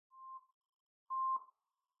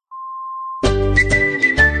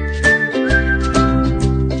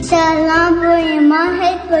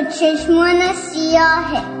چشمان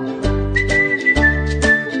سیاهه.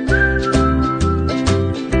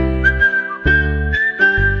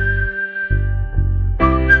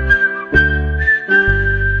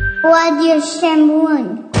 رادیو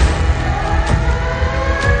شمرون.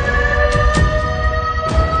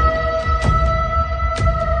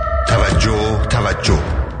 توجه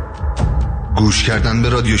گوش کردن به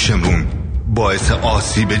رادیو شمرون باعث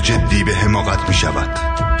آسیب جدی به حماقت می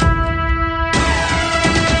شود.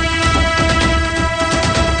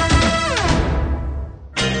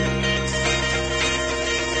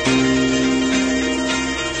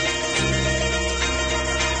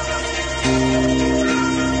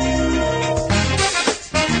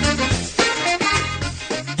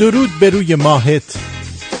 درود به روی ماهت،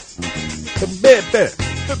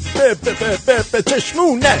 به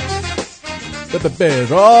چشمونه، به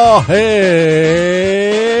راهت،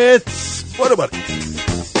 برو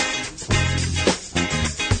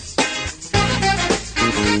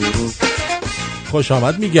خوش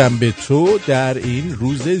آمد میگم به تو در این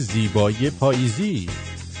روز زیبای پاییزی.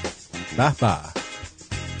 به به،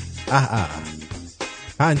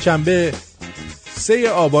 پنجشنبه 3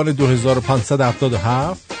 آبان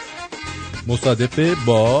 2577 مصادف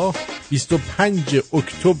با 25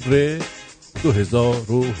 اکتبر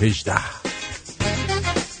 2018.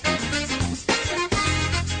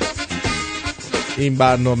 این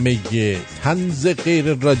برنامه طنز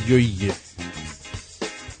غیر رادیویی.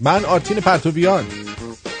 من آرتین پرتویان.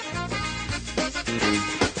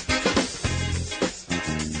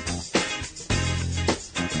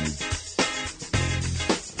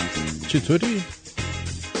 چطوری؟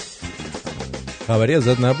 خبری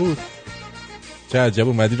ازت نبود؟ چه عجب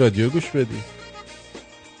اومدی رادیو گوش بدی؟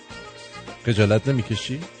 خجالت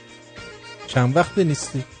نمیکشی؟ چند وقت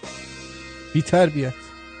نیستی؟ بی تربیت.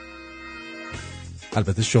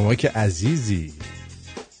 البته شما که عزیزی،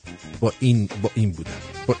 با این بودم،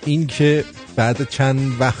 با این که بعد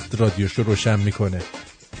چند وقت رادیوشو روشن میکنه.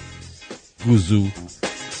 گوزو.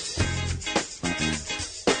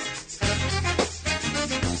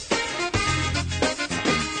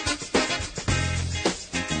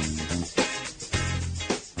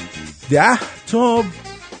 ده تا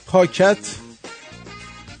پاکت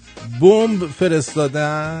بمب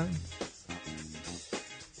فرستادن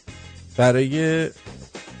برای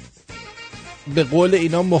به قول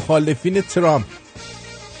اینا مخالفین ترامپ.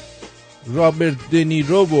 رابرت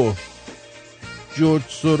دنیرو و جورج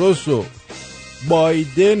سوروس و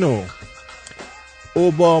بایدن و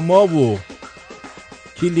اوباما و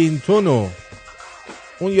کلینتون و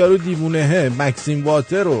اون یارو دیوونه مکسیم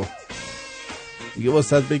واتر و دیگه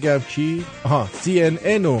واسط بگم کی؟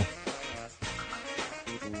 CNN و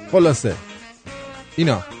خلاصه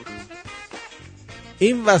اینا.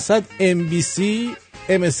 این وسط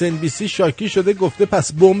MSNBC شاکی شده، گفته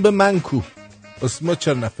پس بمب من کو؟ پس ما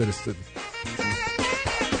چرا نفرستادیم؟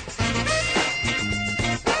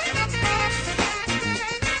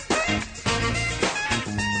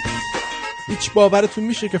 هیچ باورتون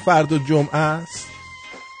میشه که فردا جمعه است؟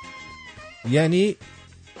 یعنی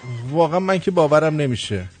واقعا من که باورم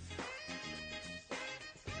نمیشه.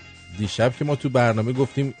 دیشب که ما تو برنامه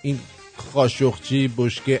گفتیم این خاشخچی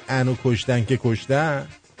بشکه انو کشتن که کشتن،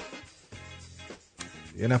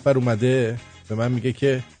 یه نفر اومده به من میگه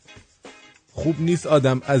که خوب نیست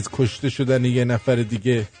آدم از کشته شدن یه نفر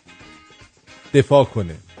دیگه دفاع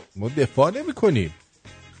کنه. ما دفاع نمی کنیم،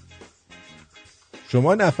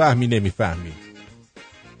 شما نفهمی نمیفهمی.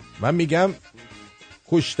 من میگم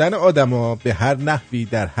کشتن آدم ها به هر نحوی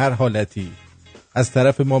در هر حالتی از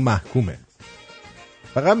طرف ما محکومه.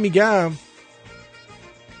 فقط میگم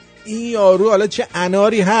این یارو حالا چه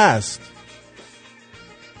اناری هست،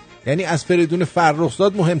 یعنی از فریدون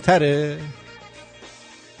فرخزاد مهمتره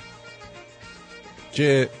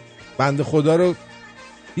که بنده خدا رو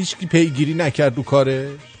هیچ کی پیگیری نکرد رو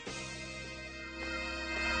کارش.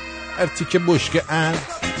 هرچی که بشکه ان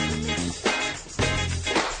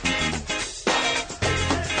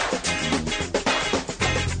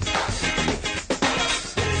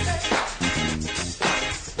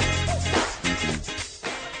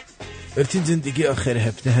البته زندگی آخر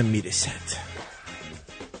هفته هم میرسد.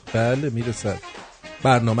 بله میرسد.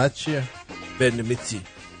 برنامه چیه؟ برنامه چی؟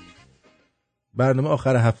 برنامه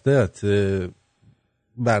آخر هفته.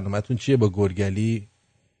 برنامه تون چیه؟ با گرگلی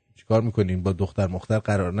چیکار میکنین؟ با دختر مختر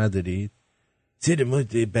قرار ندارید؟ چرا ما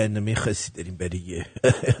برنامه خاصی داریم برای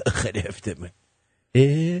آخر هفته من.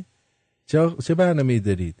 چه برنامه‌ای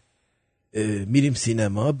دارید؟ میریم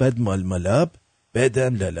سینما، بعد مالمالاب،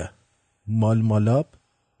 بعدم لالا.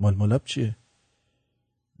 مالمالاب چیه؟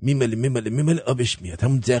 میمل آبش میاد،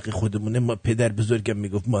 همون جق خودمونه. ما پدر بزرگم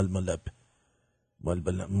میگفت مالمالاب.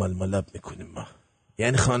 مال میکنیم ما.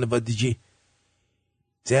 یعنی خانوادگی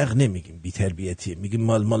زغ نمیگیم، بی تربیتیه، میگیم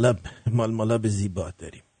مال زیبا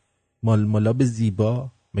داریم. مال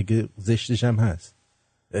زیبا مگه زشتش هم هست؟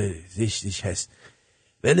 زشتش هست،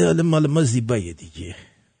 ولی حالا مال ما زیبایه دیگه.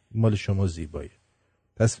 مال شما زیبایه،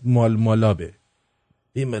 پس مالابه.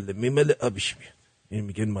 میمله آبش میاد، این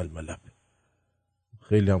میگن مالاب.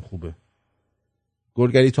 خیلی هم خوبه.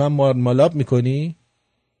 گرگری تو هم مالاب میکنی؟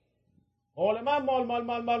 حال من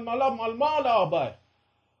مالابه.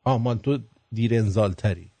 من تو دیر انزال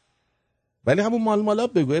تری، ولی همون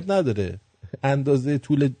مالاب بگو، اب نداره. اندازه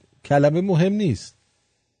طول کلمه مهم نیست،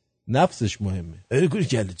 نفسش مهمه. گوش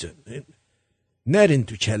گله جان، نرین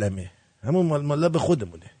تو کلمه، همون مالاب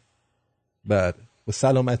خودمونه. بله، با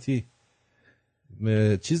سلامتی.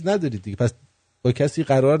 چیز نداری دیگه، پس با کسی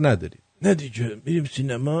قرار نداری؟ نه دیگه، میریم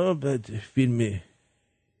سینما، بعد فیلم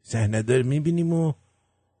صحنه دار میبینیم و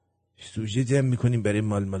سوژه جمع میکنیم برای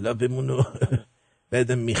مالابمون و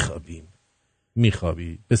بعدم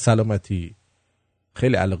میخوابی. به سلامتی.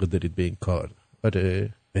 خیلی علاقه دارید به این کار؟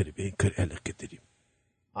 آره، به این کار علاقه داریم.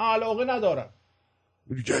 علاقه ندارم.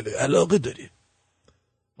 علاقه داری؟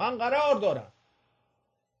 من قرار دارم.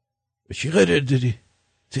 به چی قرار داری؟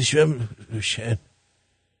 چشمم روشن.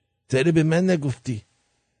 تره به من نگفتی؟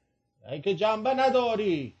 ای که جنبه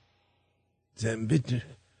نداری. جنبه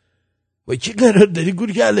با کی قرار داری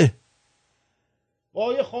گورگله؟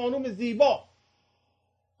 با یه خانوم زیبا.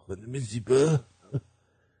 خانوم زیبا؟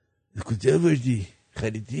 کجا بردی؟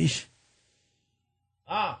 خریدیش؟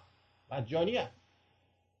 مجانیه.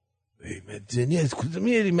 مجانی؟ از کجا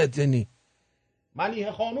میاری مجانی؟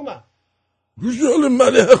 ملیحه خانومه. گوشال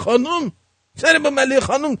ملیحه خانوم؟ سر با ملیحه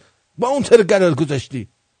خانوم با اون سر قرار گذاشتی؟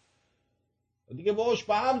 دیگه باش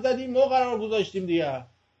به هم زدیم ما قرار گذاشتیم دیگه.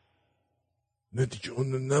 نه دیگه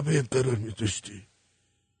اونو نباید قرار میذاشتی.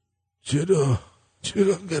 چرا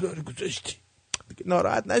قرار گذاشتی؟ دیگه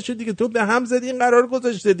ناراحت نشد دیگه، تو به هم زدی این قرار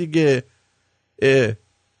گذاشته دیگه.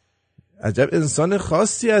 عجب انسان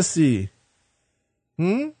خاصی هستی.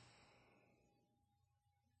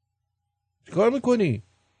 چیکار میکنی؟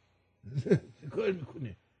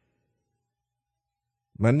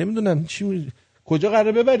 من نمیدونم کجا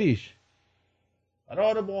قراره ببریش؟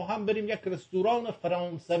 قراره با هم بریم یک رستوران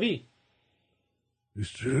فرانسوی.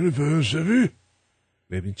 رستوران فرانسوی؟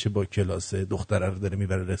 ببین چه با کلاسه، دختره رو داره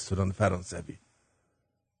میبره رستوران فرانسوی.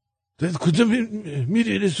 تو کجا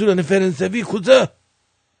میری رستوران فرانسوی؟ کجا؟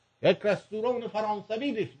 یک رستوران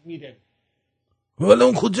فرانسوی میره. والا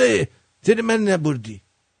اون کجایه؟ چرا من نبردی؟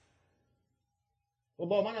 تو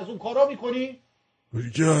با من از اون کارا میکنی؟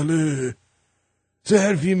 جاله چه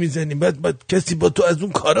حرفی میزنی؟ بعد کسی با تو از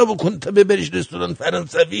اون کارا بکنه تا ببریش رستوران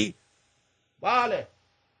فرانسوی؟ بله.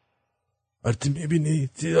 آرتی میبینی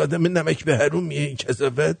آدم نمک به حروم این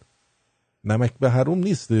کثافت. نمک به حروم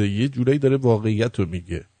نیست، یه جورایی داره واقعیت رو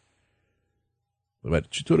میگه. برای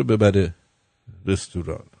چی تو رو ببره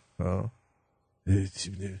رستوران؟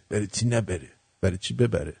 برای چی نبره؟ برای چی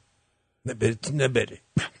ببره؟ نه برای چی نبره؟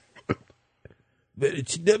 برای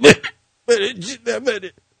چی نبره؟ برای چی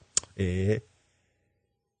نبره؟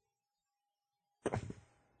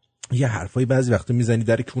 یه حرفایی بعضی وقتا میزنی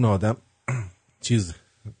در کون آدم چیز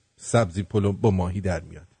سبزی پلو با ماهی در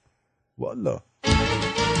میاد. والا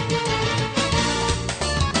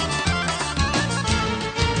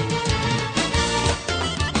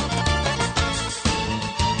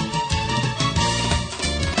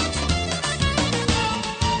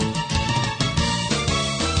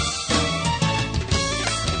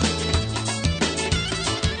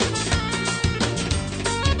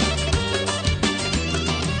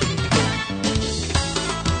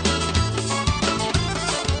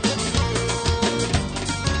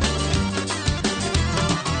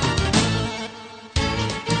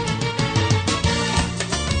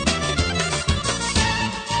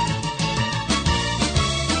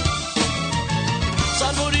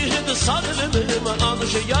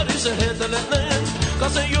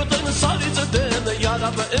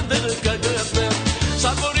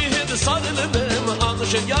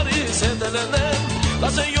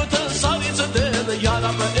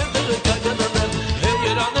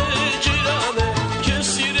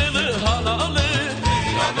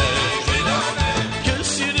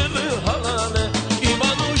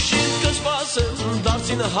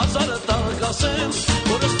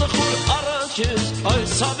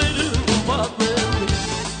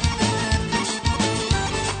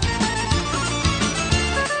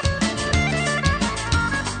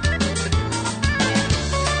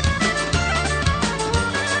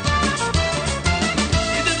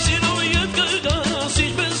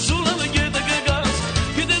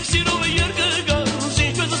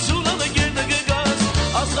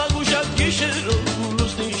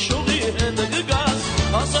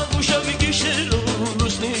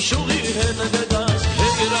شوقی هنگاز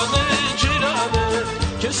ایرانه جیرانه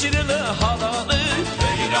کسیرل حالانه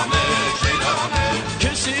ایرانه جیرانه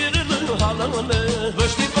کسیرل حالانه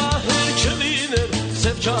وشتی باه کلینه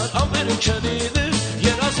سفجار امر کلینه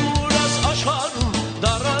yer az muraz aşarım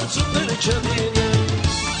dararsındır kendine.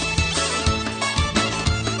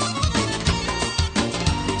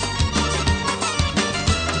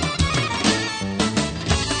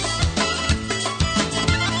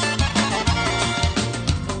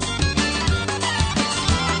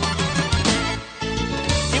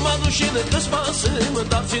 İmanuşine kısmasım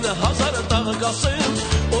darsine hazar dağgasım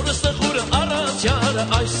orası kuru arat yara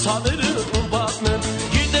ay sanırım batmen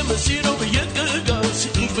gidem siro yedgaz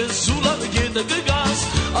ve zular yedgaz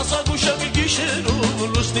asa kuşa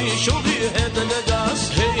gişerum lusni şogi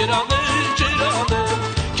hedgaz heyrane cerane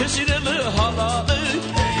kesirele halane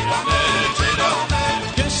heyrane cerane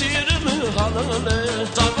kesirele halane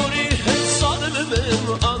tabori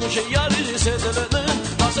sanırım anuşe yari sedelen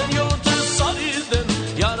bazen yotu sariden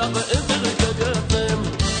yaramı edgedem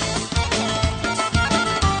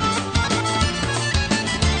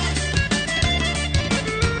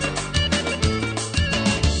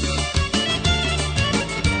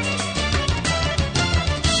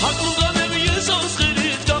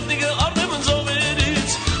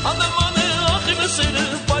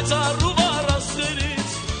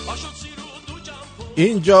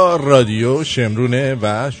اینجا رادیو شمرونه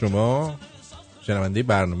و شما شنونده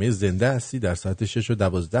برنامه زنده هستی در ساعت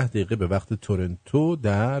 6:12 به وقت تورنتو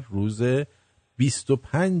در روز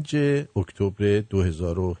 25 اکتبر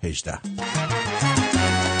 2018.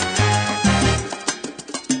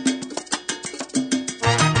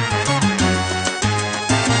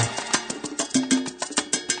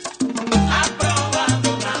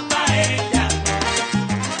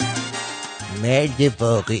 مرد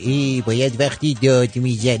واقعی باید وقتی داد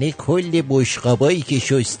میزنه کل بشقابایی که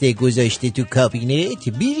شسته گذاشته تو کابینت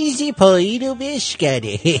بریزی پایین رو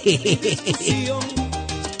بشکنه.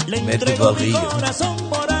 مرد واقعی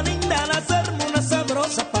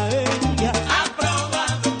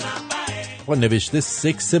نوشته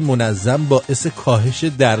سکس منظم باعث کاهش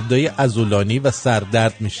دردای عضلانی و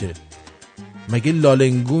سردرد میشه. مگه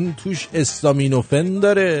لالنگون توش استامینوفن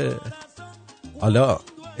داره؟ حالا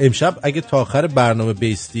امشب اگه تا آخر برنامه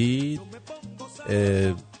بیستید،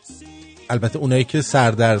 البته اونایی که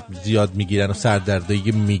سردرد زیاد میگیرن و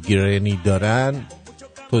سردردای میگرنی دارن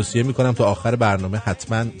توصیه میکنم تا آخر برنامه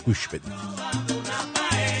حتما گوش بدید.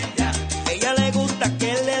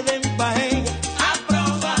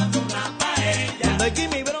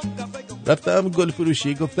 رفتم گل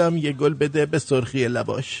فروشی، گفتم یه گل بده به سرخی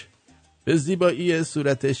لباش، به زیبایی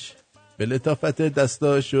صورتش، به لطافت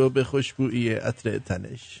دستاش و به خوشبویی عطر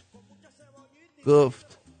تنش.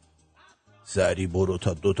 گفت سری برو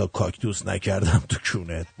تا 2 کاکتوس نکردم تو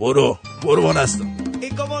کونت. برو بانستم.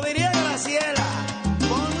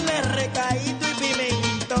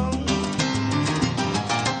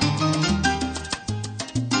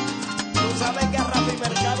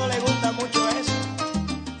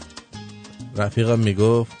 رفیقم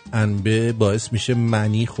میگفت انبه باعث میشه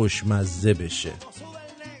منی خوشمزه بشه،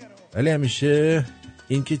 ولی همیشه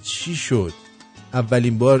این که چی شد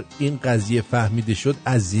اولین بار این قضیه فهمیده شد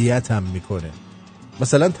اذیتم میکنه.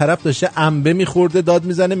 مثلا طرف داشته انبه میخورده داد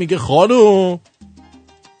میزنه میگه خانم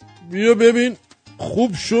بیا ببین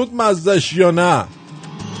خوب شد مزهش یا نه.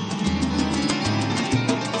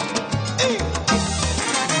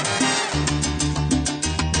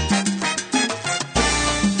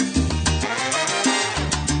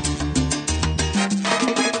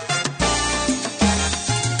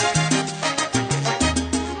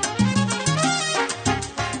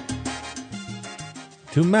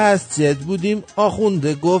 تو مسجد بودیم،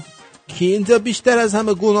 آخونده گفت کی اینجا بیشتر از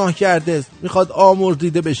همه گناه کرده است میخواد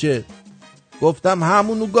آمرزیده بشه. گفتم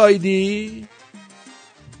همونو گایدی؟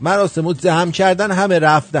 مراسمو زهم کردن، همه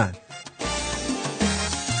رفتن.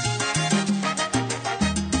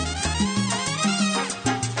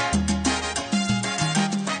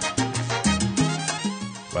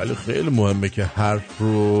 ولی خیلی مهمه که حرف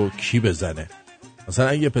رو کی بزنه. مثلا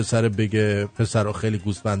اگه پسر بگه پسرها خیلی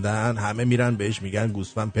گوسفندن، همه میرن بهش میگن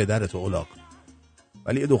گوسفند پدرت اولاق.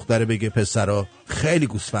 ولی یه دختره بگه پسرها خیلی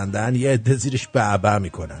گوسفندن، یه عده زیرش بعبع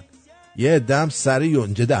میکنن، یه عده هم سر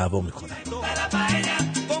یونجه دعوا میکنن.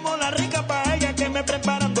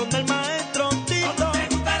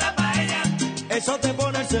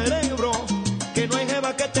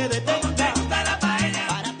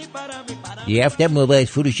 یه هفته موبایل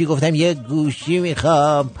فروشی گفتم یه گوشی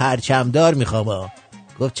میخوام، پرچمدار میخوام.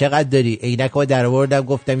 گفت چقدر داری؟ عینکو در آوردم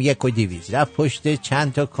گفتم 1,200. رفت پشت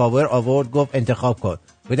چند تا کاور آورد گفت انتخاب کن.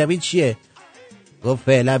 گفتم این چیه؟ گفت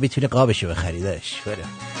فعلا میتونی قابشو بخریدش.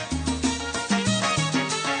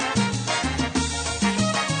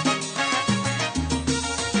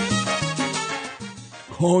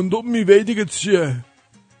 کاندوم میوه دیگه چیه؟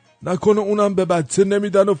 نکنه اونم به بچه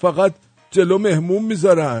نمیدن و فقط جلو مهمون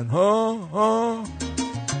میذارن؟ ها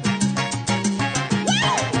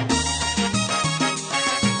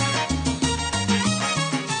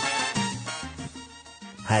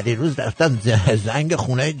هر روز رفتم زنگ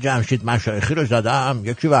خونه جمشید مشایخی رو زدم،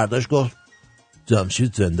 یکی برداشت گفت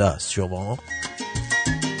جمشید زنده است. شما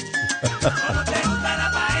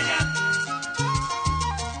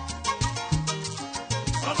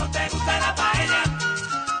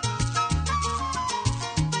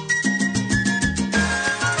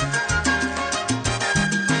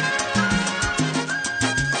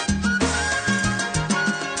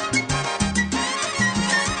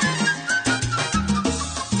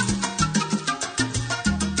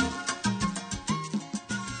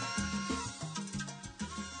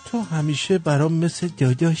همیشه برام مثل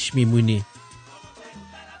داداش میمونی.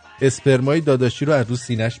 اسپرمای داداشی رو از رو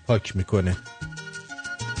سینه‌اش پاک میکنه.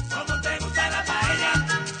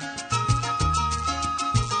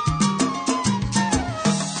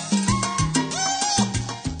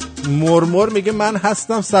 مرمر میگه من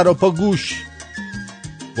هستم سراپا گوش.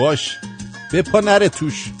 باش بپا نره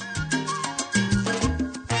توش.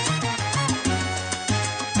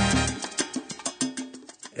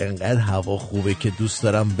 انقدر هوا خوبه که دوست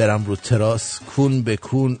دارم برم رو تراس کون به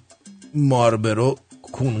کون ماربرو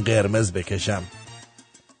کون قرمز بکشم،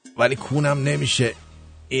 ولی کونم نمیشه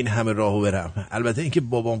این همه راهو برم. البته اینکه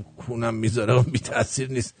بابام کونم میذاره و بی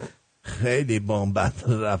تأثیر نیست، خیلی با من بد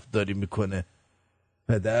رفتاری میکنه.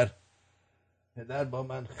 پدر با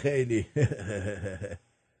من خیلی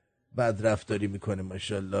بد رفتاری میکنه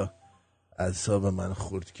ماشاءالله. اعصاب من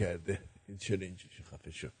خورد کرده. چرا اینجوری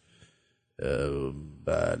خفه شو؟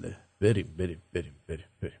 بله بریم.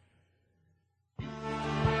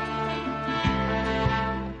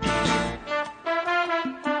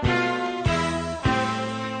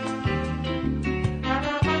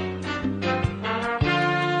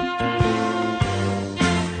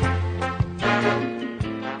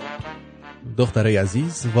 دخترای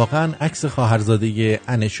عزیز، واقعا عکس خواهرزاده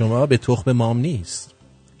ان شما به تخم مام نیست.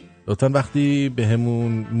 لطفاً وقتی به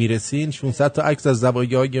همون میرسین 600 تا عکس از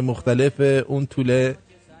زوایای مختلف اون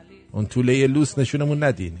طوله لوس نشونمون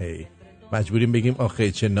ندین. هی مجبوریم بگیم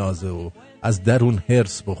آخه چه نازه و از درون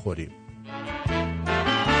هرس بخوریم.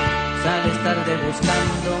 Sales tarde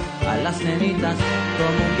buscando a las nenitas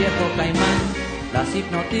como un viejo caimán, las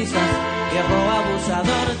hipnotizas, viejo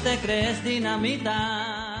abusador, te crees dinamita.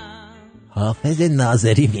 حافظ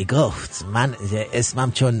ناظری میگفت من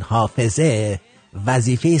اسمم چون حافظه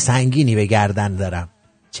وظیفه سنگینی به گردن دارم.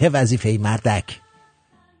 چه وظیفه‌ای مردک؟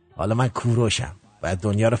 حالا من کوروشم، باید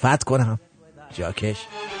دنیا رو فتح کنم. جاکش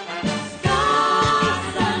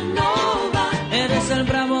Eres el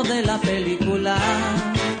bravo de la película.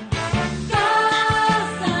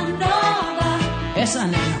 Esa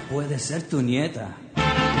nena puede ser tu nieta.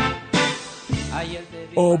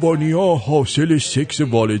 آبانیا حاصل سکس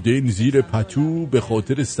والدین زیر پتو به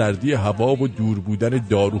خاطر سردی هوا و دور بودن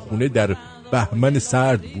داروخونه در بهمن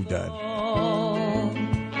سرد بودن.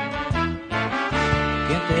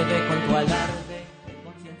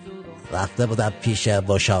 رفته بودم پیش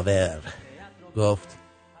مشاور، گفت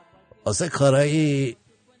واسه کارهای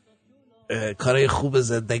خوب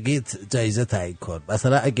زندگیت جایزه تعیین کن.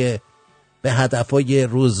 مثلا اگه به هدفهای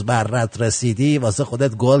روزمرت رسیدی واسه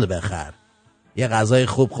خودت گل بخر، یه غذای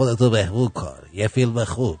خوب خودتو بهبود کن، یه فیلم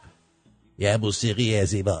خوب، یه موسیقی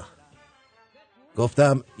زیبا.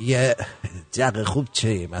 گفتم یه جق خوب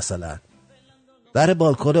چی مثلا؟ در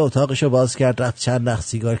بالکن اتاقشو باز کرد، رفت چند نخ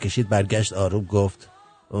سیگار کشید، برگشت آروم گفت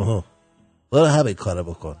برو همین کارو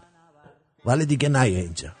بکن، ولی دیگه نه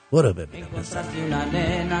اینجا، برو ببینم.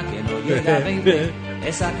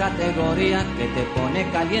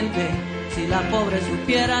 Si la pobre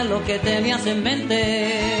supiera lo que tenías en mente.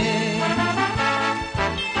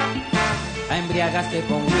 La embriagaste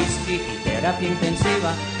con whisky y terapia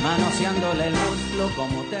intensiva, manoseándole el muslo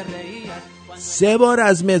como te reías. 3 بار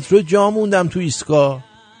از مترو جا موندم تو ایستگاه.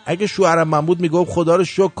 اگه شوهرم من بود میگفت خدا رو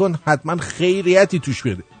شکر کن حتما خیریتی توش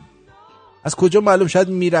بده. از کجا معلوم؟ شاید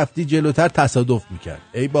میرفتی جلوتر تصادف میکرد.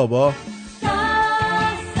 ای بابا.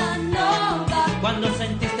 Cuando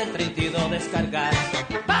sentiste el 32 descargar.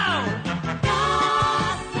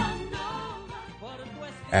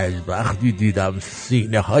 از وقتی دیدم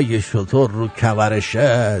سینه های شطور رو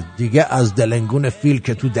کمرشه دیگه از دلنگون فیل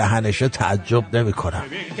که تو دهنشه تعجب نمی کنم.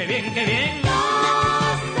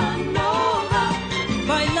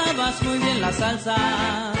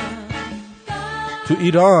 تو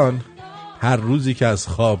ایران هر روزی که از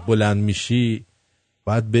خواب بلند میشی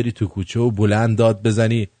باید بری تو کوچه و بلند داد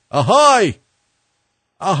بزنی آهای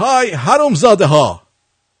آهای حرومزاده ها،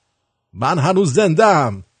 من هنوز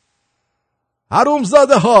زنده‌ام،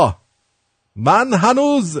 حرومزاده ها، من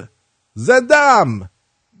هنوز زنده‌ام،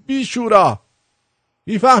 بیشورا.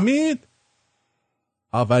 میفهمید؟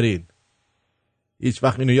 آفرین. هیچ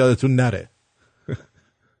وقت اینو یادتون نره.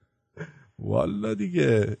 والا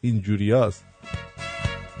دیگه اینجوری هست.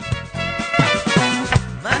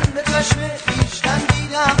 من به چشم خویشتن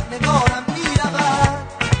دیدم نگارم میرود،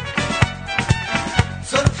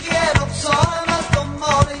 سرخی رخسارم از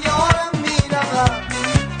دنبال یارم میرود،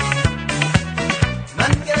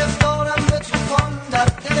 من گرفتارم به طوفان در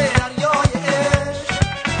دل دریای عشق،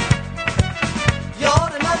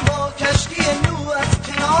 یار من با کشتی نو از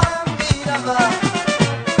کنارم میرود.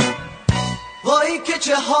 وای که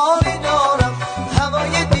چه حالی دارم،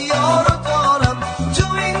 هوای دیار رو دارم،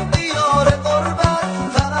 تو این دیار غربت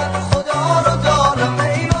فقط خدا رو دارم.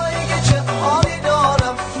 ای وای که چه حالی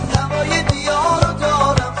دارم، هوای دیار رو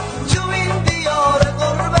دارم، تو این دیار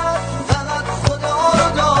غربت فقط خدا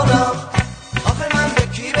رو دارم. آخه من به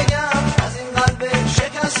کی بگم از این قلب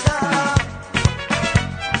شکستم،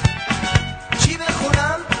 چی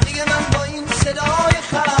بخونم دیگه من با این صدای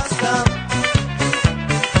خستم،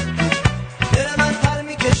 دل من پر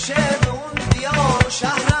میکشه به اون دیار و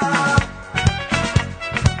شهرم،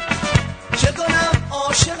 چه کنم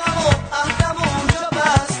عاشقم و عهدم اونجا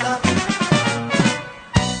بستم.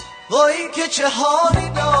 وای که چه حالی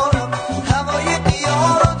دارم، هوای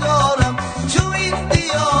دیار رو دارم، تو این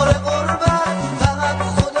دیار غربت فقط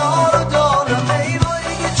خدا رو دارم. ای وای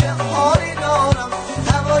که چه حالی دارم،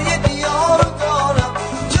 هوای دیار رو دارم،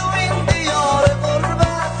 تو این دیار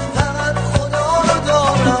غربت فقط خدا رو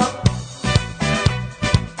دارم.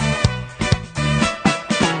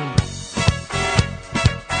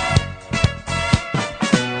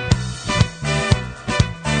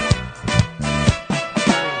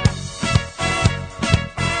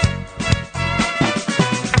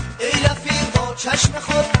 ای رفیق با چشم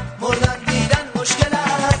خود مردن دیدن مشکل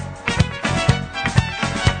است،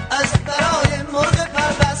 از برای مرغ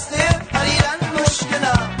پربسته پریدن مشکل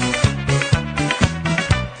است،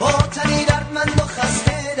 با تنی دردمند و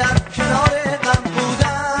خسته در کنار غم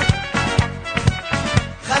بودن،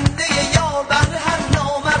 خنده یار بهر هر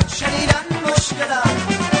نامرد شنیدن مشکل است.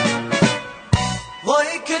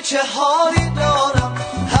 وای که چه حالی دارم،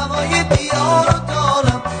 هوای دیار رو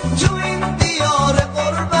دارم، تو این دیار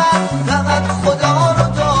غربت فقط خدا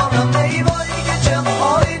رو دارم. ای وای که چه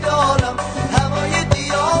حالی دارم، هوای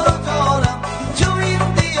دیار رو دارم، تو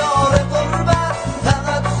این دیار غربت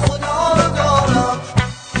فقط خدا رو دارم.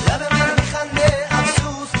 لب من میخنده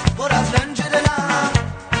افسوس پر از رنج دلم،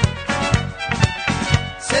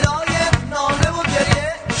 صدای ناله و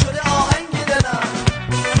گریه شده آهنگ دلم،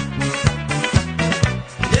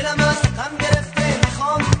 دلم از غم گرفته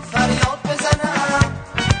میخوام فریاد بزنم،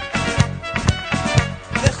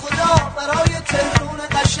 به خدا برای تهرون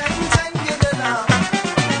قشنگ تنگ دلم.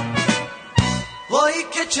 وای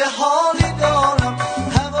که چه حالی دارم،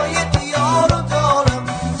 هوای دیار رو دارم،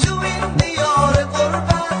 تو این دیار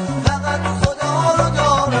غربت فقط خدا رو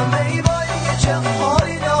دارم. ای وای که چه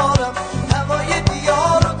حالی دارم، هوای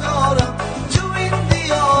دیار رو دارم، تو این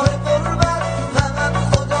دیار غربت فقط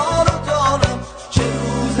خدا رو دارم. چه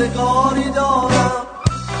روزگاری دارم.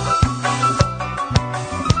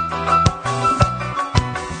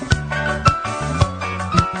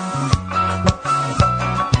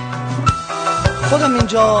 خودم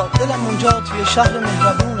اینجا دلم اونجا توی شهر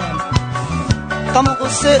مهربونم، غم و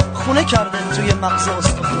غصه خونه کردن توی مغز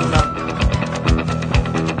استخونم.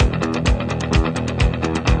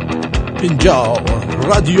 اینجا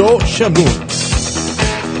رادیو شمرون،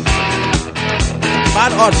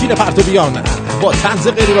 من آرتین پرتویان با طنز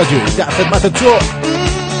غیر رادیو در خدمت تو.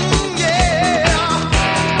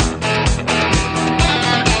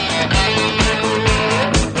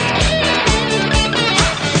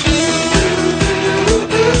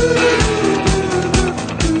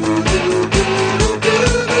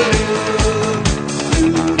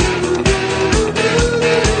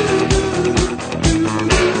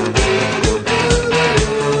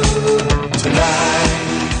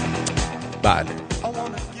 بله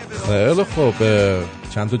خیلی خوب،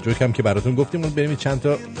 چند تا جوک هم که براتون گفتیم، اون بریم چند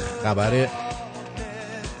تا خبر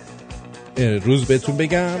روز بهتون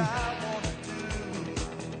بگم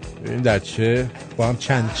ببینیم در چه با هم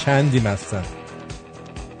چندیم هستن.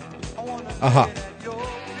 آها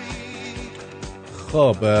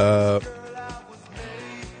خب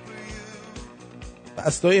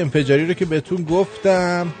بستای انفجاری رو که بهتون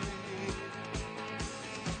گفتم،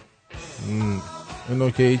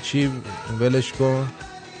 نوکه چی ولش کن،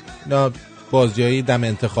 اینا بازیایی دم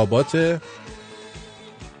انتخاباته.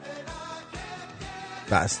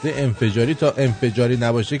 بسته انفجاری تا انفجاری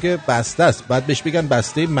نباشه که بسته است، بعد بهش بگن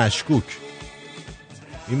بسته مشکوک،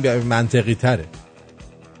 این منطقی تره.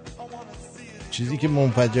 چیزی که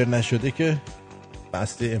منفجر نشده که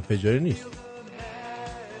بسته انفجاری نیست.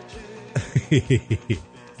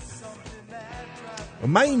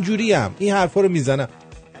 من اینجوریم، این حرفا رو میزنم،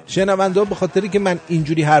 شنونده به خاطری که من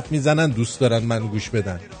اینجوری حرف میزنن دوست دارن من گوش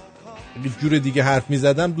بدن، یه جور دیگه حرف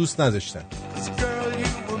میزدم دوست نداشتن.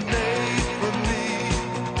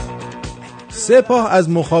 سپاه از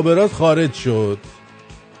مخابرات خارج شد.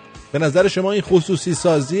 به نظر شما این خصوصی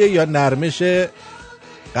سازیه یا نرمش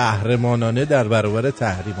قهرمانانه در برابر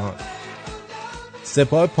تحریمات؟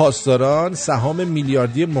 سپاه پاسداران سهام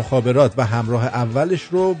میلیاردی مخابرات و همراه اولش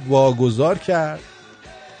رو واگذار کرد.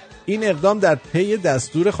 این اقدام در پی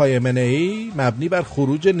دستور خامنه‌ای مبنی بر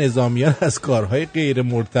خروج نظامیان از کارهای غیر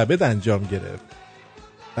مرتبط انجام گرفت.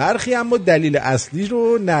 برخی اما دلیل اصلی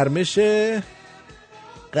رو نرمش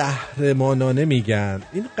قهرمانانه میگن.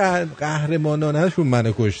 این قهرمانانه شون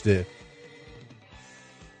منو کشته.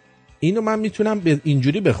 اینو من میتونم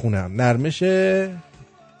اینجوری بخونم، نرمش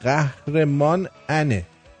قهرمان انه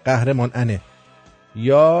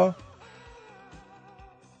یا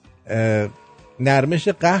نرمش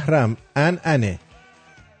قهرم انه،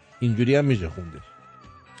 اینجوری هم میشه خوندش.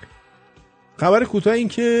 خبر کوتاه این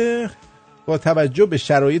که با توجه به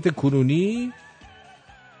شرایط کنونی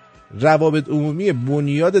روابط عمومی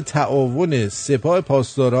بنیاد تعاون سپاه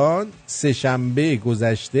پاسداران سه‌شنبه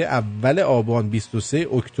گذشته اول آبان 23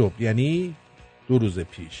 اکتبر یعنی 2 روز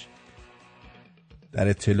پیش در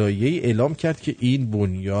اطلاعیه‌ای اعلام کرد که این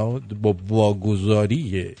بنیاد با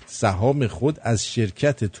واگذاری سهام خود از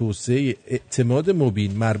شرکت توسعه اعتماد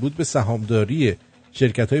مبین مربوط به سهامداری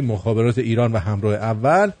شرکت‌های مخابرات ایران و همراه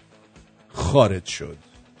اول خارج شد.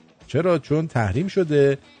 چرا؟ چون تحریم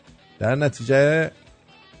شده. در نتیجه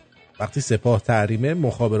وقتی سپاه تحریمه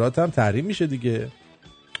مخابرات هم تحریم میشه دیگه.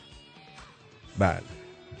 بله،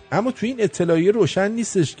 اما تو این اطلاعیه روشن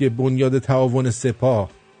نیستش که بنیاد تعاون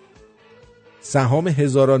سپاه سهام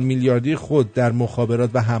هزاران میلیاردی خود در مخابرات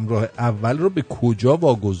و همراه اول رو به کجا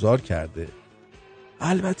واگذار کرده.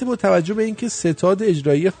 البته با توجه به اینکه ستاد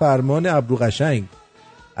اجرایی فرمان ابروقشنگ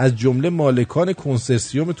از جمله مالکان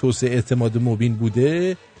کنسرسیوم توسعه اعتماد مبین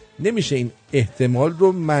بوده، نمیشه این احتمال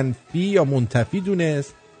رو منفی یا منتفی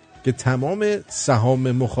دونست که تمام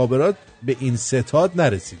سهام مخابرات به این ستاد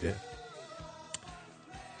نرسیده.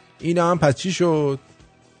 اینا هم پس چی شد؟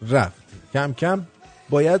 رفت. کم کم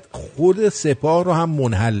باید خود سپاه رو هم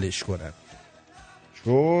منحلش کنن،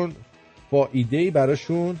 چون فایده‌ای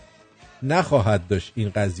براشون نخواهد داشت این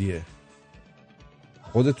قضیه.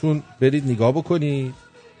 خودتون برید نگاه بکنید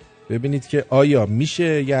ببینید که آیا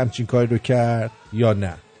میشه یه همچین کاری رو کرد یا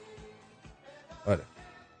نه. آره.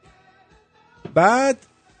 بعد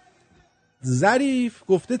ظریف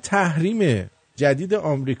گفته تحریم جدید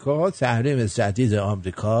آمریکا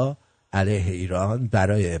علیه ایران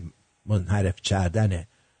برای منحرف کردن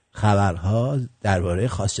خبرها درباره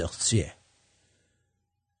خاشقچیه.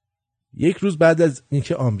 یک روز بعد از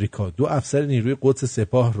اینکه آمریکا 2 افسر نیروی قدس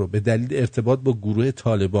سپاه رو به دلیل ارتباط با گروه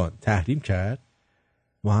طالبان تحریم کرد،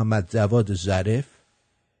 محمد جواد ظریف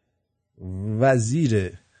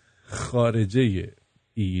وزیر خارجه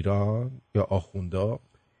ایران یا آخوندا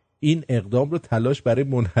این اقدام رو تلاش برای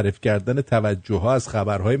منحرف کردن توجه ها از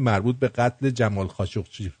خبرهای مربوط به قتل جمال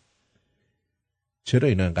خاشقچی. چرا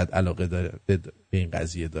اینا اینقدر علاقه به این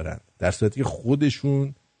قضیه دارن در صورتی که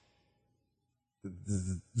خودشون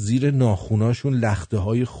زیر ناخوناشون لخته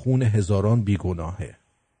های خون هزاران بیگناهه.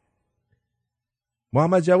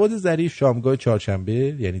 محمد جواد ظریف شامگاه چهارشنبه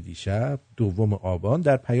یعنی دیشب 2 آبان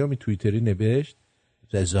در پیام توییتری نوشت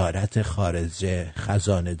وزارت خارجه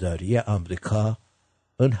خزانه‌داری آمریکا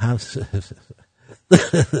اون هم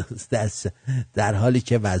در حالی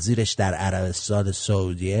که وزیرش در عربستان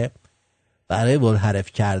سعودیه برای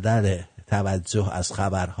منحرف کردن توجه از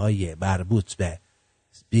خبرهای مربوط به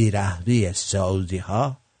بیرحمی سعودی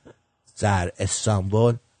ها در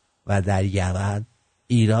استانبول و در یمن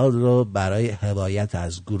ایران رو برای حمایت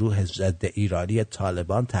از گروه ضد ایرانی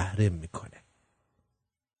طالبان تحریم میکنه.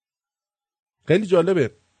 خیلی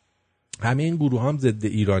جالبه، همه این گروه هم ضد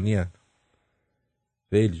ایرانی هن.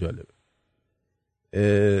 خیلی جالبه.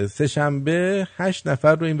 سه‌شنبه 8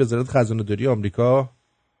 نفر رو این وزارت خزانه‌داری آمریکا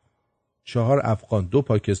 4 افغان 2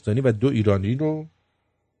 پاکستانی و 2 ایرانی رو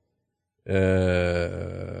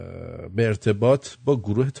به ارتباط با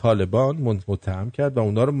گروه طالبان متهم کرد و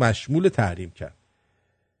اونا رو مشمول تحریم کرد.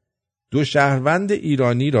 2 شهروند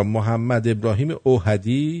ایرانی را محمد ابراهیم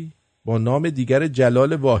اوحدی با نام دیگر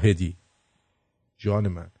جلال واحدی جان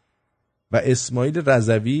من و اسماعیل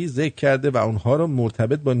رضوی ذکر کرده و اونها رو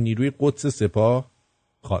مرتبط با نیروی قدس سپاه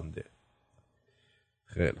خوانده.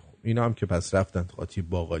 خیلی خوب، اینا هم که پس رفتن قاطی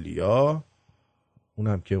باقالیا.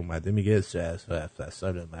 اونم که اومده میگه 37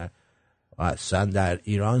 سال من اصلا در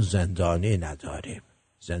ایران زندانی نداریم،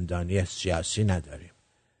 زندانی سیاسی نداریم.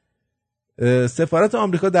 سفارت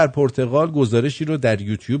آمریکا در پرتغال گزارشی رو در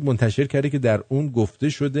یوتیوب منتشر کرده که در اون گفته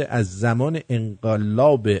شده از زمان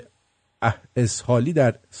انقلاب اسحالی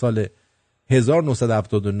در سال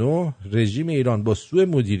 1979 رژیم ایران با سوء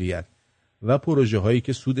مدیریت و پروژه هایی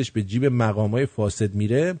که سودش به جیب مقامات فاسد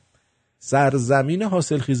میره سرزمین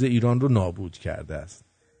حاصلخیز ایران رو نابود کرده است.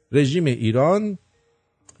 رژیم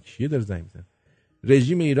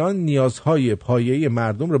ایران نیازهای پایه‌ای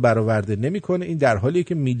مردم رو برآورده نمی‌کنه. این در حالیه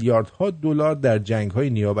که میلیاردها دلار در جنگ‌های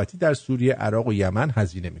نیابتی در سوریه، عراق و یمن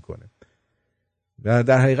هزینه می‌کنه. و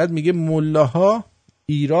در حقیقت میگه ملاها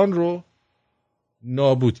ایران رو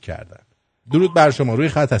نابود کردن. درود بر شما، روی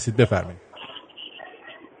خط هستید، بفرمایید.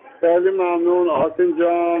 خیلی ممنون آسین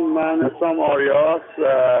جان. من اسمم آریاس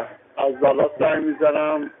از دالاس زنگ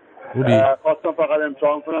میزنم. خواستم فقط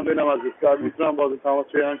امتحان کنم ببینم از بیشتر میتونم باز تماس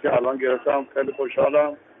بگیرم که الان گرفتم. خیلی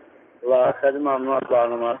خوشحالم و خیلی ممنون از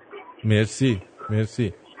برنامه.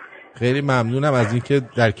 مرسی خیلی ممنونم از اینکه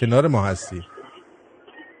در کنار ما هستی.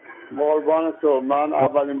 قربان تو. من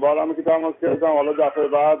اولین بارم که تماس گرفتم، حالا دفعه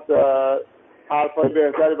بعد حرفای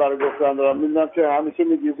بهتری برای گفتن دارم. میدونم که همیشه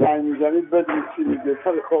میگی زنگ میزنید بدونید چی میگید.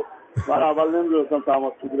 خب من اول نمیدونستم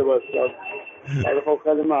تماس بگیره با استاد. خب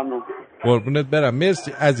خیلی ممنون. قربونت برم.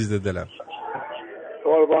 مرسی عزیز دلم.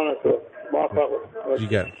 قربان تو. موفق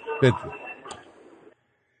جیگر بدون.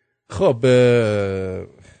 خب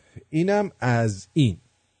اینم از این.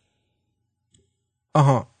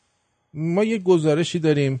 ما یه گزارشی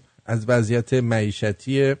داریم از وضعیت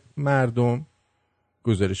معیشتی مردم.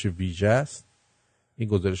 گزارش ویژه است. این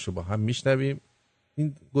گزارش رو با هم میشنویم.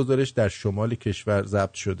 این گزارش در شمال کشور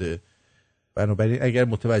ضبط شده، بنابراین اگر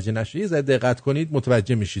متوجه نشدید یه ذره دقت کنید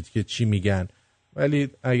متوجه میشید که چی میگن، ولی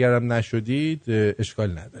اگرم نشدید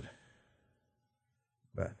اشکال نداره.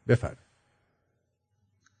 بله بفرمایید.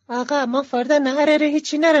 آقا ما فردا نهاره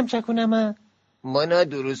هیچی نرم چکونم. ما نه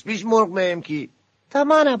درست پیش مرغ میم کی تا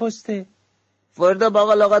ما نبسته فردا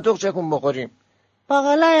باقل آقا توق چکون بخوریم.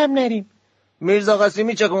 باقلای هم نریم. میرزا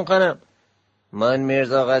قاسمی چکون خانم. من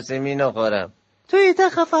میرزا قاسمی نخورم. توی تا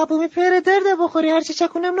خفا بومی پیر درده بخوری، هرچی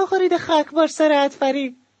چکونم نخورید خاک بار سر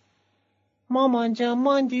اتفری. مامان جان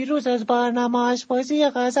من دیروز از برنامه آشپزی یه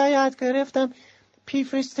غذا یاد گرفتم،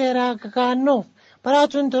 پیفستراگانوف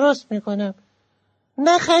براتون درست میکنم.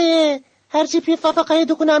 نخیه هرچی پیفافقه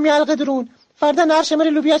دکنم یالغه درون فردا نرشمری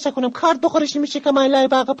لوبیا چکونم کارت بخورش نمیشه که من لای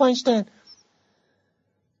باقه پانشتن.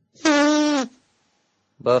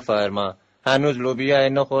 بفرما هنوز لوبیا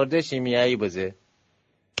نخورده شیمیایی بزه.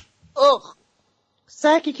 اخ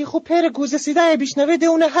ساکی که خوب پیر گوزه سیده بیشنوه ده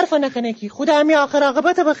اونه حرف نکنه کی خدا همی آخر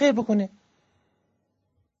عاقبت بخیر بکنه.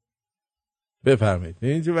 بفرمایید.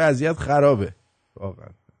 اینجا وضعیت خرابه واقعا.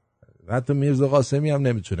 حتی میرزا قاسمی هم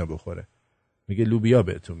نمیتونه بخوره، میگه لوبیا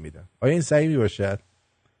بهتون میدم. آیا این صحیح میباشد؟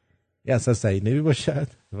 یا اصلا صحیح نمیباشد؟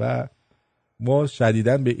 و ما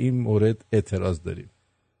شدیداً به این مورد اعتراض داریم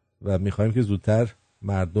و میخوایم که زودتر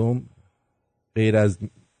مردم غیر از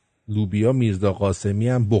لوبیا میرزا قاسمی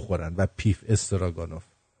هم بخورن و پیف استراگانوف.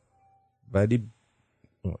 ولی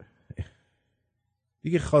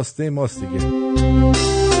دیگه خواسته ماست دیگه.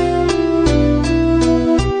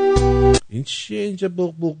 این چیه اینجا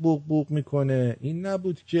بوق بوق بوق بوق میکنه؟ این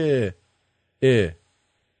نبود که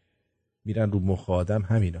میرن رو مخ آدم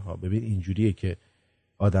همینه ها. ببین اینجوریه که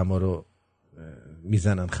آدم ها رو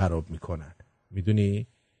میزنن خراب میکنن، میدونی؟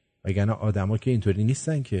 وگرنه آدم ها که اینطوری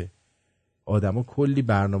نیستن که. آدم ها کلی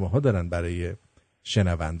برنامه ها دارن برای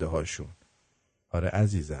شنونده هاشون. آره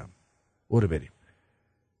عزیزم برو بریم.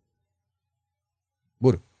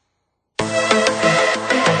 برو.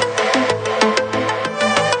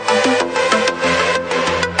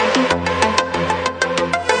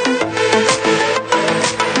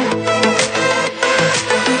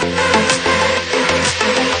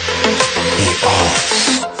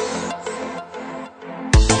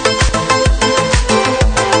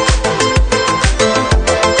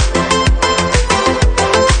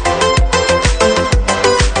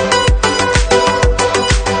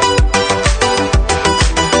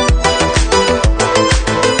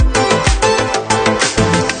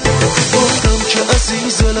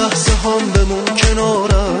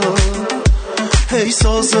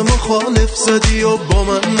 ساز مخالف زدی و با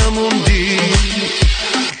من نموندی،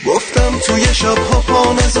 گفتم توی شبها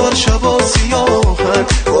پانزار شبا سیاهن،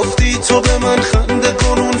 گفتی تو به من خنده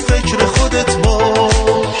کن اون فکر خودت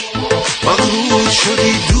باش. مغرور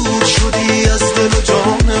شدی دور شدی از دل و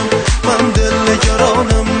جانم، من دل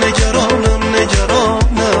نگرانم نگرانم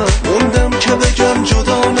نگرانم. موندم که بگم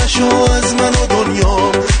جدا نشو از من و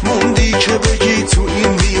دنیا، موندی که بگی تو این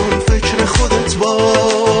میون فکر خودت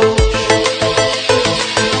باش.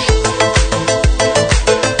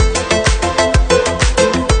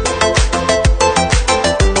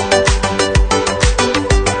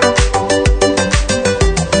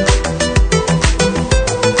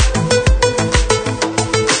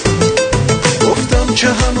 که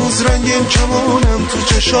هنوز رنگین کمانم تو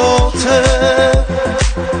چشاته،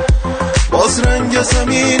 باز رنگ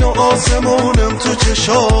زمین و آسمانم تو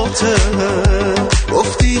چشاته.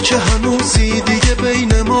 گفتی که هنوزی دیگه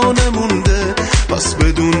بین ما نمونده، پس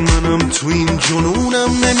بدون منم تو این جنونم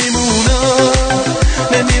نمیمونم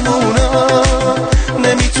نمیمونم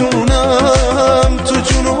نمیتونم تو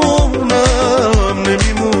جنونم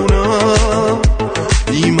نمیمونم.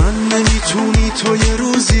 بی من نمیتونی تو یه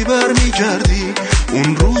روزی برمیگردی،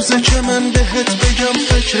 اون روزه که من بهت بگم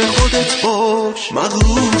فکر خودت باش.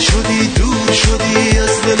 مغرور شدی دور شدی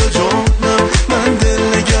از دل و جانم، من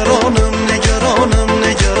دل نگرانم نگرانم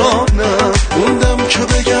نگرانم. موندم که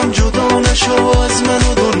بگم جدا نشو از من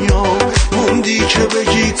و دنیا، موندی که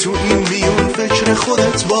بگی تو این میون فکر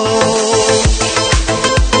خودت باش.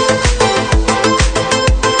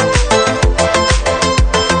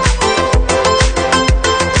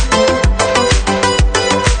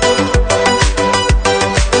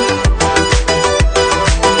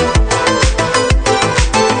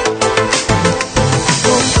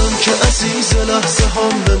 لحظه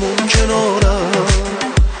هم بمون کنارم،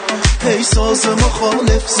 هی ساز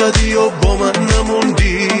مخالف زدی و با من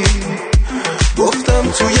نموندی. گفتم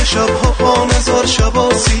توی شبها پانزار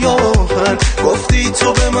شبا سیاهن، گفتی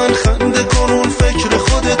تو به من خنده کن اون فکر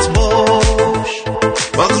خودت باش.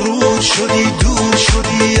 مغرور شدی دور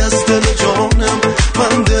شدی از دل جانم،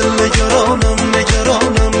 من دل نگرانم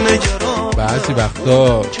نگرانم نگرانم. بعضی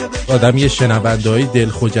وقتا آدم یه شنونده‌های دل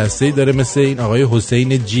خجسته‌ای داره مثل این آقای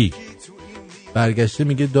حسین جی، برگشته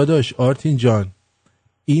میگه داداش آرتین جان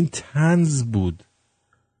این طنز بود،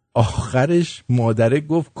 آخرش مادره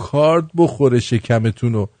گفت کارد بخوره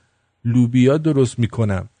شکمتونو لوبیا درست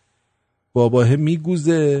میکنم. باباه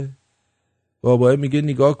میگوزه، باباه میگه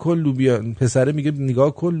نگاه کن لوبیا، پسره میگه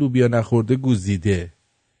نگاه کن لوبیا نخورده گوزیده.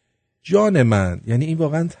 جان من، یعنی این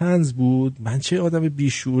واقعا طنز بود؟ من چه آدم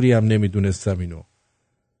بیشوری هم نمیدونستم اینو.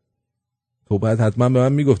 تو باید حتما به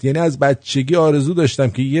من میگفت. یعنی از بچگی آرزو داشتم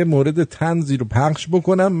که یه مورد طنزی رو پخش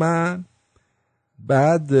بکنم من،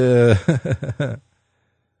 بعد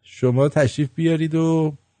شما تشریف بیارید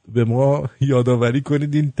و به ما یادآوری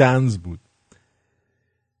کنید این طنز بود.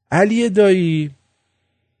 علی دایی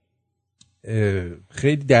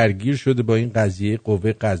خیلی درگیر شده با این قضیه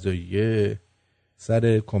قوه قضاییه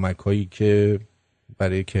سر کمک‌هایی که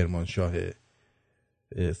برای کرمانشاه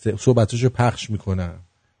صحبتاشو پخش میکنم،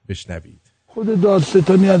 بشنوید. خود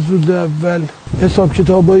دادستانی از روز اول حساب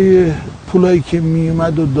کتابای پولایی که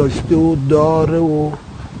میومد و داشته و داره و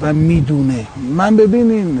میدونه. من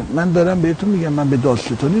ببینین من دارم بهتون میگم من به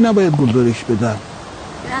دادستانی نباید گزارش بدم.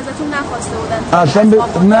 ازتون نخواسته بودن؟ اصلا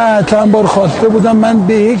نه چند بار خواسته بودم، من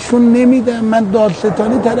به یکشون نمیدم. من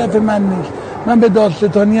دادستانی طرف من نیست. من به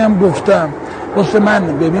دادستانی هم گفتم واسه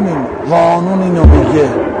من ببینین قانون اینو میگه،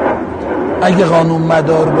 اگه قانون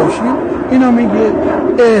مدار باشیم اینو میگه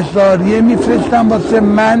احضاریه میفرستم واسه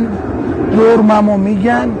من، جرممو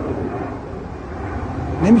میگن.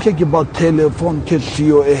 نمیشه که با تلفن کسی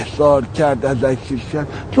رو احضار کرد ازش کرد.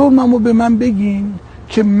 جرممو به من بگین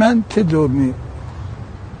که من چه جرمی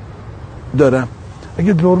دارم.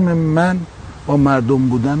 اگه جرم من با مردم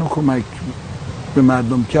بودن و کمک به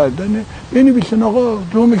مردم کردنه بنویسن آقا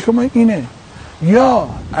جرم شما اینه، یا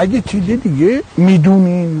اگه چیز دیگه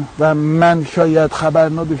میدونین و من شاید خبر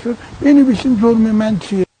نداشتم بنویسین جرم من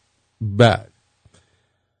چیه. بله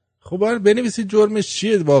خب بنویسید جرمش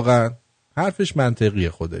چیه. واقعا حرفش منطقیه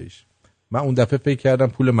خداییش. من اون دفعه فکر کردم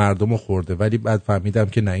پول مردم رو خورده، ولی بعد فهمیدم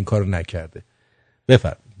که نه این کارو نکرده.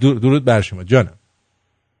 بفرم. درود بر شما جانم.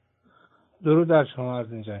 درود در شما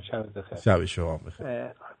آرتین جان، شب بخیر. شب شما بخیر.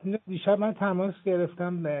 دیشب من تماس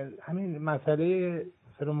گرفتم همین مسئله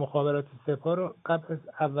مخابرات سپاه رو قبل از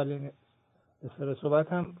اولین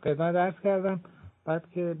صحبت هم خدمت عرض کردم، بعد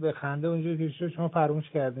که به خنده اونجا که شما فراموش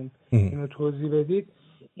کردین اینو توضیح بدید.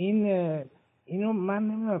 اینو من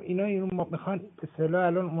نمیدونم، اینو میخوان به اصطلاح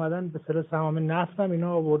الان اومدن به اصطلاح سهام نفت هم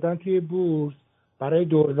اینا آوردن توی بورس برای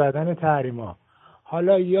دور زدن تحریما.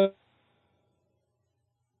 حالا یا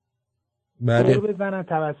بله. بزنن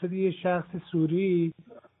توسط یه شخص سوری،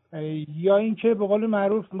 یا اینکه به قول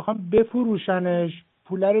معروف میخوام بفروشنش،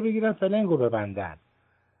 پوله رو بگیرن فلنگو ببندن.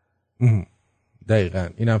 دقیقاً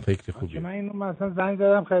اینم فکر خوبیه. من اینو مثلا زنگ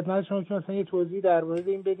زدم خدمت شما که مثلا یه توضیح در مورد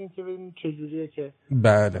این بدین که ببینیم چه جوریه که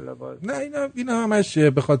بله. نه اینا همش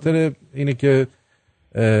به خاطر اینه که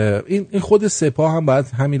این خود سپاه هم باید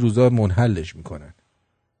همین روزا منحلش میکنن،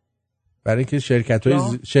 برای اینکه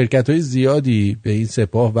شرکت‌های زیادی به این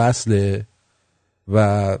سپاه وصله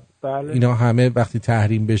و بله. اینا همه وقتی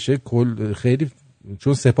تحریم بشه خیلی،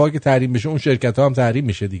 چون سپاه که تحریم بشه اون شرکت‌ها هم تحریم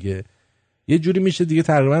میشه دیگه، یه جوری میشه دیگه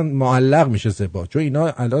تقریبا معلق میشه سپاه، چون اینا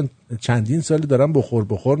الان چندین سال دارن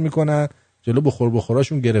بخور میکنن، جلو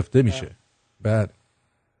بخوراشون گرفته میشه. بله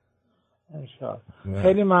انشاءالله.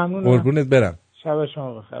 خیلی ممنونم. قربونت برم. شب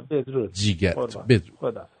شما بخیر. بدرود. جیگر.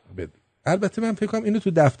 بدرود. البته من فکر کنم اینو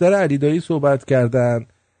تو دفتر علی دایی صحبت کردن،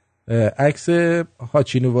 عکس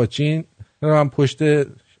هاچین و واچین رو هم پشت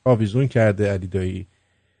آویزون کرده علی دایی.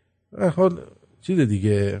 حال چیز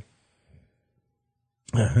دیگه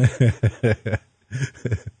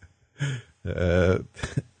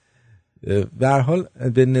به هر حال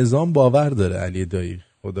به نظام باور داره علی دایی،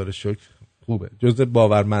 خدا رو شکر خوبه، جزء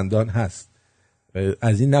باورمندان هست،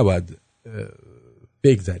 از این نباید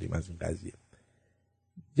بگذریم از این قضیه.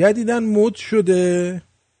 جدیدن مد شده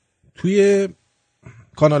توی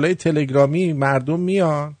کانالهای تلگرامی مردم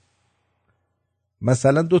میان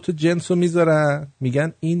مثلا 2 تا جنس رو میذارن،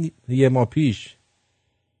 میگن این یه ماه پیش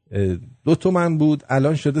 2 تومن بود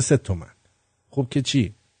الان شده 3 تومن. خب که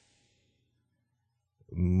چی؟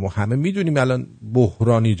 ما همه میدونیم الان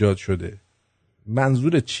بحران ایجاد شده.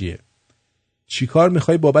 منظورت چیه؟ چی کار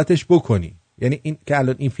میخوای بابتش بکنی؟ یعنی این که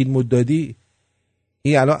الان این فیلمو دادی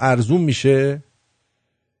این الان ارزون میشه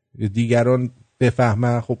دیگران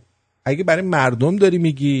بفهمن؟ خب اگه برای مردم داری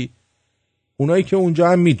میگی، اونایی که اونجا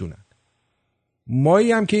هم میدونن،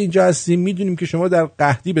 مایی هم که اینجا هستیم میدونیم که شما در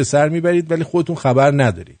قحطی به سر میبرید ولی خودتون خبر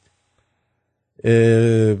ندارید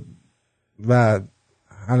و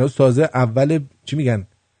هنوز تازه اول چی میگن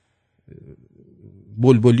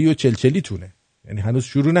بلبلی و چلچلی تونه، یعنی هنوز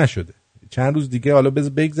شروع نشده، چند روز دیگه حالا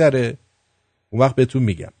بگذره اون وقت بهتون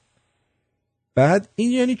میگم. بعد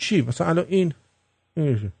این یعنی چی؟ مثلا الان این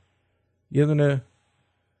یه دونه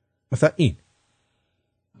مثلا این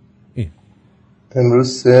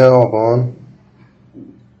امروز 3 آبان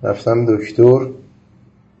رفتم دکتر،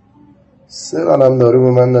 3 قلم دارو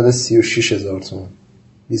به من داده 36,000 تومان،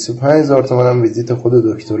 25,000 تومان هم ویزیت خود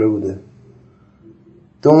دکتره بوده،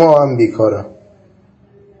 2 ماه هم بیکارم.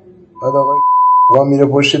 بعد آقا میره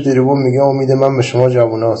پشت تریبون میگه امید من به شما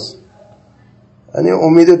جووناست، یعنی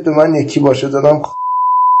امیدت به من یکی باشه دادم.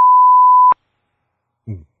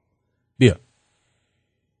 بیا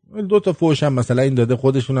 2 تا فوش هم مثلا این داده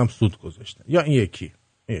خودشون هم سود گذاشتن، یا این یکی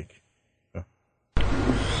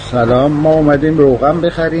سلام، ما اومدیم روغن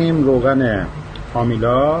بخریم، روغن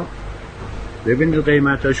فامیلا، ببینید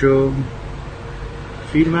قیمتاشو،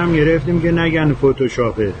 فیلم هم گرفتیم که نگن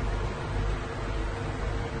فتوشاپه.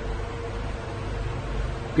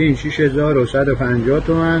 این 6,150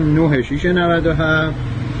 تومن، 9,697،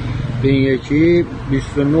 این یکی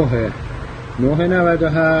 29,997،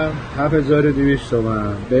 7,200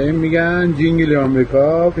 تومن. به این میگن جینگل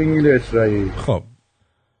آمریکا، جینگل اسرائیل. خب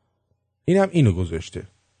اینم اینو گذاشته.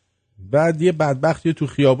 بعد یه بدبختی تو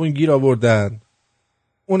خیابون گیر آوردن،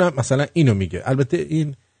 اونم مثلا اینو میگه. البته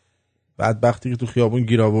این بدبختی که تو خیابون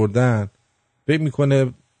گیر آوردن فکر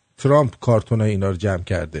میکنه ترامپ کارتونای اینا رو جمع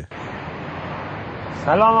کرده.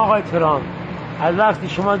 سلام آقای ترامپ، از وقتی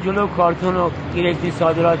شما جلو کارتون و گرفتی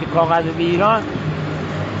صادرات کاغذ به ایران،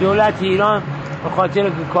 دولت ایران به خاطر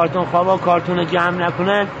که کارتون خوابا کارتون جمع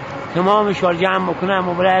نکنن، تمامش رو جمع بکنن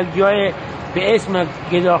و برای یک جای به اسم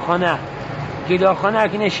گداخانه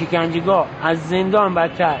که نه شکنجهگاه، از زندان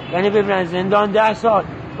بدتر، یعنی ببرن زندان 10 سال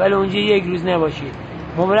ولی اونجا 1 روز نباشی.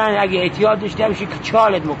 مبرن اگه احتیاط داشته باشی که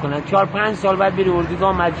چالت میکنن، 4-5 سال بعد بری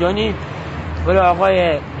اردوگاه مجانی برای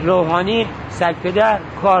آقای روحانی سگ پدر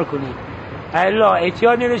کار کنی. الا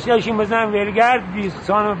احتیاط نداشته باشیم بزنن ولگرد بی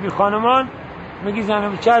خانمان میگی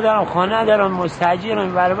زنم چه دارم خانه دارم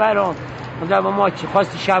مستاجرم بربرم مدام ما چی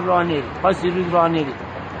خواستی شب راه نری، خواستی روز راه نری،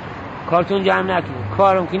 کارتون جمع نکنی،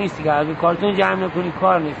 کارم که نیستی که اگه کارتون جمع نکنی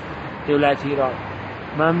کار نیست دولت ایران.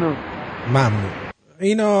 ممنون.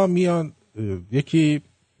 اینا میان یکی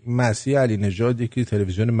مسیح علی نژاد، یکی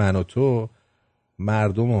تلویزیون منوتو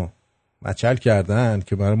مردمو مچل کردن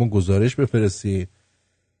که برامون گزارش بفرستی.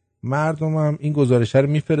 مردم هم این گزارش رو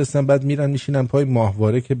میفرستن، بعد میرن میشینن پای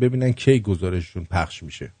ماهواره که ببینن کی گزارششون پخش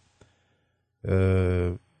میشه،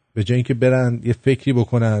 به جای اینکه برن یه فکری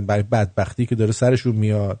بکنن برای بدبختی که داره سرشون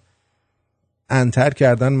میاد. انتر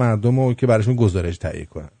کردن مردمو که براشون گزارش تهیه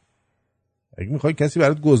کنن. اگه میخوای کسی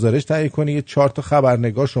برات گزارش تهیه کنه، یه 4 تا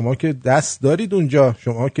خبرنگار شما که دست دارید اونجا،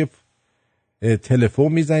 شما که تلفن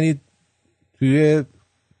میزنید توی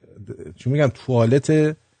چی میگم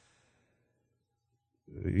توالت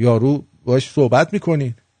یارو باش صحبت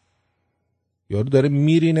میکنید، یارو داره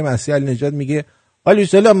میرینه مسیح علی نجات میگه علی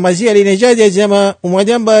سلام مسیح علی نجات هستم،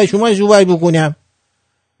 اومدم با شما صحبت بکنم.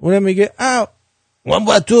 اونم میگه او من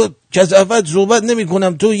با تو کثافت صحبت نمی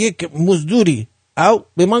کنم، تو یک مزدوری. او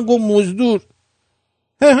به من گفت مزدور.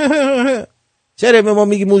 چرا به ما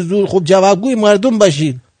میگی مزدور؟ خب جوابگوی مردم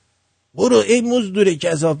باشید. برو ای مزدور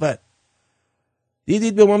کثافت.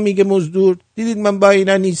 دیدید به ما میگه مزدور؟ دیدید من با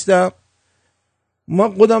اینا نیستم؟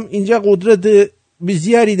 ما خودم اینجا قدرت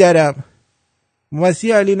بسیاری دارم.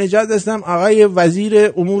 مسیح علی نجات هستم، آقای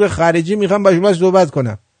وزیر امور خارجه، میخوام با شما صحبت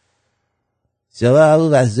کنم. جواب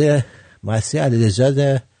وزیر مسیح علی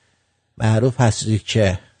نجات معروف هستی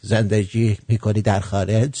که زندگی میکنی در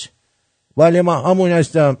خارج؟ ولی ما همون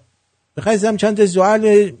هستم. میخواستم چند تا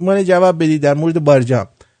سوال من جواب بدید در مورد بارجام.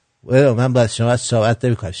 من با شما صحبت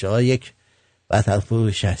نمیکنم، شما یک وطن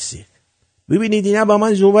فروش هستید. ببینید اینا با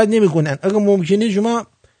من صحبت نمیکنن. اگه ممکنه شما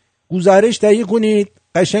گزارش تهیه کنید،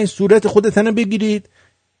 قشنگ صورت خودتون بگیرید،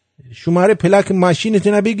 شماره پلاک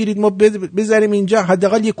ماشینتون بگیرید، ما بذاریم اینجا،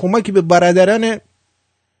 حداقل یه کمکی به برادران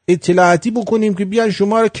اطلاعاتی بکنیم که بیان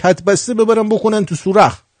شما رو کتبسته ببرن بکنن تو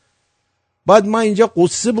سوراخ. بعد ما اینجا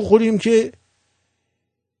قصه بخوریم که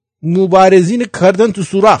مبارزین کردند تو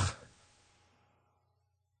سوراخ.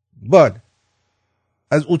 بعد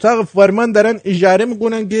از اتاق فرمان دارن اجاره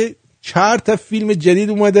میکنن که 4 تا فیلم جدید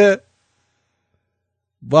اومده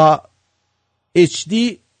با HD.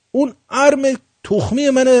 اون ارم تخمی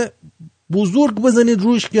من بزرگ بزنید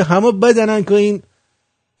روش که همه بدنن که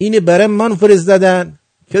اینه برای من فرستادن،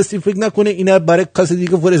 کسی فکر نکنه اینا برای کسی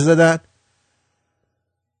دیگه فرستادن.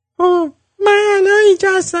 من اینجا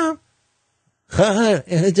هستم. خواهر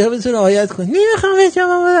حجابتون رعایت کن. نمیخوام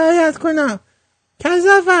حجابم رعایت کنم.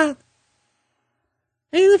 کذافت.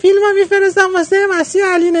 این فیلم هم میفرستم واسه مسیح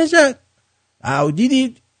علی نجات. او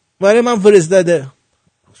دیدید برای من فرستاده.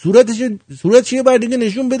 صورتش یه بار دیگه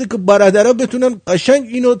نشون بده که برادرها بتونن قشنگ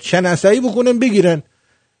اینو شناسایی بکنن، بگیرن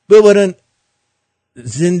ببرن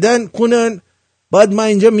زندان کنن. بعد ما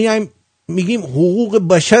اینجا میگیم حقوق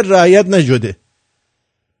بشر رعایت نشده.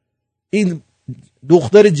 این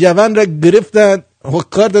دختر جوان را گرفتن و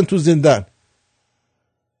کردن تو زندان.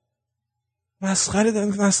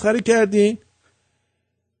 مسخره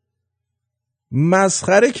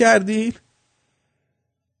کردین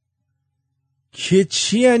که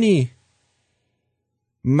چی یعنی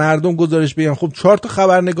مردم گزارش بگیرن؟ خب 4 تا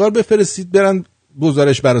خبرنگار بفرستید برن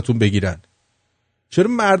گزارش براتون بگیرن. چرا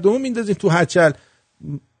مردمو میندازین تو هچل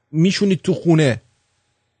میشونید تو خونه؟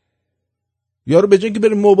 یارو به جای که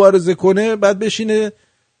بره مبارزه کنه بعد بشینه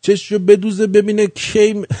چششو بدوزه ببینه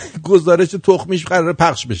کی گزارش تخمیش قراره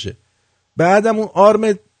پخش بشه. بعدم اون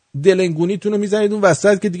آرم دلنگونیتون رو میزنید اون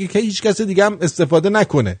وسط که دیگه هیچ کس دیگه هم استفاده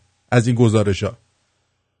نکنه از این گزارش‌ها.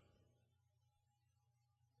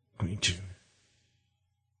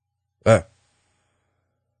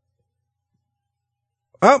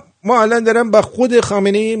 ما الان دارم با خود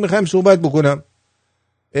خامنه‌ای میخوام صحبت بکنم.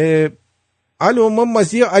 الو، من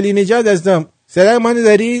مسیح علی نجات هستم. صدای منو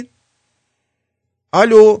دارید؟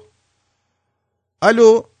 الو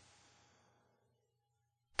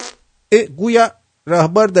گویا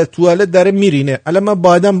رهبر در توالت داره میرینه. الان من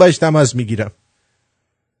بعدم باش تماس میگیرم.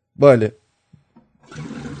 بله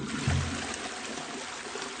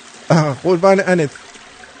قربان انت.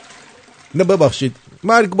 نه ببخشید،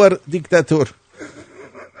 مرگ بر دیکتاتور.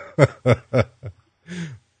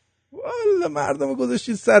 والا مردم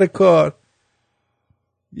گذاشتید سر کار.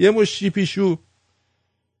 یه مش شیپیشو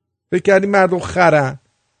فکر کردی مردم خرن.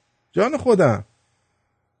 جان خودم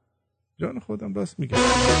راست میگم.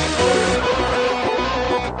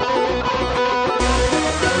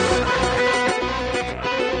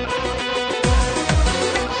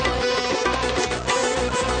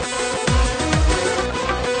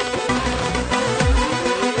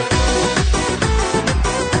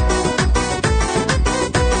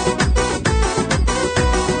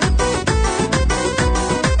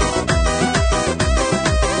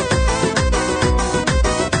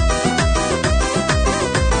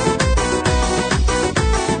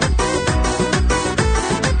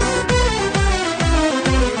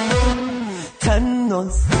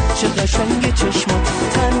 چه قشنگ چشمات،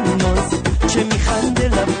 تناز چه میخنده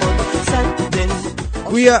لبات، صد دل.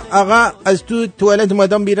 گویا آقا از توالت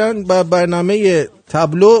اومدم بیرون با برنامه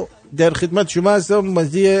تابلو در خدمت شما هستم.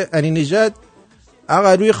 مسیح علی نجات.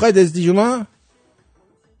 آقا روی خط هستی شما؟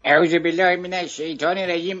 اعوذ بالله من الشیطان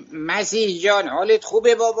الرجیم. مسیح جان حالت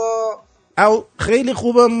خوبه بابا؟ او خیلی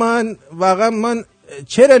خوبم من. واقعا من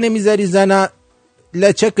چرا نمیذاری زنه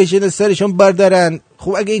لچکشون سرشون بردارن؟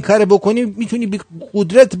 خب اگه این کار بکنی میتونی بی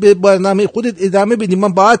قدرت به برنامه خودت ادامه بدی.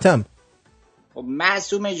 من باهاتم. خب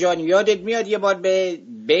معصوم جان یادت میاد یه بار به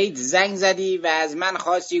بیت زنگ زدی و از من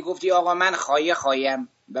خواستی، گفتی آقا من خواهیم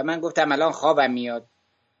و من گفتم الان خوابم میاد.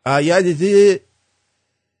 یادتی؟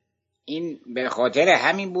 این به خاطر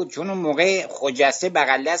همین بود چون اون موقع خجسته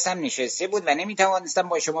بغل دستم نشسته بود و نمیتوانستم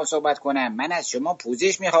با شما صحبت کنم. من از شما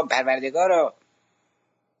پوزش میخوام پروردگارا.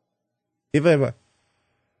 به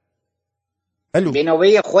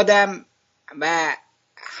نوبه خودم و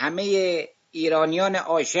همه ایرانیان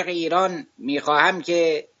عاشق ایران میخواهم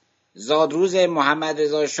که زادروز محمد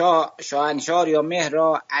رضا شاه شاهنشاه یا مهر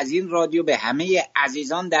را از این رادیو به همه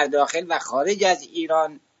عزیزان در داخل و خارج از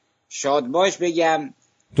ایران شادباش بگم.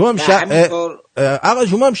 تو هم آقا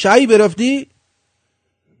شما هم شایی برفتی؟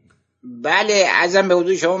 بله ازم به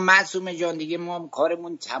حضور شما معصوم جان، دیگه ما هم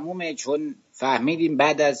کارمون تمومه، چون فهمیدیم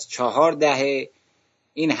بعد از 4 دهه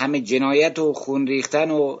این همه جنایت و خون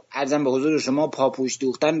ریختن و ازم به حضور شما پاپوش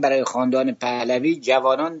دوختن برای خاندان پهلوی،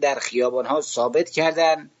 جوانان در خیابانها ثابت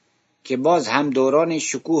کردن که باز هم دوران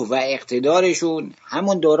شکوه و اقتدارشون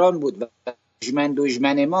همون دوران بود و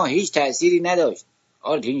دشمن ما هیچ تأثیری نداشت.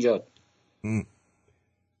 آرتین جان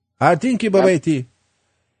آرتین کی بابایتی؟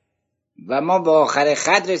 و ما به آخر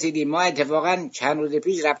خط رسیدیم. ما اتفاقا چند روز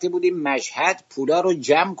پیش رفته بودیم مشهد پولا رو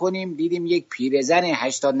جمع کنیم، دیدیم یک پیرزن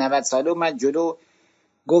 80-90 ساله اومد جلو،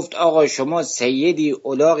 گفت آقا شما سیدی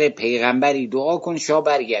الاغ پیغمبری، دعا کن شاه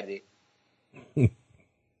برگرده.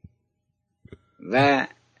 و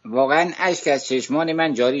واقعا اشک از چشمان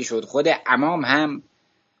من جاری شد. خود عمام هم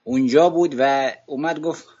اونجا بود و اومد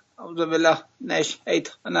گفت اعوذ بالله من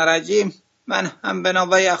الشیطان الرجیم، من هم به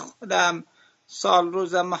نوبه خودم سال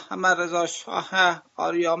روز محمد رضا شاه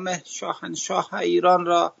آریامه شاهنشاه ایران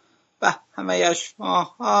را به همه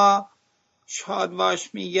شماها شاد باش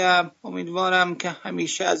میگم. امیدوارم که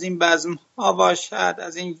همیشه از این بزم ها باشد،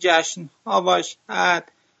 از این جشن ها باشد.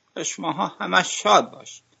 شماها همه شاد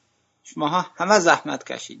باشید. شماها همه زحمت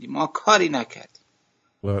کشیدیم، ما کاری نکردیم.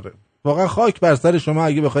 واقعا خاک بر سر شما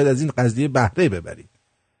اگه بخواید از این قضیه بهره ببرید.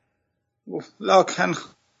 لکن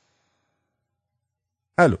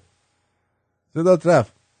الو صدات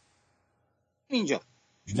رفت اینجا.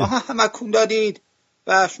 شماها همه کون دادید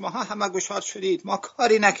و شماها همه گشاد شدید، ما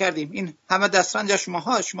کاری نکردیم. این همه دسترنج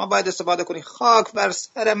شماها، شما باید استفاده کنید. خاک بر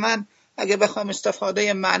سر من اگه بخوام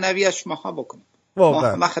استفاده معنوی از شماها بکنیم.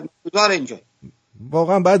 واقعا ما خدمتگزار اینجا.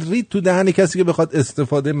 واقعا باید رید تو دهن کسی که بخواد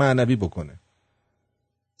استفاده معنوی بکنه.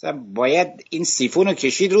 باید این سیفون رو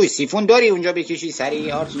کشید روی. سیفون داری اونجا بکشی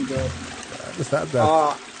سریع آرتین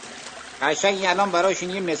جا. قشنگ الان براش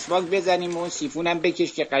یه مسواک بزنیم و اون سیفونم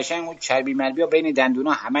بکش که قشنگ اون چربی مربی ها بین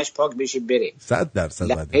دندونا همش پاک بشه بره. 100%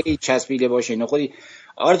 لپه چسبیده باشه اینو خودی.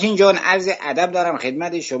 آرتین جان عرض ادب دارم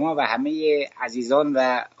خدمت شما و همه عزیزان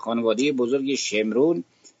و خانواده بزرگ شمرون.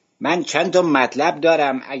 من چند تا مطلب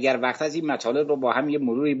دارم، اگر وقت از این مطالب رو با هم یه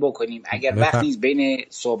مروری بکنیم، اگر وقت نیست بین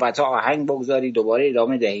صحبت ها آهنگ بگذاری دوباره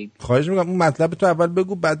ادامه دهیم. خواهش میکنم اون مطلب تو اول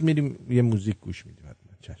بگو بعد میریم یه موزیک گوش میدیم.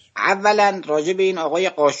 اولا راجع به این آقای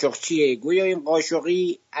قاشقچیه، گویا این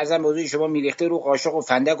قاشقی ازم بزرگ شما میریخته رو قاشق و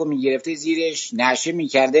فندک و میگرفته زیرش نشه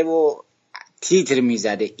میکرده و تیتر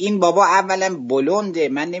میزده. این بابا اولا بلنده،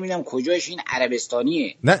 من نمیدونم کجاش. این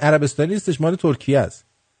عربستانیه؟ نه عربستانی نیستش، مال ترکیه است.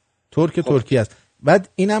 ترکیه است. بعد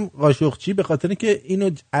اینم قاشقچی به خاطر که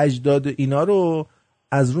اینو اجداد اینا رو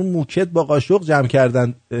از رو موکت با قاشق جمع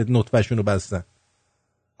کردن، نطفه‌شون رو بستن.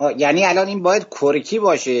 یعنی الان این باید کرکی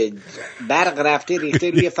باشه، برق رفته ریخته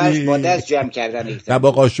روی فرش با دست جمع کردن ریخته. نه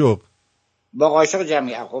با قاشق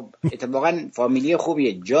جمع. خب اتفاقا فامیلی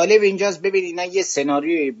خوبیه. جالب اینجاست ببینید نه یه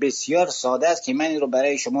سناریوی بسیار ساده است که من این رو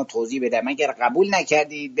برای شما توضیح بدم. اگر قبول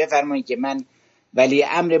نکردید بفرمایید که من ولی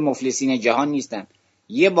امر مفلسین جهان نیستم.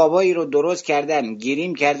 یه بابایی رو درست کردن،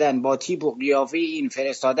 گریم کردن، با تیپ و قیافه این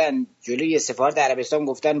فرستادن جلوی سفارت عربستان،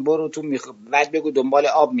 گفتن برو تو بعد بگو دنبال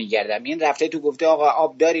آب میگردم. این رفته تو گفته آقا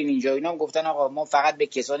آب دارین اینجا؟ اینا هم گفتن آقا ما فقط به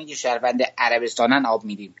کسانی که شهروند عربستانن آب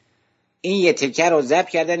میدیم. این یه تکه رو ضبط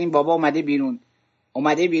کردن. این بابا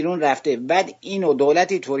اومده بیرون رفته. بعد اینو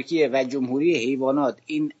دولت ترکیه و جمهوری حیوانات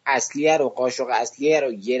این اصلیه رو، قاشق اصلیه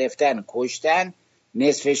رو گرفتن، کشتن،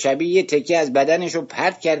 نصف شبی یه تکه از بدنش رو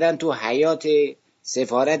پرت کردن تو حیاط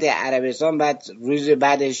سفارت عربستان. بعد روز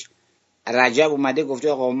بعدش رجب اومده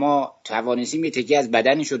گفته آقا ما توانستیم یه تکه از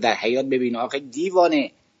بدنش رو در حیاط ببینیم. آخه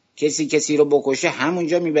دیوانه، کسی رو بکشه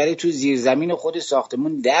همونجا میبره تو زیرزمین خود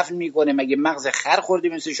ساختمون دفن میکنه. مگه مغز خر خورده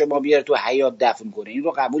مثل شما بیاره تو حیاط دفن کنه؟ این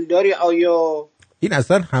رو قبول داری آیا؟ این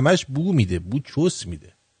اصلا همش بو میده، بو چوس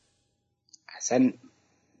میده. اصلا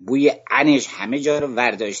بوی انش همه جا رو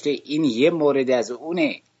ورداشته. این یه مورد از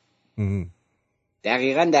اونه.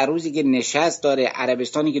 دقیقا در روزی که نشست داره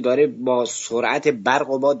عربستانی که داره با سرعت برق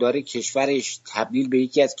و باد داره کشورش تبدیل به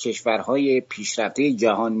یکی از کشورهای پیشرفته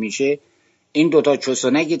جهان میشه، این دوتا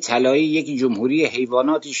چسونک طلایی، یکی جمهوری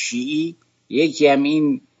حیوانات شیعی، یکی هم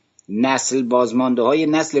این نسل بازمانده های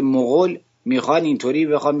نسل مغول، میخوان اینطوری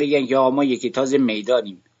بخوان بگن که آقا ما یکی تاز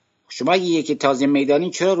میدانیم. شما اگه یکی تاز میدانی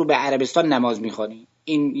چرا رو به عربستان نماز میخوانی؟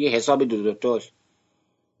 این یه حساب دوتاست.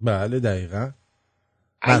 بله دقیقا.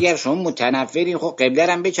 اگر شما متنفرین خب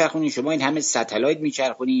قبله هم بچرخونین. شما این همه ستلایت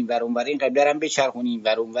میچرخونین این ور اون ور، این قبله هم بچرخونین این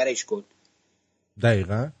ور اون ورش کن.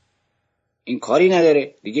 دقیقا این کاری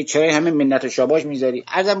نداره دیگه. چرا همه منت و شاباش میذاری؟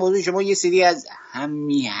 عرضم موضوع شما یه سری از هم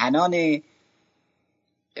میهنان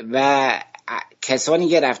و کسانی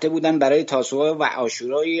که رفته بودن برای تاسوعا و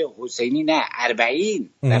عاشورای حسینی، نه 40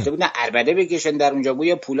 رفته بودن عربده بکشن در اونجا،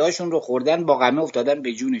 گویا پولاشون رو خوردن با غمه افتادن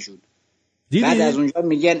به جونشون. بعد از اونجا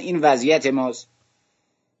میگن این وضعیت ماست.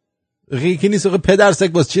 غیکی نیست آقا پدرسک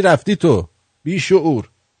باز چی رفتی تو؟ بی شعور.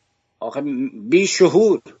 آخه بی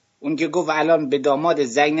شعور اون که گفت الان به داماد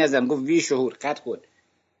زنگ نزن، گفت بی شعور قطع کن.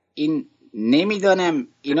 این نمیدانم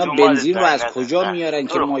اینا بنزین رو از کجا میارن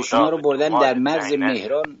که ماشینا رو بردن در مرز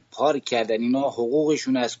مهران پارک کردن. اینا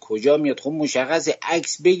حقوقشون از کجا میاد؟ خب مشخص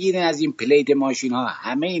عکس بگیرن از این پلیت ماشین ها.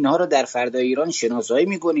 همه اینها رو در فردای ایران شناسایی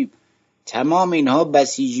میکنیم. تمام اینها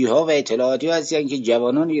بسیجی ها و اطلاعاتی ها هستن که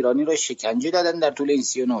جوانان ایرانی رو شکنجه دادن در طول این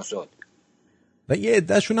 39 سال. و یه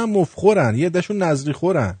عدهشون هم مفخورن، یه عدهشون نظری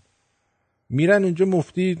خورن، میرن اونجا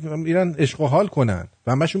مفتی میرن عشق و حال کنن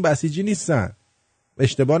و همشون بسیجی نیستن.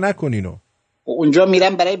 اشتباه نکنینو. اونجا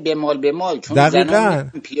میرن برای بمال چون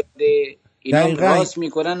زنان پیاده اینا راست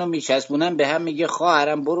میکنن و میچسبونن به هم، میگه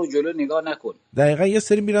خواهرم برو جلو نگاه نکن. دقیقاً یه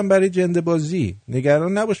سری میرن برای جنده بازی.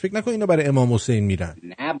 نگران نباش، فکر نکن اینا برای امام حسین میرن.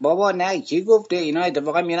 نه بابا نه، کی گفته؟ اینا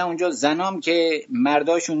اتفاقا میرن اونجا زنام که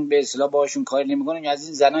مرداشون به اصطلاح باشون کار نمیکنن، از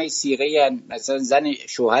این زنای صیغه ان، مثلا زن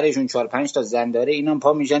شوهرشون 4-5 تا زن داره، اینا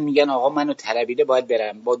پا میشن میگن آقا منو طلبیده باید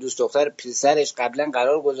برم. با دوست دختر پسرش قبلا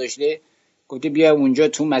قرار گذاشته، گفته بیا اونجا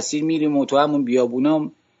تو مسیر میریم و تو همون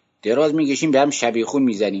بیابونام دراز میکشیم به هم شبیخون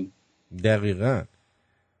میزنیم. دقیقاً.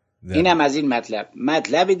 اینم از این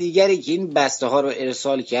مطلب دیگری که این بسته ها رو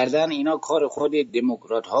ارسال کردن، اینا کار خود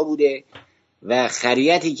دموکرات ها بوده و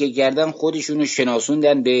خریتی که کردن خودشونو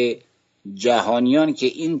شناسوندن به جهانیان که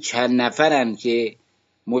این چند نفرن که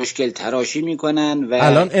مشکل تراشی میکنن. و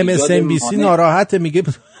الان MSNBC ناراحته، میگه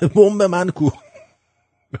بمب من کو.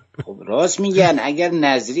 خب راست میگن، اگر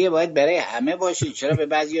نظریه باید برای همه باشه، چرا به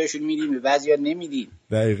بعضیاشون میدیم به بعضیا نمیدیم؟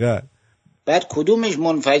 دقیقاً. بعد کدومش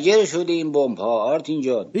منفجر شده این بمب ها آرتین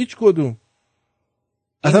جان؟ هیچ کدوم.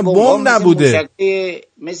 اصلا بمب نبوده.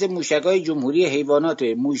 مثل موشکای جمهوری حیوانات،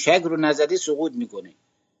 موشک رو نزده سقوط میکنه.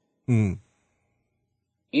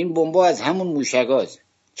 این بمبا از همون موشکاست.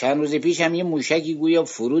 چند روز پیش هم یه موشکی گویا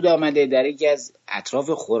فرود آمده در یکی از اطراف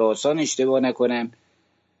خراسان اشتباه نکنم،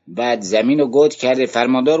 بعد زمین رو گود کرده.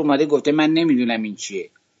 فرماندار اومده گفته من نمیدونم این چیه.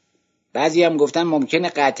 بعضی هم گفتن ممکنه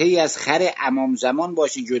قطعی از خر امام زمان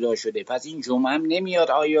باشه جدا شده، پس این جمعه هم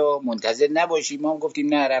نمیاد، آیا منتظر نباشی؟ ما هم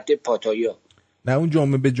گفتیم نه رفته پاتایا. نه اون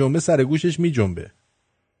جمعه به جمعه سر گوشش می جنبه.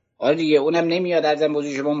 آره دیگه اونم نمیاد، ارزم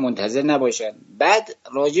بازی شما منتظر نباشن. بعد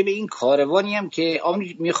راجع به این کاروانی هم که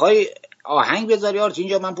میخوای آهنگ بذاری آرت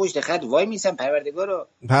اینجا، من پشت خط وای میسم.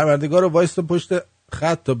 پروردگار رو وایستا پشت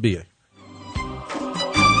خط تا بیای.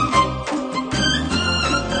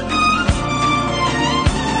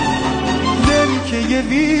 که یه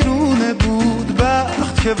ویرونه بود،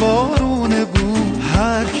 وقت که وارونه بود،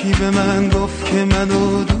 هر کی به من گفت که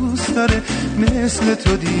منو دوست داره مثل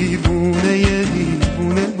تو دیوونه یه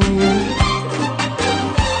دیوونه بود.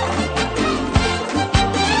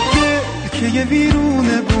 دل که یه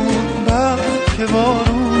ویرونه بود، وقت که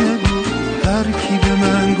وارونه بود، هر کی به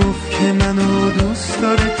من گفت که منو دوست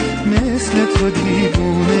داره مثل تو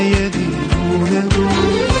دیوونه یه دیوونه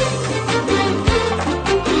بود.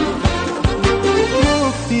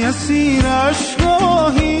 گفتی اسیر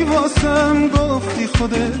عشقاهی واسم، گفتی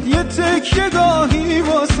خودت یه تکیه گاهی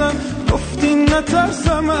واسم، گفتی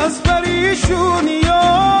نترسم از پریشونی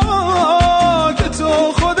ها که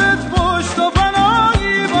تو خودت پشت و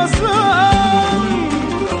پناهی واسم.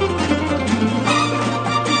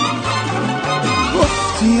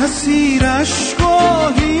 گفتی اسیر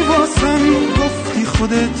عشقاهی واسم، گفتی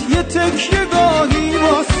خودت یه تکیه گاهی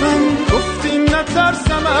واسم، گفتی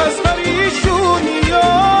نترسم از پریشونی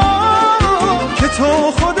که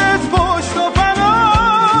تو خودت پشت و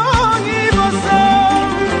پناهی واسم.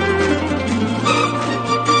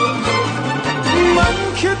 من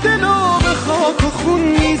که دلو به خاک و خون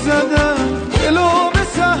میزدم، دلو به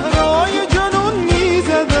صحرای جنون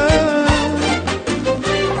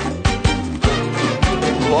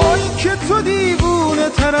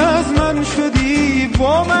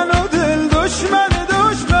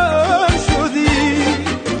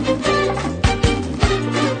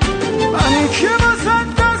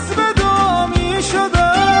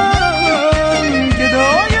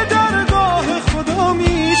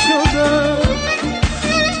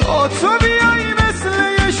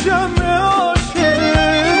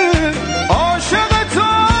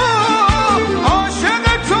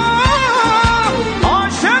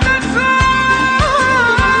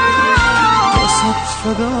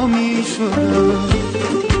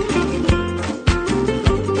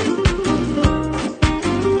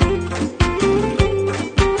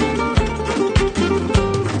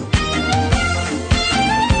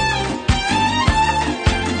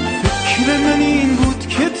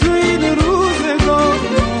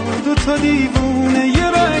تو دیوونه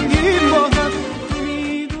یه رنگین با هم.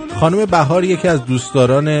 خانم بهار یکی از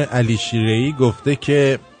دوستداران علی شیره‌ای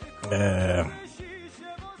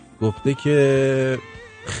گفته که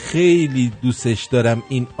خیلی دوستش دارم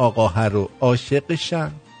این آقاه رو،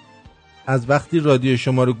 عاشقشم. از وقتی رادیو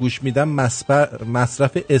شما رو گوش میدم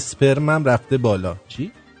مصرف اسپرمم رفته بالا.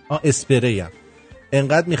 چی؟ اسپریم.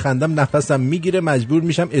 انقدر میخندم نفسم میگیره مجبور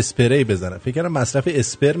میشم اسپری بزنم. فکر کنم مصرف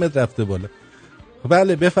اسپرمت رفته بالا.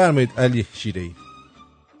 بله بفرمایید علی شیره‌ای.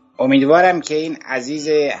 امیدوارم که این عزیز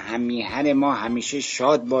همیهن ما همیشه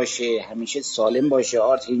شاد باشه، همیشه سالم باشه.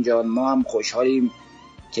 آرتین جان ما هم خوشحالیم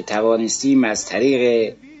که توانستیم از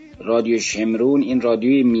طریق رادیو شمرون، این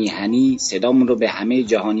رادیوی میهنی، صدامون رو به همه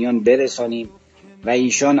جهانیان برسانیم. و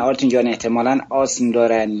ایشان آرتین جان احتمالاً آسم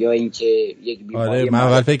دارن یا اینکه یک بیماری. آره من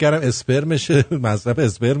اول فکر کردم اسپرمشه، مصرف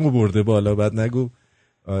اسپرمو برده بالا، بعد نگو.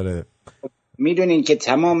 آره میدونین که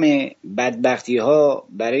تمام بدبختی ها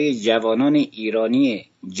برای جوانان ایرانی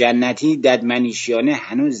جنتی ددمنیشیانه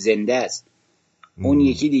هنوز زنده است. اون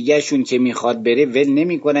یکی دیگه شون که میخواد بره ول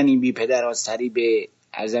نمی کنن. این بی پدر ها سری به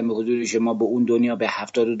ارزم به حضور شما به اون دنیا به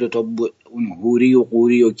 72 تا اون هوری و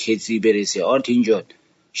قوری و کتری برسه. آرتین جان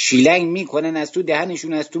شیلنگ میکنن از تو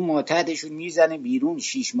دهنشون، از تو ماتحتشون میزنه بیرون.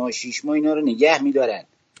 6 ماه اینا رو نگه میدارن.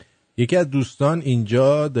 یکی از دوستان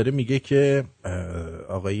اینجا داره میگه که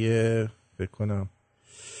آقای فکر کنم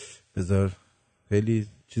بذار خیلی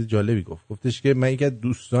چیز جالبی گفتش که من یکی از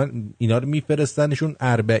دوستان اینا رو میفرستنشون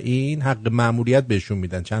 40 حق مأموریت بهشون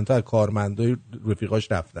میدن. چند تا از کارمندای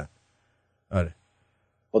رفیقاش رفتن. آره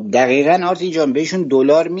خب دقیقاً آرتین جان بهشون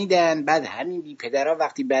دلار میدن، بعد همین بی پدرها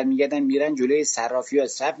وقتی برمیگردن میرن جلوی صرافی‌ها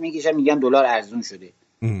صف میکشن میگن دلار ارزون شده.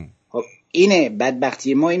 خب اینه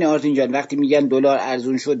بدبختی ما، اینه آرتین جان. وقتی میگن دلار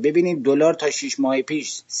ارزون شد، ببینید دلار تا 6 ماه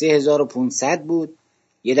پیش 3500 بود،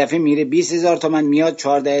 یه دفعه میره 20000 تومان، میاد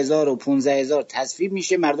 14000 و 15000 تصویب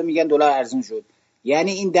میشه، مردم میگن دلار ارزون شد.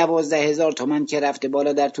 یعنی این 12000 تومان که رفته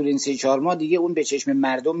بالا در طول این 3-4 ماه دیگه اون به چشم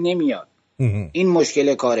مردم نمیاد. این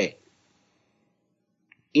مشکل کاره.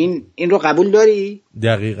 این رو قبول داری؟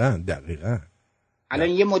 دقیقاً. الان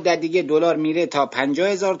یه مدت دیگه دلار میره تا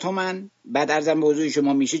 50000 تومان، بعد ارزم به حضور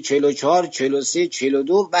شما میشه 44 43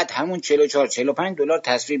 42، بعد همون 44 45 دلار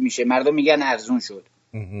تصویب میشه، مردم میگن ارزون شد.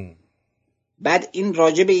 بعد این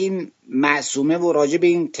راجع به این معصومه و راجع به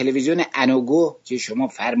این تلویزیون انوگو که شما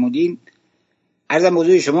فرمودین، ارزم به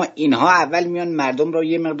حضور شما اینها اول میان مردم رو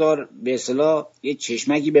یه مقدار به اصطلاح یه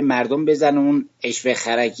چشمکی به مردم بزنن، اون اشوه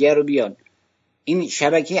خرکیه رو بیان. این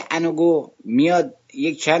شبکه انوگو میاد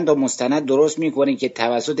یک چند تا مستند درست میکنه که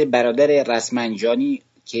توسط برادر رسمنجانی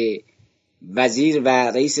که وزیر و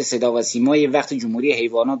رئیس صدا و سیمای وقت جمهوری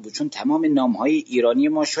حیوانات بود، چون تمام نامهای ایرانی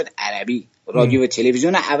ما شد عربی، رادیو و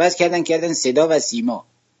تلویزیون عوض کردن صدا و سیما.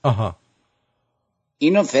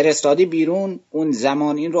 اینو فرستادی بیرون. اون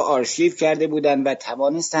زمان این رو آرشیو کرده بودن و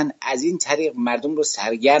توانستن از این طریق مردم رو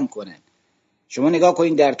سرگرم کنن. شما نگاه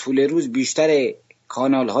کنین در طول روز بیشتر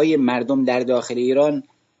کانال های مردم در داخل ایران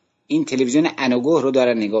این تلویزیون انوگوه رو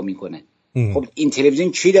دارن نگاه میکنن. خب این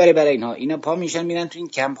تلویزیون چی داره برای اینها؟ اینا پا میشن میرن تو این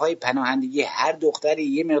کمپ های پناهندگی، هر دختری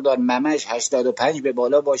یه مقدار ممش 85 به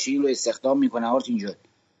بالا باشه این رو استخدام میکنن. آرتین جان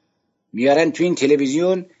میارن تو این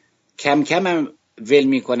تلویزیون، کم کم هم ول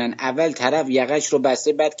میکنن. اول طرف یقش رو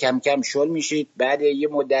بسته، بعد کم کم شل میشید، بعد یه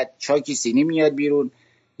مدت چاکی سینی میاد بیرون،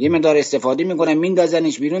 یه مقدار استفاده میکنن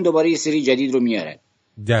میندازنش بیرون، دوباره یه سری جدید رو میارن.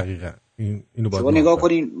 دقیقاً شما نگاه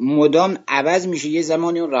کنین مدام عوض میشه. یه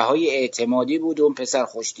زمانی اون رهای اعتمادی بود، اون پسر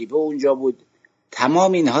خوشتیپه اونجا بود،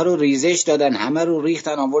 تمام اینها رو ریزش دادن، همه رو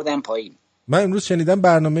ریختن آوردن پایین. من امروز شنیدم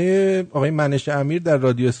برنامه آقای منش امیر در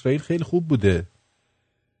رادیو اسرائیل خیلی خوب بوده.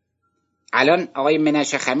 الان آقای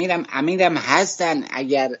منش خمیرم امیرم هستن.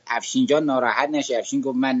 اگر افشین جان ناراحت نشه، افشین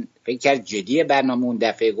گفت من فکر کرد جدیه برنامه، اون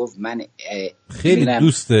دفعه گفت من خیلی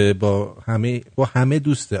دوسته با همه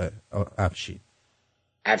دوسته.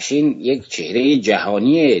 افشین یک چهره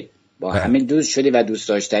جهانیه، با همه دوست شده و دوست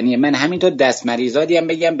داشتنیه. من همینطور دستمریزادی هم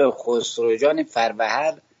بگم به خسرو جان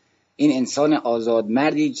فروهر، این انسان آزاد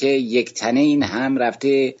مردی که یک تنه این هم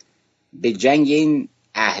رفته به جنگ این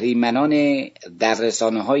اهریمنان در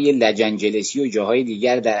رسانه های لجنجلسی و جاهای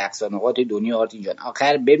دیگر در اقصا نقاط دنیا. آرتین جان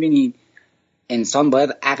آخر ببینید انسان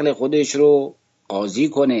باید عقل خودش رو قاضی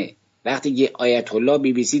کنه. وقتی که آیت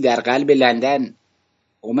الله BBC در قلب لندن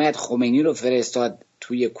اومد خمینی رو فرستاد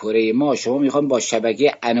توی کره ما، شما میخوام با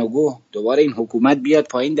شبکه انوگو دوباره این حکومت بیاد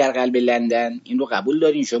پایین در قلب لندن؟ این رو قبول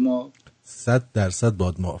دارین شما؟ 100%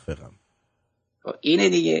 باد موافقم. اینه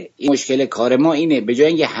دیگه، این مشکل کار ما اینه. به جای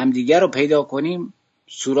اینکه همدیگر رو پیدا کنیم،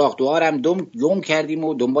 سوراخ دوار هم گم کردیم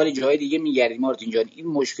و دنبال جای دیگه میگردیم. آرتین جان این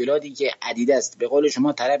مشکلاتی که عدیده است. به قول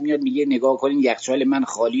شما طرف میاد میگه نگاه کنین یخچال من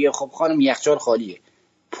خالیه. خب خانم یخچال خالیه،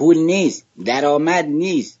 15-20 پول نیست، درآمد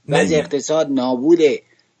نیست، وضع اقتصاد نابوده،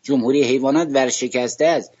 جمهوری حیوانات ورشکسته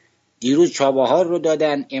است. دیروز چابهار رو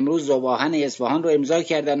دادن، امروز ذوباهن اصفهان رو امضا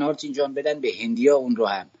کردن آرتین جان، بدن به هندیا اون رو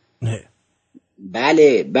هم.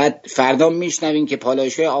 بله، بعد فردا میشنوین که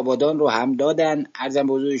پالایشگاه آبادان رو هم دادن، عرضم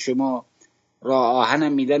به حضور شما راه آهن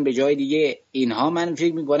هم میدن به جای دیگه. اینها من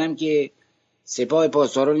فکر میکنم که سپاه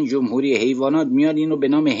پاسداران جمهوری حیوانات میاد اینو به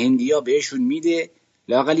نام هندیا بهشون میده،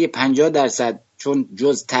 لااقل یه 50% چون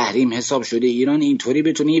جز تحریم حساب شده ایران، اینطوری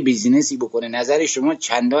بتونه یه بیزینسی بکنه. نظر شما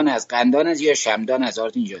چندان از قندان از یا شمدان از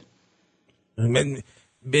آرتین جان؟ من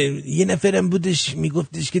به یه نفرم بودش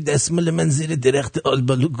میگفتش که دستمال من زیر درخت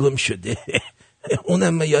آلبالو گم شده.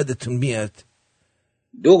 اونم یادتون میاد.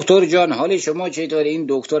 دکتر جان حال شما چطور؟ این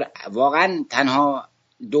دکتر واقعا تنها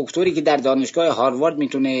دکتری که در دانشگاه هاروارد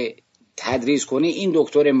میتونه تدریس کنه این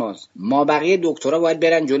دکتر ماست. ما بقیه دکترها باید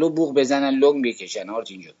برن جلو بوق بزنن لنگ بکشن.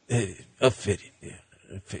 آرتین جان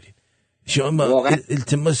آفرین. شما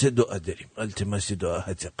التماس دعا داریم، التماس دعا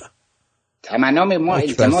حتقا. تمنام ما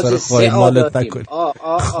التماس سعا داریم.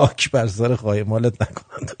 خاک بر سر خایمالت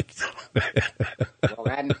نکنن دکتر.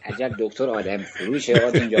 واقعا عجب دکتر آدم فروشه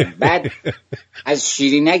آرتین جان. بعد از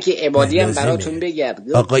شیرینک عبادی هم براتون بگم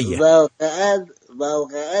آقای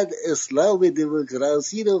واقعا اسلام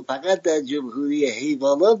دموکراسی رو فقط در جمهوری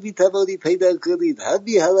حیوانات میتوانید پیدا کنید.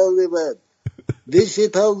 همین حلال من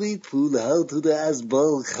بشتابید پولهاتون رو از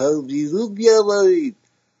بانک‌ها بیرون بیاورید.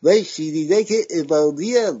 من شیرینک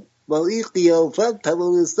عبادی هم با این قیافم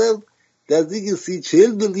توانستم نزدیک 30-40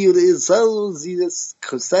 میلیون انسان رو زیر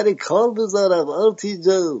سر کار بذارم. آرتین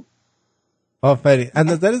جان آفرین. از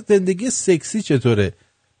نظر زندگی سکسی چطوره؟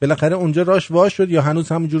 بالاخره اونجا راش وا شد یا هنوز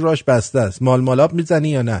همونجور راش بسته است؟ مالاب میزنی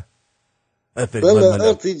یا نه؟ بله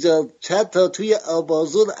آرتین جان، چند تا توی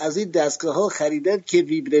آمازون از این دستگاه ها خریدم که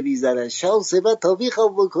ویبره میزنن. شانس من تا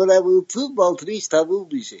میخوام بکنم و تو باتریش تموم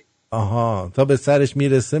میشه. آها، تا به سرش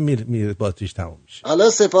میرسه میره باتریش تموم میشه. حالا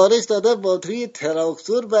سفارش دادم باتری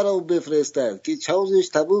تراکتور برام بفرستن که چارجش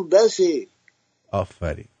تموم نشه.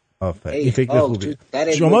 آفرین. این فکر خوبیه.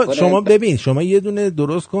 شما ببین، شما یه دونه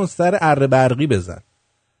درست کن، سر اره برقی بزن،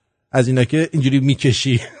 از اینا که اینجوری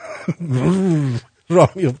میکشی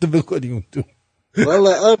راه میفته بکنی اون تو.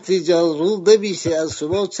 والا آرتین جان رو نمیشه. از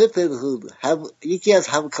شما چه پنهون. یکی از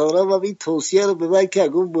همکارام هم این توصیه رو به من کرد،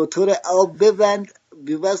 گفت موتور آب ببند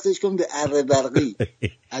بیوستش کن به اره برقی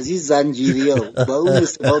از این زنجیری ها با اون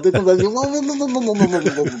استفاده کن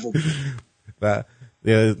و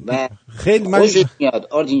خیلی میاد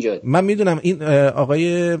آرتین جان. من میدونم این آقای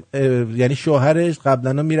یعنی شوهرش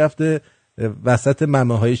قبلا میرفته وسط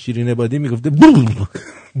ممه های شیرین عبادی میگفته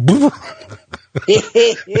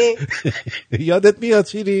یادت میاد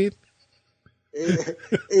شیرین؟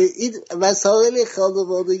 این مسائل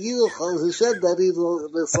خانوادگی رو خواهشن در این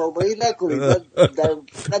رسانه‌ای نکنید.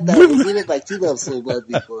 من در حضور وکیلم صحبت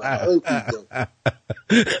میکنم.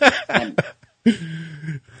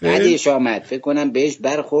 بعدش آمد فکر کنم بهش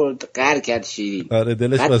برخورد قهر کرد شیرین. آره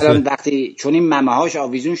دلش واسه وقتی چون این ممه هاش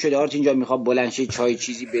آویزون شده آرتین جان میخواد بلنشه چای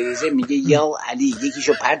چیزی بریزه میگه یا علی،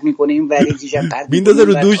 یکیشو پرت میکنه این ور یکیشو پرت میندازه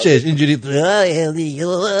رو دوشش اینجوری.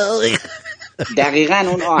 دقیقاً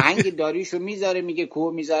اون آهنگ داریشو میذاره میگه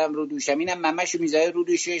کوه میذارم رو دوشم، اینم ممهشو میذاره رو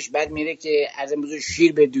دوشش، بعد میره که از امروز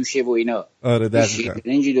شیر به دوشه و اینا. آره دقیقاً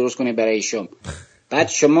اینجوری درست کنه برای شما. بعد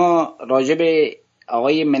شما راجع به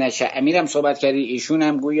آقای منشه امیرم صحبت کردی، ایشون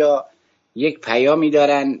هم گویا یک پیامی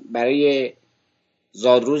دارن برای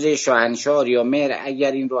زادروز شاهنشاه آریامهر.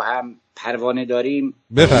 اگر این رو هم پروانه داریم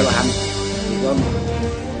بفرمایید.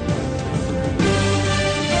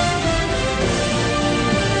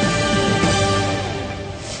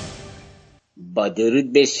 با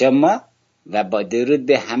درود به شما و با درود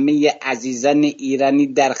به همه عزیزان ایرانی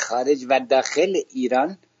در خارج و داخل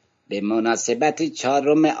ایران، به مناسبت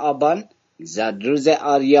 4 آبان زادروز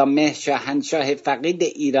آریامهر شاهنشاه فقید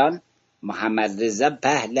ایران، محمد رضا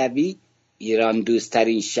پهلوی، ایران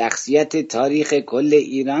دوستترین شخصیت تاریخ کل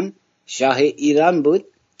ایران، شاه ایران بود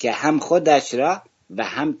که هم خودش را و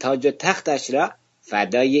هم تاج و تختش را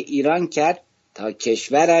فدای ایران کرد تا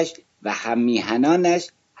کشورش و هم میهنانش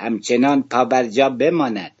همچنان پابرجا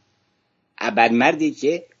بماند. ابرمردی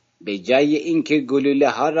که به جای اینکه گلوله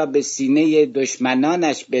ها را به سینه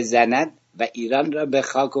دشمنانش بزند و ایران را به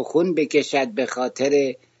خاک و خون بکشد به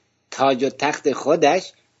خاطر تاج و تخت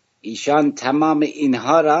خودش، ایشان تمام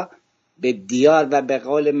اینها را به دیار و به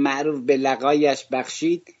قول معروف به لقایش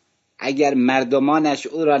بخشید. اگر مردمانش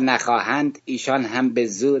او را نخواهند، ایشان هم به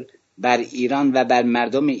زور بر ایران و بر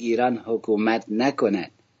مردم ایران حکومت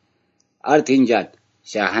نکنند. آرتین جان،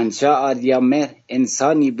 شاهنشاه آریامهر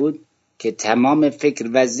انسانی بود که تمام فکر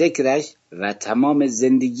و ذکرش و تمام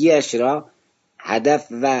زندگیش را هدف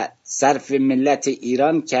و صرف ملت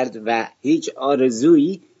ایران کرد و هیچ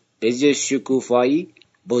آرزویی به جز شکوفایی،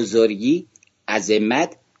 بزرگی،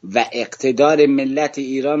 عظمت و اقتدار ملت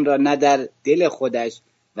ایران را نه در دل خودش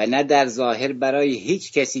و نه در ظاهر برای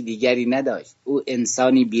هیچ کسی دیگری نداشت. او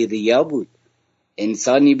انسانی بی ریا بود،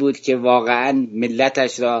 انسانی بود که واقعا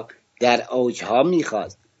ملتش را در اوجها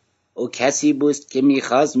میخواست. او کسی بود که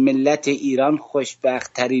میخواست ملت ایران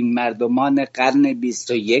خوشبخت‌ترین مردمان قرن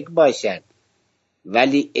 21 باشد،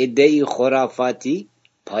 ولی عده‌ای خرافاتی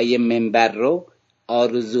پای منبر رو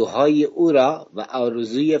آرزوهای او را و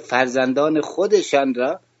آرزوی فرزندان خودشان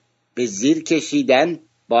را به زیر کشیدن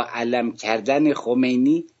با علم کردن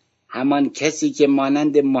خمینی، همان کسی که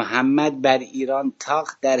مانند محمد بر ایران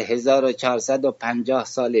تاخت در 1450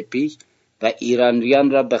 سال پیش و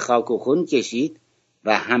ایرانیان را به خاک و خون کشید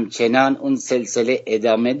و همچنان اون سلسله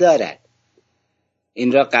ادامه دارد.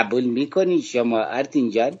 این را قبول میکنی شما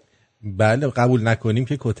آرتین جان؟ بله قبول نکنیم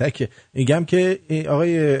که کتکه. میگم که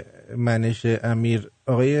آقای منش امیر،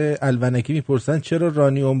 آقای الونکی میپرسن چرا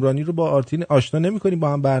رانی عمرانی رو با آرتین آشنا نمی‌کنی با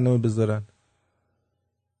هم برنامه بذارن؟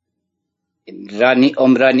 رانی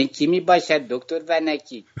عمرانی کی می باشد دکتر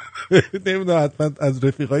ونکی؟ نمیدونم، حتما از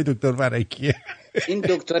رفیقای دکتر ونکیه. این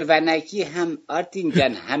دکتر ونکی هم آرتین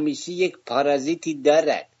جان همیشه یک پارازیتی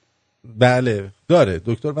دارد. بله داره.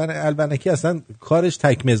 دکتر الونکی اصلا کارش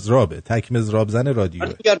تک مزراب زن رادیو.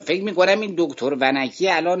 آرتین جان فکر میکنم این دکتر ونکی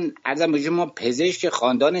الان ازم به شما پزشک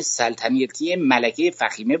خاندان سلطنتی ملکه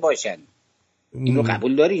فخیمه باشن. اینو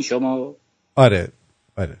قبول دارین شما؟ آره.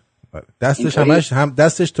 دستش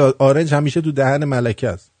دستش تا آرنج همیشه تو دهن ملکه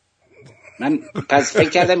است. من پس فکر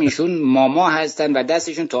کردم ایشون ماما هستن و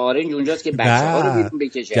دستشون تا آرنج اونجاست که بچه‌ها رو بیرون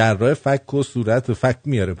بکشن. جراح فک و صورت و فک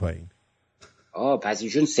میاره پایین. پس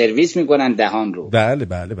ایشون سرویس میکنن دهان رو. بله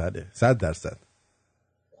 100%.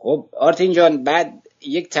 خب آرتین جان، بعد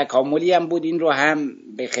یک تکاملی هم بود، این رو هم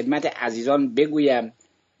به خدمت عزیزان بگویم.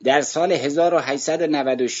 در سال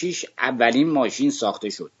 1896 اولین ماشین ساخته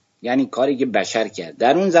شد، یعنی کاری که بشر کرد.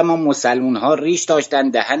 در اون زمان مسلمون ها ریش داشتن،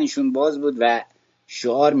 دهنشون باز بود و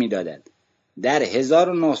شعار میدادند. در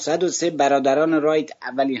 1903 برادران رایت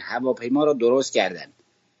اولین هواپیما را درست کردند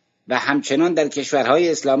و همچنان در کشورهای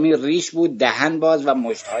اسلامی ریش بود، دهن باز و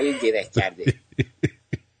مشت‌های گره کرده.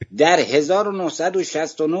 در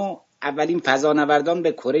 1969 اولین فضانوردان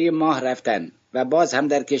به کره ماه رفتند و باز هم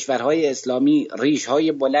در کشورهای اسلامی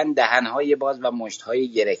ریش‌های بلند، دهن‌های باز و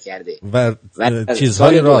مشت‌های گره کرده. و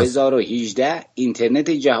چیزهای سال 2018 اینترنت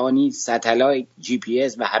جهانی، ستلایت،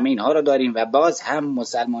 GPS و همه اینها رو داریم و باز هم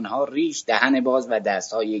مسلمان‌ها ریش، دهن باز و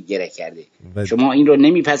دست‌های گره کرده. شما این رو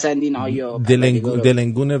نمیپسندین آیا؟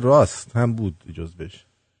 دلنگون راست هم بود جزبش.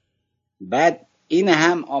 بعد این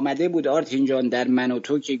هم آمده بود آرتین جان در من و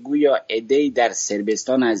تو که گویا عده‌ای در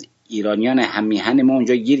سربستان از ایرانیان هممیهن ما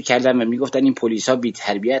اونجا گیر کردن و میگفتن این پلیسا بی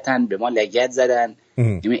تربیتن، به ما لگد زدن،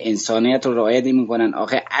 انسانیت رو رعایت نمی‌کنن.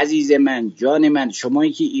 آخه عزیز من، جان من،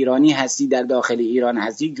 شمایی که ایرانی هستی، در داخل ایران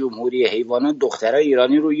هستی، جمهوری حیوانات دخترای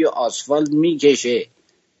ایرانی رو یه آسفالت میکشه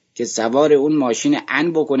که سوار اون ماشین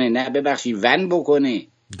بکنه، نه ببخشی ون بکنه.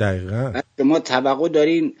 دقیقاً. شما توقع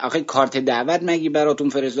دارین آخه کارت دعوت مگی براتون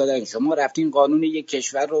فرستادن؟ شما رفتین قانون یک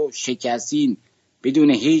کشور رو شکستین،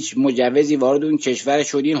 بدون هیچ مجوزی وارد اون کشور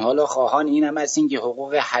شدین، حالا خواهان این هم هستین که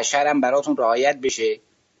حقوق حشر هم براتون رعایت بشه.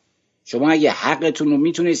 شما اگه حقتون رو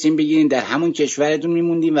میتونستین بگیرین، در همون کشورتون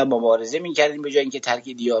میموندین و مبارزه میکردین به جای اینکه ترک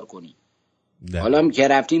دیار کنین. حالا هم که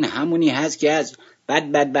رفتین همونی هست که از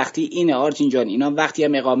بدبختی اینه آرتین جان. اینا وقتی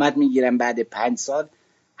هم اقامت میگیرن بعد 5 سال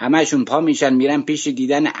همشون پا میشن میرن پیش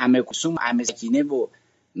دیدن عمه کلثوم، عمه سکینه و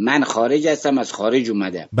من خارج هستم، از خارج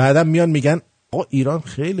اومدم. بعدم میان میگن ایران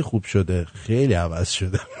خیلی خوب شده، خیلی عوض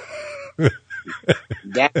شده.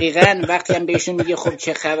 دقیقاً. وقتی هم بهشون میگه خب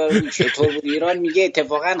چه خبر بود، چطور بود ایران، میگه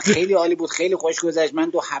اتفاقا خیلی عالی بود، خیلی خوش گذشت، من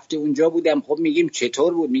 2 هفته اونجا بودم. خب میگیم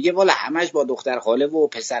چطور بود؟ میگه والا همش با دختر خاله و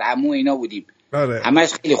پسر عمو اینا بودیم.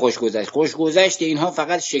 همش خیلی خوش گذشت. اینها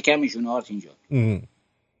فقط شکمشون آرت اینجا.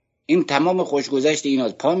 این تمام خوشگذشت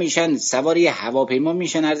ایناست. پا میشن سوار یه هواپیما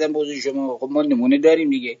میشن، عرضم بزرگ شما، خب ما نمونه داریم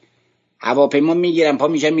دیگه. هواپیما میگیرن پا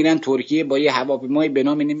میشن میرن ترکیه با یه هواپیمای به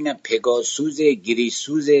نام نمیدونم پگاسوس،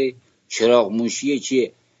 گریسوس، چراغ موشی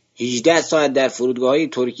چیه، 18 ساعت در فرودگاه‌های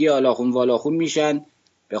ترکیه آلاخون والاخون میشن،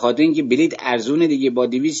 به خاطر اینکه بلیط ارزونه دیگه، با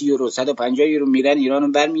 200 یورو 150 یورو میرن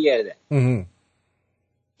ایرانو برمیگردن.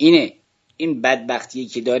 اینه این بدبختیه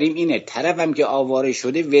که داریم. اینه طرفم که آواره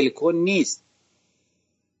شده ولکن نیست،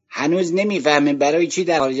 هنوز نمیفهمه برای چی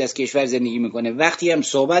در خارج از کشور زندگی میکنه. وقتی هم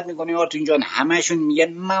صحبت میکنه آرتین جان همشون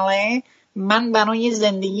میگن من برای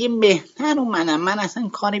زندگی بهتر اومدم، من اصلا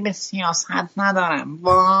کاری به سیاست ندارم.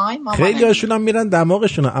 وای خیلی هاشون هم میرن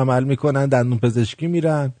دماغشون رو عمل میکنن، دندون پزشکی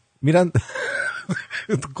میرن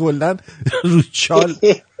کلا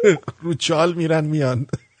رو چال میرن میان.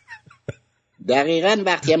 دقیقاً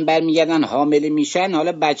وقتی هم برمیگردن حامله میشن،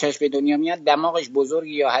 حالا بچهش به دنیا میاد دماغش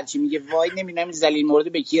بزرگه یا هر چی، میگه وای نمیدونم این ذلیل مرده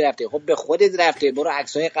به کی رفته. خب به خودت رفته، برو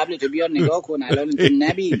عکسای قبل تو بیار نگاه کن، الان تو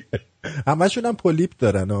نبین. همشون هم پولیپ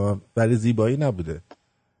دارن برای زیبایی نبوده.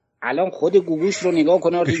 الان خود گوگوش رو نگاه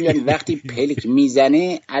کن آرتین، وقتی پلک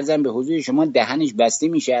میزنه ازم به حضور شما دهنش بسته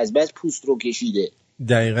میشه از بس پوست رو کشیده.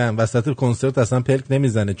 دقیقاً وسط کنسرت اصلا پلک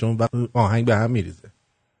نمیزنه چون آهنگ به هم میریزه.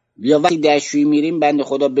 یا وقتی دستشویی میریم بنده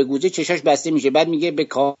خدا بگوزه چشاش بسته میشه، بعد میگه به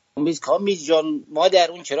کامبیز جان ما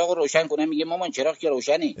در اون چراغ رو روشن کنم، میگه مامان چراغ که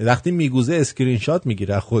روشنه. وقتی میگوزه اسکرین شات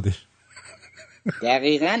میگیره خودش.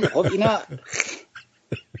 دقیقاً. خب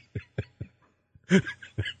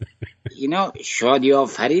اینا شادی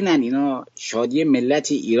آفرینن، اینا شادی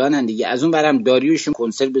ملت ایرانن دیگه. از اون برم داریوشون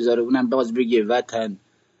کنسرت بذاره اونم باز بگه وطن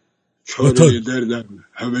چاره دردم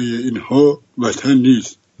همه اینها وطن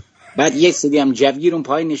نیست. بعد یک سری هم جوگیر اون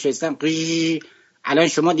پای نشستن الان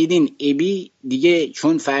شما دیدین ایبی دیگه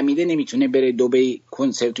چون فهمیده نمیتونه بره دبی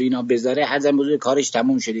کنسرت و اینا بذاره، ازم بزرگ کارش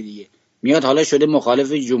تموم شده دیگه، میاد حالا شده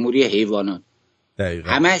مخالف جمهوری حیوانات. دقیقاً.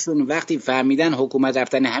 همشون وقتی فهمیدن حکومت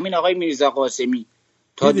رفتن همین آقای میرزا قاسمی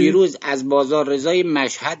تا دیروز از بازار رضای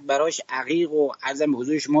مشهد براش عقیق و ازم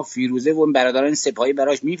حضور شما فیروزه و برادران سپاهی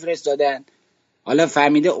براش میفرستادن، حالا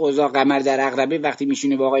فهمیده اوضاع قمر در عقربه وقتی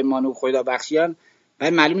میشینه با آقای مانو خدا بخشیان،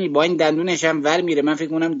 بعد معلومه با این دندونش هم ور میره. من فکر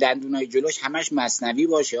کنم دندونای جلوش همش مصنوی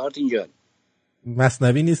باشه آرتین جان.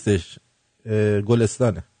 مصنوی نیستش،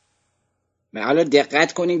 گلستانه. حالا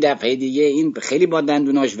دقت کنین دفعه دیگه این خیلی با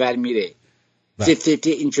دندوناش ور میره، تفت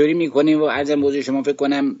اینطوری میکنه و ارزم بزرگ شما فکر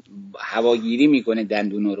کنم هواگیری میکنه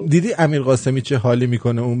دندونا رو. دیدی امیر قاسمی چه حالی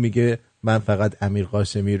میکنه؟ اون میگه من فقط امیر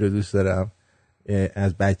قاسمی رو دوست دارم،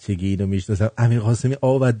 از بچگی اینو میشناسم. امیر قاسمی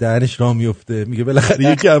آب از دهنش راه میفته، میگه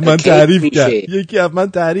بالاخره یکی از من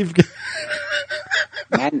تعریف کرد.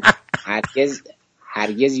 من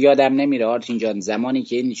هرگز یادم نمیره آرتین جان زمانی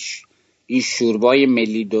که این شوربای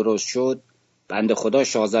ملی درست شد، بنده خدا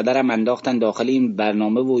شاهزاده رو انداختن داخل این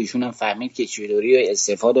برنامه و ایشون هم فهمید که چطوری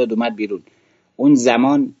استفاده داد اومد بیرون. اون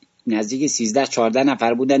زمان نزدیک 13-14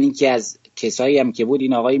 نفر بودن، این که از کسایی هم که بود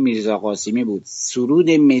این آقای میرزا قاسمی بود. سرود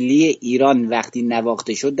ملی ایران وقتی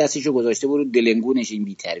نواخته شد دستشو گذاشته بود دلنگونش، این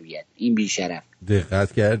بی تربیت، این بی شرف.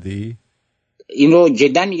 دقت کردی؟ این رو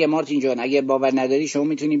جدا میگه مارتین جان، اگه باور نداری شما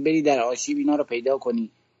میتونی بری در آرشیو اینا رو پیدا کنی.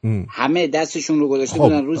 همه دستشون رو گذاشته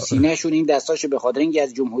بودن رو سینه‌شون، این دستاشو به خاطر اینکه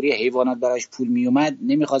از جمهوری حیوانات براش پول میومد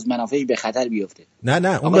نمیخواست منافعش به خطر بیفته.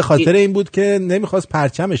 نه اون به خاطر این بود که نمیخواست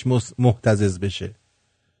پرچمش محتزز بشه.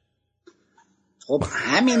 خب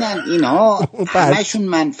همینن اینها، همشون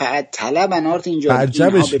منفعت طلبن آرتین جان. اینها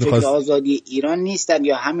به فکر آزادی ایران نیستن.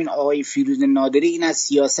 یا همین آقای فیروز نادری، این از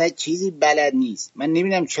سیاست چیزی بلد نیست. من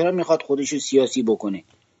نمیدونم چرا میخواد خودشو سیاسی بکنه.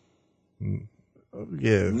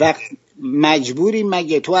 وقت مجبوری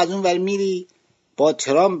مگه تو از اون ور میری با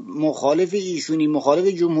ترامپ مخالف ایشونی، مخالف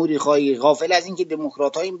جمهوری خواهی، غافل از این که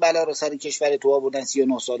دموکرات ها این بلا رو سر کشور تو آوردن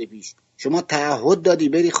 39 سال پیش. شما تعهد دادی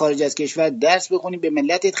بری خارج از کشور درس بخونی، به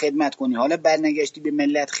ملتت خدمت کنی، حالا برنگشتی به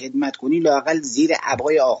ملت خدمت کنی، لااقل زیر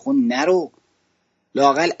ابروی آخوند نرو،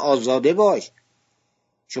 لااقل آزاده باش.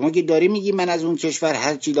 شما که داری میگی من از اون کشور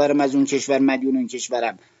هر چی دارم از اون کشور مدیون اون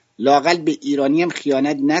کشورم، لااقل به ایرانی هم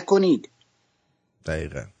خیانت نکنید.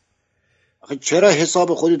 دقیقاً. آخه چرا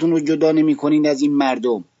حساب خودتون رو جدا نمی کنین از این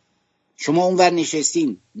مردم؟ شما اونور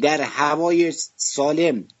نشستین در هوای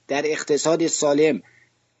سالم، در اقتصاد سالم،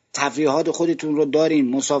 تفریحات خودتون رو دارین،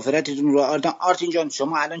 مسافرتتون رو. آرتین جان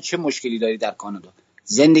شما الان چه مشکلی داری در کانادا؟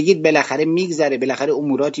 زندگیت بالاخره میگذره، بالاخره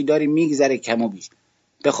اموراتی داری میگذره کم و بیش.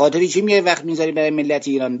 به خاطر چی میای وقت میذاری برای ملت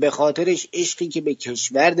ایران؟ به خاطرش عشقی که به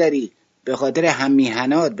کشور داری، به خاطر هم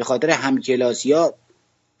میهنات، به خاطر همکلاسیات،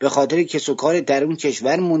 به خاطر کس و کار در اون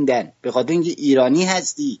کشور موندن، به خاطر اینکه ایرانی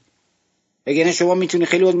هستی. بگه شما میتونی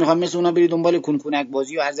خیلی وقت میخوام مثل اونا بری دنبال کنکونک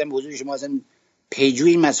بازی و هرزم بزرگ شما اصلا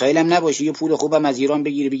پیجوی این مسائل هم نباشی، یه پول خوبم از ایران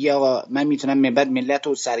بگیری بگی آقا من میتونم بعد ملت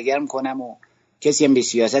رو سرگرم کنم و کسی هم به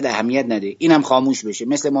سیاست اهمیت نده، اینم خاموش بشه.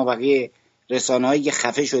 مثل ما بقیه رسانه‌هایی که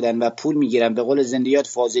خفه شدن و پول میگیرن، به قول زندیات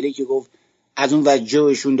فاضلی که گفت از اون وجه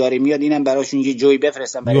جوشون داره میاد، اینم براشون یه جوی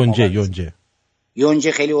بفرستن برای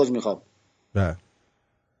یونجه خیلی عذر میخوام.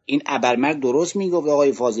 این ابرمرد درست میگفت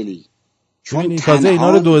آقای فاضلی، چون این تازه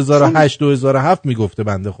اینا رو 2008 2007 میگفته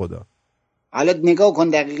بنده خدا. حالا نگاه کن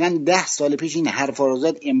دقیقاً 10 سال پیش این حرفا رو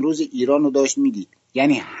زد، امروز ایران رو داشت میدید.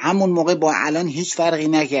 یعنی همون موقع با الان هیچ فرقی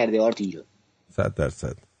نکرده آرتین جان.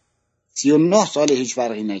 100%. 39 سال هیچ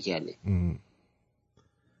فرقی نکرده.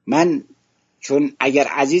 من چون اگر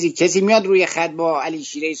عزیزی کسی میاد روی خط با علی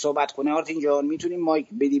شیره‌ای صحبت کنه آرتین جان، میتونیم مایک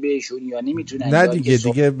بدی بهشون یا نمیتونن؟ نه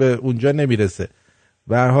دیگه به اونجا نمیرسه.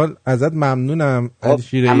 به هر حال ازت ممنونم.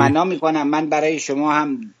 تمنا میکنم من برای شما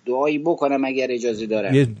هم دعایی بکنم اگر اجازه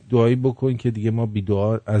دارم. یه دعایی بکن که دیگه ما بی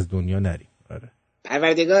دعا از دنیا نریم. آره.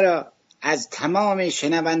 پروردگارا از تمام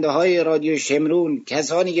شنونده های رادیو شمرون،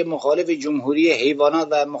 کسانی که مخالف جمهوری حیوانات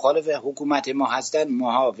و مخالف حکومت ما هستند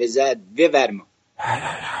محافظت بفرما.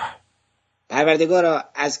 پروردگارا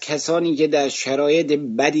از کسانی که در شرایط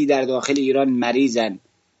بدی در داخل ایران مریضن،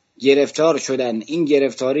 گرفتار شدن، این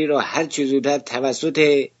گرفتاری را هر چه زودتر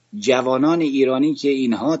توسط جوانان ایرانی که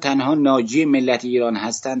اینها تنها ناجی ملت ایران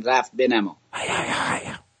هستند رفع بنما.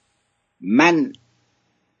 من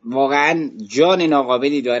واقعا جان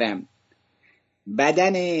ناقابلی دارم،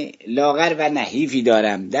 بدن لاغر و نحیفی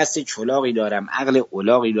دارم، دست چلاقی دارم، عقل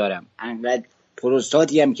اولاغی دارم، انقدر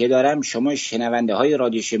پروستاتی هم که دارم شما شنونده های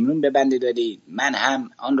رادیو شمرون به بنده دادید. من هم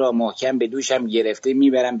آن را محکم به دوشم گرفته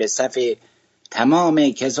میبرم به صف تمام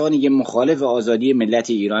کسانی که مخالف آزادی ملت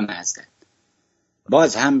ایران هستند.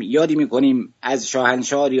 باز هم یادی میکنیم از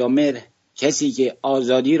شاهنشاه آریامر، کسی که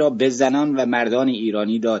آزادی را به زنان و مردان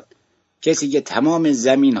ایرانی داد، کسی که تمام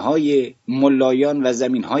زمینهای ملایان و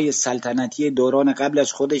زمینهای سلطنتی دوران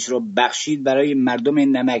قبلش خودش را بخشید برای مردم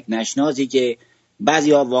نمک نشناسی که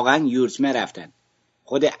بعضی ها واقعا یورتمه رفتن.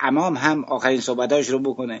 خود امام هم آخرین صحبتاش رو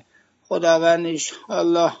بکنه: خداوند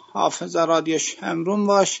انشالله حافظ رادیو شمرون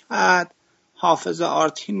باشد، حافظ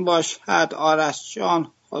آرتین باشد، آرش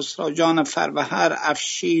جان، خسرو جان فروهر،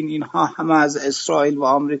 افشین، اینها همه از اسرائیل و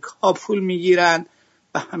آمریکا پول میگیرن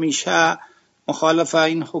و همیشه مخالف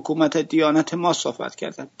این حکومت دیانت ما صحبت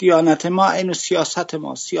کردن. دیانت ما این سیاست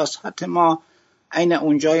ما، سیاست ما این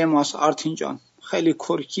اونجای ماست. آرتین جان خیلی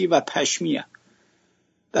کرکی و پشمیه.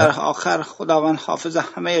 در آخر خداوند حافظ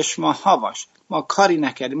همه شما ها باشد. ما کاری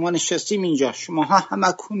نکردیم، ما نشستیم اینجا، شما ها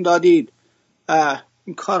همه کون دادید،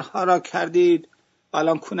 این کارها را کردید و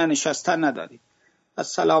الان کونه نشستن ندارید.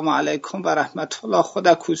 السلام علیکم و رحمت الله.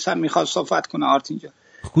 خدا کوسه میخواد صحبت کنه. آرتین جان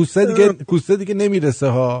کوسه دیگه نمیرسه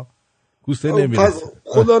ها، کوسه نمیرسه.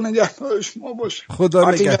 خدا نگهدار شما باشه.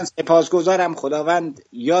 آرتین جان سپاسگزارم. خداوند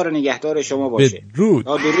یار نگهدار شما باشه. بدرود.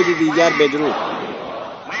 تا درودی دیگر بدرود.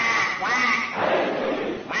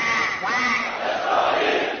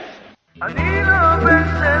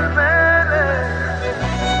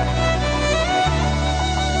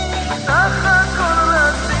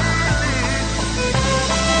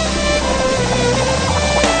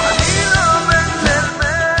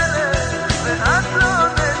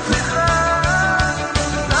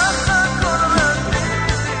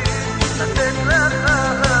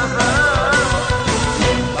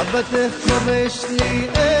 תחמש לי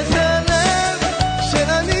את הלב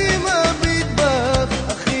שאני מביט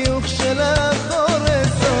בך, החיוך שלך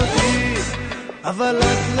הורס אותי, אבל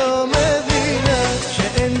את לא מבינה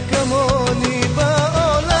שאין כמוני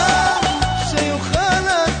בעולם שיוכל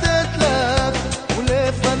לתת לך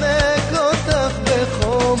ולפנק אותך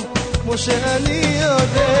בחום כמו שאני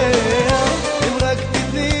יודע. אם רק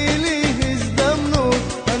תתני לי הזדמנות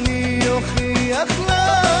אני אוכיח לך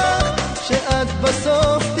שאת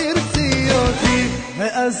בסוף תרצי אותי,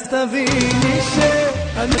 ואז תביני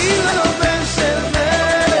שאני לא בן של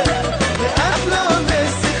מלך ואת לא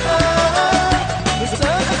נסיכה,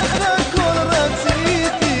 בסך הכל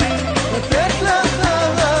רציתי לתת לך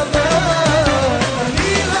אהבה.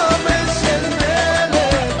 אני לא בן של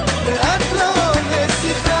מלך ואת לא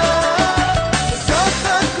נסיכה, בסך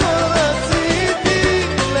הכל רציתי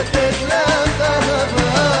לתת לך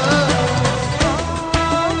אהבה.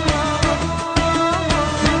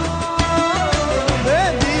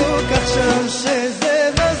 שזה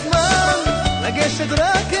הזמן לגשת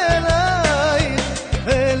רק אלייך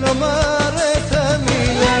ולומר את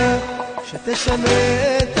המילה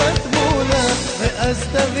שתשנה את התמונה, ואז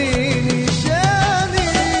תביני שאני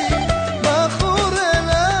בחור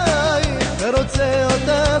אלייך ורוצה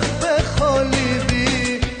אותך בכל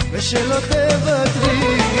ליבי ושלא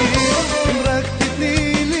תוותרי. אם רק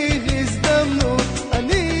תתני לי הזדמנות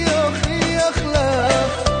אני אוכיח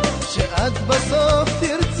לך שאת בסוף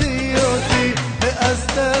תרצי אותי, ואז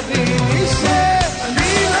תביני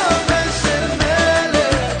שאני לא בן של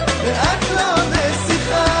מלך ואת לא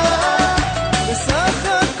נסיכה, בסך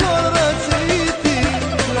הכל רציתי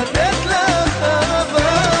לתת לך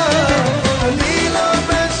אהבה. אני לא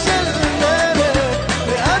בן של מלך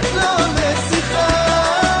ואת לא נסיכה,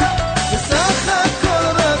 בסך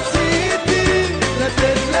הכל רציתי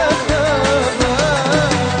לתת לך אהבה.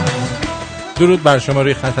 درود بر شما،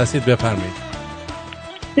 روی خط هستید، بفرمایید.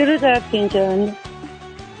 درود آرتین جان،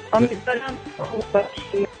 امیدوارم خوب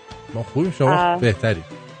باشی. ما خوبیم، شما بهتری.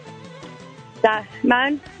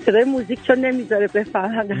 من صدای موزیک چون نمیذاره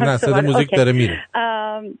بفهمم. نه صدای موزیک داره میره.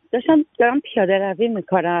 دارم پیاده روی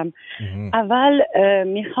میکنم. اول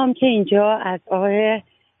میخوام که اینجا از آقای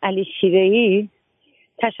علی شیره‌ای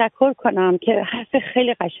تشکر کنم که حرف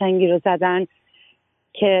خیلی قشنگی رو زدن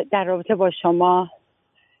که در رابطه با شما.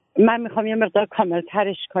 من میخوام یه مقدار کامل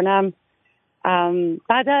ترش کنم.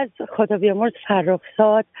 بعد از خدا بیامرز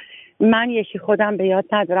فرخزاد من یکی خودم به یاد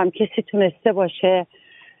ندارم کسی تونسته باشه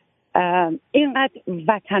اینقدر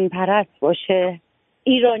وطن پرست باشه،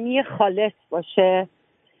 ایرانی خالص باشه،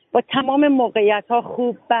 با تمام موقعیت ها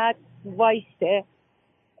خوب بد وایسته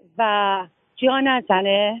و جا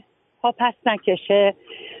نزنه، پا پس نکشه.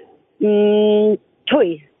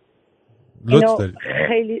 توی اینو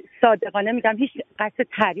خیلی صادقانه میگم، هیچ قصد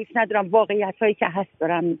تعریف ندارم، واقعیت هایی که هست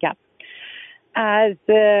دارم میگم. از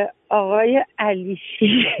آقای علی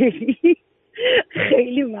شیره‌ای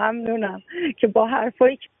خیلی ممنونم که با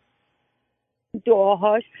حرفایی که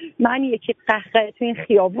دعاهاش من یکی قهقه تو این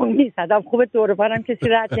خیابون میزدم. خوب دور برم کسی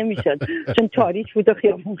رد نمیشد چون تاریک بود و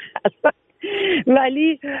خیابون خست،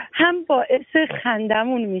 ولی هم باعث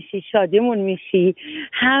خندمون میشی، شادیمون میشی،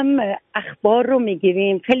 هم اخبار رو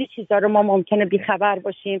میگیریم، خیلی چیزا رو ما ممکنه بیخبر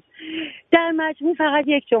باشیم. در مجموع فقط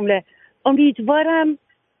یک جمله، امیدوارم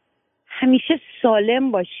همیشه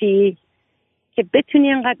سالم باشی که بتونی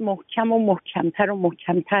اینقدر محکم و محکمتر و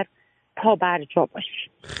محکمتر پا برجا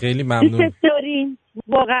باشی. خیلی ممنون. دوست داریم،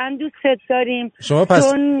 واقعا دوست داریم. شما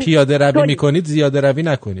پس پیاده روی میکنید، زیاده روی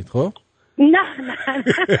نکنید. خب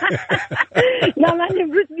نه من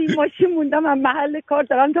امروز بی ماشین موندم، من محل کار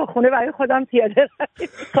دارم تا خونه برای خودم پیاده روی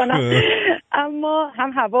کنم. اما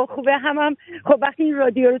هم هوا خوبه، هم خب وقتی این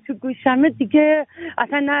رادیو رو تو گوشمه دیگه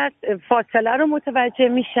اصلا نه فاصله رو متوجه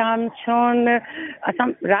میشم چون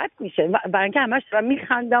اصلا رد میشه، برای اینکه همش دارم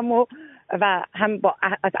میخندم و هم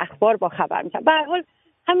از اخبار با خبر میشم. به هر حال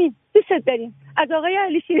همین، دوست داریم. از آقای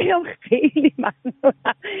علی شیره‌ای هم خیلی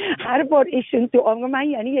ممنونم. هر بار ایشون دعا میکنه من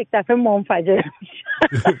یعنی یک دفعه منفجر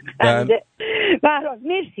میشم. به هر حال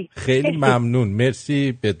مرسی، خیلی ممنون.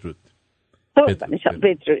 مرسی. بدرود.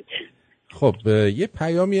 بدرود. خب یه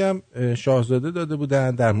پیامی هم شاهزاده داده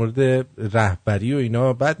بودن در مورد رهبری و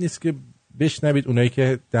اینا. بد نیست که بشنوید اونایی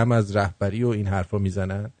که دم از رهبری و این حرفا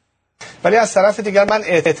میزنن. ولی از طرف دیگر من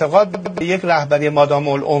اعتقاد به یک رهبری مادام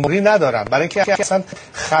العمری ندارم، برای اینکه اصلا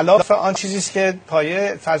خلاف آن چیزی است که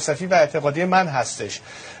پایه فلسفی و اعتقادی من هستش.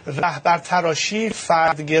 رهبر تراشی،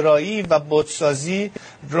 فردگرایی و بتسازی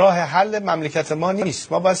راه حل مملکت ما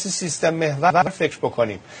نیست. ما باید سیستم محور فکر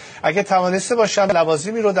بکنیم. اگه توانسته باشم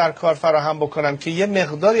لوازمی رو در کار فراهم بکنم که یه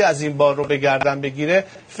مقداری از این بار رو به گردن بگیره،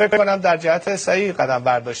 فکر کنم در جهت صحیح قدم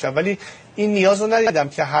برداشتم. ولی این نیاز رو ندیدم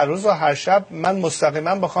که هر روز و هر شب من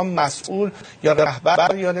مستقیما بخوام مسئول یا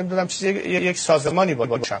رهبر یا نمیدونم چیزی یک سازمانی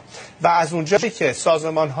باشم. و از اونجایی که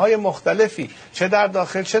سازمان‌های مختلفی چه در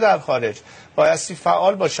داخل چه در خارج بایستی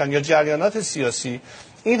فعال باشن یا جریانات سیاسی،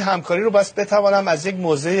 این همکاری رو بس بتوانم از یک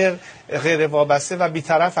موضع غیر وابسته و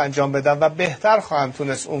بی‌طرف انجام بدم و بهتر خواهم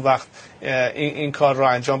تونست اون وقت این کار رو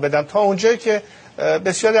انجام بدم تا اونجایی که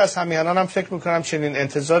بسیاری از همیهنانم فکر میکنم چنین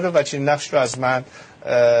انتظار و چنین نقش رو از من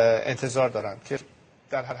انتظار دارم که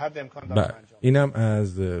در هر حد امکان دارم انجام. اینم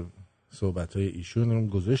از صحبت‌های ایشون رو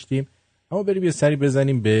گذاشتیم. اما بریم یه سری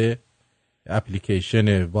بزنیم به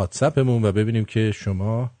اپلیکیشن واتساپمون و ببینیم که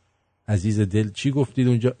شما عزیز دل چی گفتید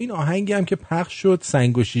اونجا. این آهنگی هم که پخش شد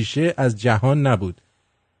سنگ و شیشه از جهان نبود،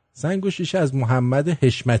 سنگ و شیشه از محمد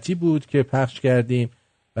حشمتی بود که پخش کردیم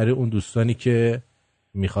برای اون دوستانی که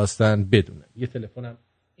میخواستن بدونن. یه تلفنم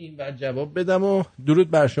این بعد جواب بدم. و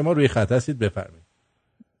درود بر شما، روی خط هستید، بفرمایید.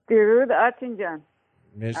 درود آرتین جان.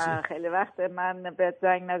 مرسی. خیلی وقت من بهت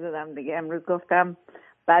زنگ نزدم دیگه، امروز گفتم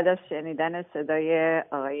بعد از شنیدن صدای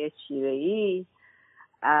آقای شیره‌ای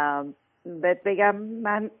بهت بگم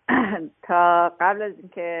من تا قبل از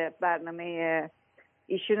اینکه برنامه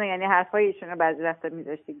ایشونو یعنی حرفای ایشونو بعضی وقتا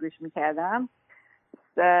میذاشتی گوش میکردم،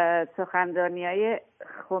 سخنرانی‌های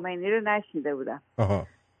خمینی رو نشنیده بودم.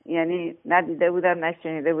 یعنی ندیده بودم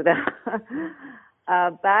نشنیده بودم.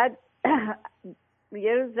 بعد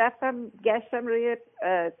یه روز رفتم گشتم روی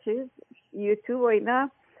یوتیوب و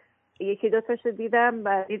اینا، یکی دو تاشو دیدم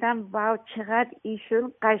و دیدم واو چقدر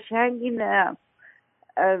ایشون قشنگ این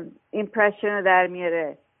ایمپرشن در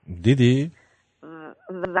میاره. دیدی؟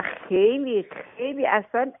 و خیلی خیلی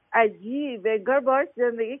اصلا عجیب، انگار باهاش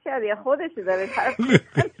زندگی کرد یا خودشو داره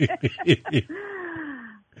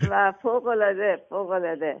و فوق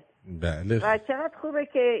العاده. بله. و چقدر خوبه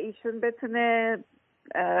که ایشون بتونه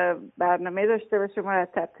برنامه داشته باشه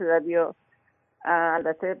مرتب تو رادیو.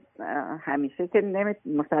 البته همیشه که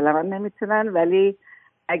مسلما نمیتونن، ولی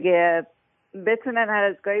اگه بتونن هر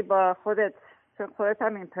از گاهی با خودت چون خودت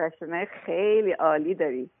هم ایمپرشنای خیلی عالی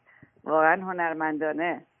داری، واقعا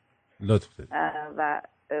هنرمندانه لطف و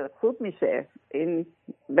خوب میشه. این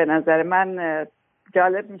به نظر من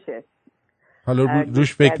جالب میشه. حالا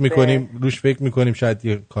روش فکر میکنیم شاید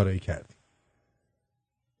یه کارایی کردیم.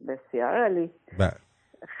 بسیار عالی. بله.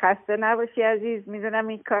 خسته نباشی عزیز، میدونم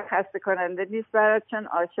این کار خسته کننده نیست برات چون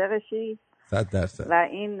عاشقشی 100%. و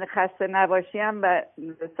این خسته نباشی هم به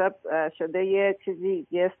حساب شده یه چیزی،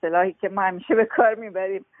 یه اصطلاحی که ما همیشه به کار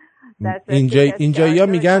میبریم. اینجا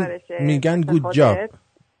میگن گود جاب.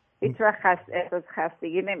 هیچ وقت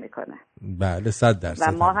خستگی نمیکنه. بله 100%.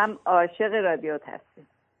 و ما هم عاشق رادیو هستیم.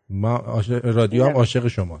 رادیو هم عاشق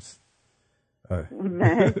شماست.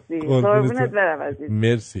 مرسی. قربونت برم عزیز.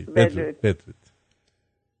 مرسی. بدرود.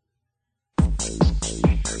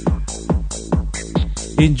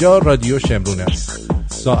 اینجا رادیو شمرون است.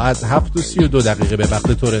 ساعت 7:32 به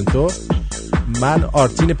وقت تورنتو. من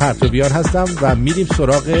آرتین پرتویان هستم و میریم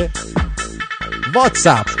سراغ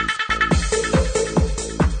واتساپ.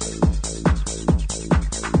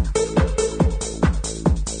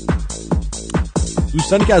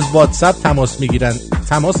 دوستانی که از واتساپ تماس میگیرن،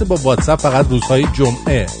 تماس با واتساپ فقط روزهای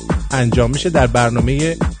جمعه انجام میشه در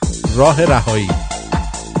برنامه راه رهایی.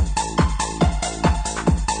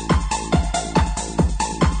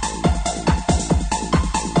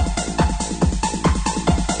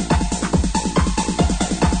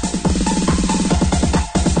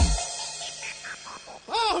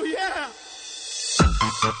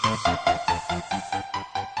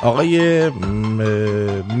 آقای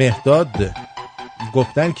مهداد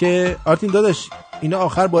گفتن که آرتین داداش اینا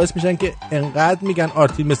آخر باعث میشن که انقدر میگن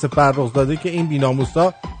آرتین مثل فرخ زاده که این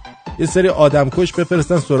بیناموسا یه سری آدمکش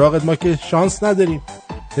بفرستن سراغت، ما که شانس نداریم.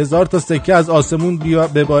 1000 تا سکه از آسمون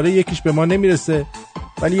بباره یکیش به ما نمیرسه،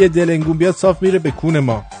 ولی یه دلنگون بیاد صاف میره به کون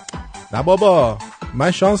ما. نه بابا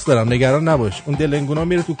من شانس دارم، نگران نباش. اون دلنگونا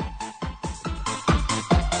میره تو.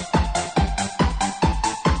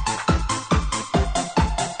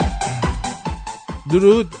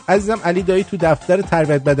 درود عزیزم. علی دایی تو دفتر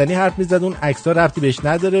تربیت بدنی حرف میزد، اون عکس‌ها ربطی بهش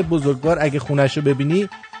نداره. بزرگوار اگه خونه‌شو ببینی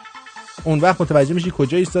اون وقت متوجه میشی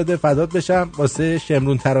کجا ایستاده. فدات بشم. واسه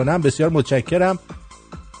شمرون ترانه‌ام بسیار متشکرم.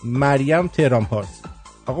 مریم تهران پارس.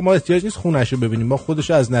 آقا ما احتیاج نیست خونه‌شو ببینیم، ما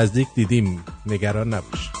خودشو از نزدیک دیدیم، نگران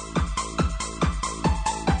نباش.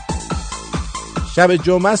 شب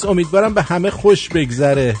جمعه است، امیدوارم به همه خوش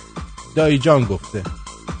بگذره. دایی جان گفته.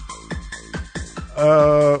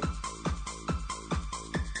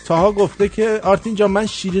 تاها گفته که آرتین جان من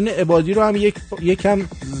شیرین عبادی رو هم یکم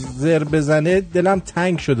زر بزنه دلم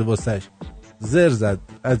تنگ شده واسش. زر زد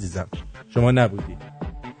عزیزم، شما نبودی.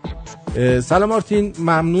 سلام آرتین،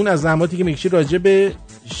 ممنون از زحماتی که میکشی راجع به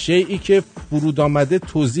شیئی که فرود آمده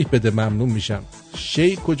توضیح بده. ممنون میشم.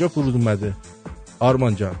 شیء کجا فرود اومده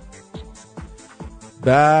آرمان جان؟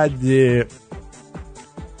 بعد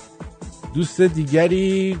دوست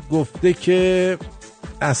دیگری گفته که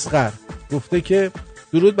اصغر گفته که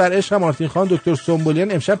درود بر عشق آرتین خان، دکتر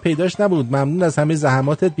سنبولیان امشب پیداش نبود، ممنون از همه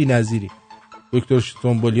زحماتت بی‌نظیری. دکتر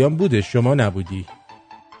سنبولیان بوده، شما نبودی.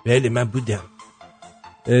 بله من بودم.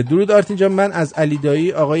 درود آرتین جان، من از علی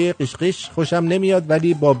دایی آقای قشقش خوشم نمیاد،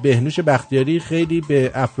 ولی با بهنوش بختیاری خیلی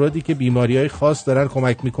به افرادی که بیماری‌های خاص دارن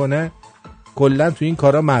کمک میکنه، کلا تو این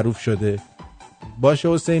کارا معروف شده. باشه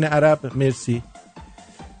حسین عرب، مرسی.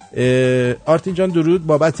 آرتین جان درود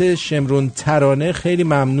بابت شمرون ترانه، خیلی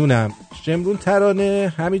ممنونم. شمرون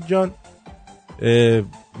ترانه حمید جان،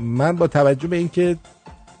 من با توجه به اینکه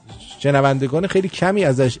شنوندگان خیلی کمی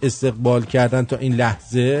ازش استقبال کردن تا این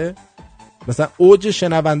لحظه، مثلا اوج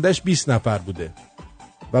شنوندش 20 نفر بوده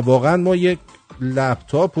و واقعا ما یک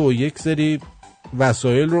لپتاپ و یک سری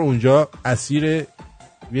وسایل رو اونجا اسیر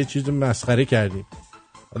یه چیز مسخره کردیم.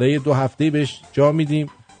 حالا یه 2 هفته بهش جا میدیم،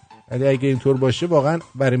 ولی اگه اینطور باشه واقعا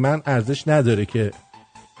برای من ارزش نداره که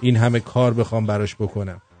این همه کار بخوام براش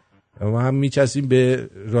بکنم. ما هم میچسیم به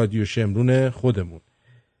رادیو شمرون خودمون.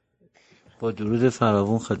 با درود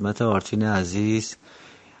فراوان خدمت آرتین عزیز،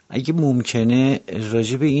 اگه ممکنه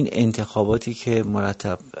راجع به این انتخاباتی که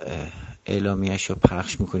مرتب اعلامیه‌اش رو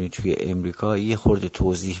پخش میکنی توی امریکا یه خورده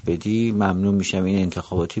توضیح بدی، ممنون میشم. این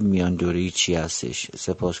انتخاباتی میان دوره‌ای چی هستش؟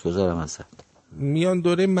 سپاسگزارم ازت. میان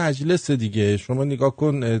دوره مجلس دیگه، شما نگاه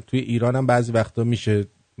کن توی ایران هم بعضی وقتا میشه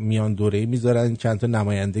میان دوره‌ای میذارن، چند تا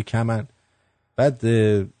نماینده کمن، بعد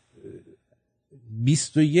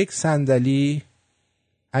 21 صندلی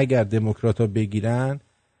اگر دموکرات‌ها بگیرن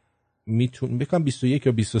میتون بکنم 21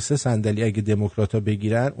 یا 23 صندلی اگه دموکرات‌ها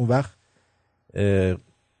بگیرن، اون وقت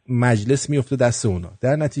مجلس میفته دست اونا.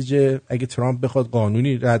 در نتیجه اگه ترامپ بخواد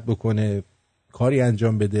قانونی رد بکنه، کاری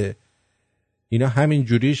انجام بده، اینا همین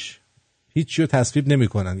جوریش هیچی رو تصویب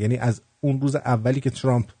نمی‌کنن. یعنی از اون روز اولی که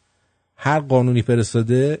ترامپ هر قانونی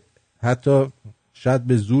فرستاده، حتی شاید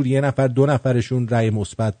به زور 1 نفر 2 نفرشون رأی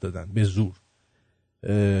مثبت دادن، به زور.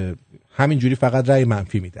 همینجوری فقط رأی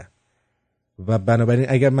منفی میدن و بنابراین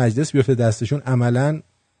اگر مجلس بیفته دستشون، عملاً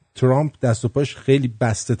ترامپ دست و پاش خیلی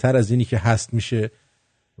بسته تر از اینی که هست میشه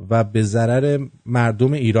و به ضرر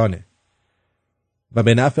مردم ایرانه و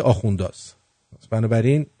به نفع آخونداست.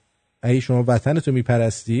 بنابراین اگه شما وطنتو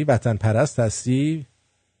میپرستی، وطن پرست هستی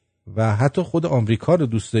و حتی خود آمریکا رو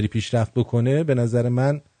دوست داری پیشرفت بکنه، به نظر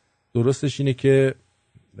من درستش اینه که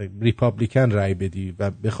ریپابلیکن رای بدی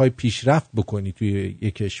و بخوای پیشرفت بکنی توی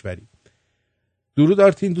یک کشوری. درود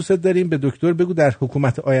آرتین، دوست داریم. به دکتر بگو در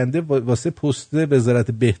حکومت آینده واسه پست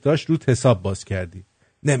وزارت بهداشت رو حساب باز کردی.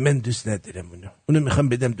 نه من دوست ندارم اونو میخوام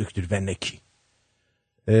بدم دکتر ونکی.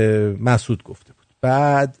 مسعود گفته بود.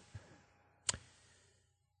 بعد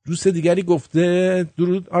دوست دیگری گفته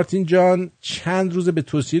درود آرتین جان، چند روز به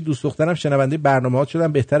توصیه دوست دخترم شنونده برنامه‌ات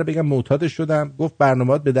شدم، بهتره بگم معتادش شدم. گفت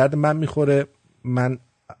برنامه‌ات به درد من میخوره، من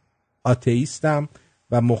آتئیستم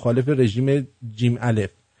و مخالف رژیم جیم الف.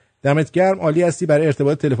 دمت گرم، عالی هستی. برای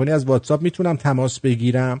ارتباط تلفنی از واتساپ میتونم تماس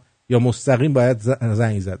بگیرم یا مستقیم باید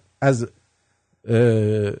زنگ زد؟ از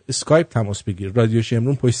اسکایپ تماس بگیر، رادیو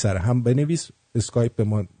شمرون پشت سر هم بنویس، اسکایپ به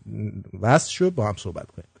ما وصل شو، با هم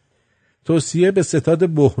صحبت کنیم. توصیه به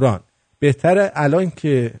ستاد بحران، بهتره الان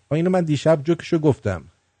که اینو من دیشب جوکشو گفتم،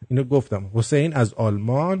 حسین از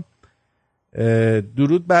آلمان.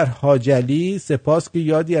 درود بر حاجلی، سپاس که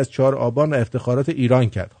یادی از 4 آبان و افتخارات ایران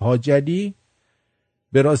کرد. حاجلی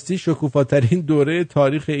به راستی شکوفاترین دوره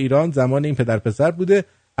تاریخ ایران زمان این پدر پسر بوده،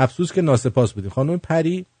 افسوس که ناسپاس بودیم. خانم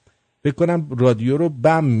پری فکر کنم رادیو رو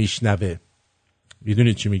بم میشنوه،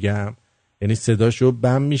 میدونید چی میگم؟ یعنی صداشو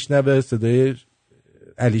بم میشنوه، صدای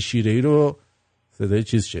علی شیره‌ای رو صدای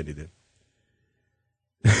چیز شنیده.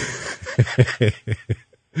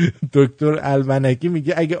 دکتر المنکی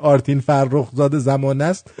میگه اگه آرتین فرخزاد زمان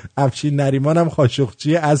است، افشین نریمان هم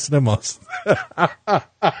خاشقچی عصر ماست.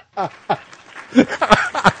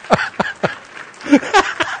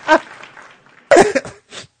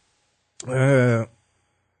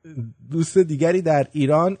 دوست دیگری در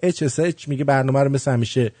ایران HSH میگه برنامه رو مثل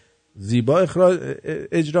همیشه زیبا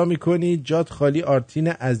اجرا میکنی، جات خالی. آرتین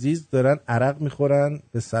عزیز دارن عرق میخورن،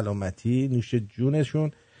 به سلامتی، نوش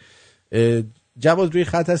جونشون. جواد روی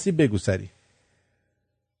خط هستی، بگو سری.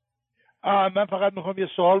 من فقط میخوام یه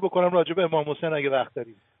سوال بکنم راجع به امام حسین اگه وقت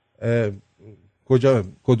داریم.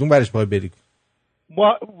 کدوم برش باید بریم؟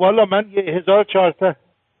 والا من 1400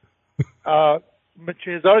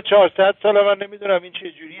 سال من نمیدونم این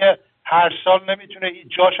چه جوریه، هر سال نمیتونه این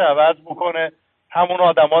جاش عوض بکنه، همون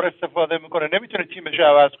آدما رو استفاده میکنه، نمیتونه تیمش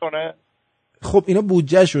عوض کنه. خب اینا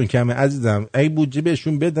بودجهشون کمه عزیزم، اگه بودجه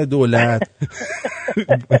بهشون بده دولت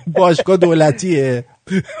باشگاه دولتیه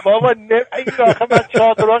بابا این آخه من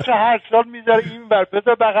چادراشو هر سال میذاره این ور،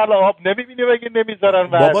 بذار بغل آب، نمیبینی بگه نمیذارن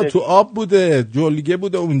بابا تو آب بوده، جلگه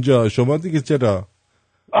بوده اونجا، شما دیگه چرا؟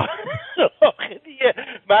 آخه دیگه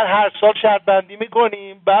من هر سال شرط بندی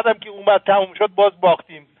میکنیم، بعدم که اومد تموم شد باز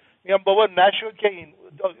باختیم. میگم بابا نشد که این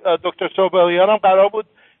دکتر صوبیان هم قرار بود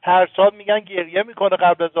هر سال میگن گریه میکنه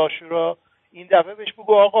قبل از عاشورا، این دفعه بهش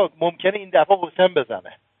بگو آقا ممکنه این دفعه حسین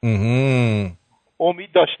بزنه. امید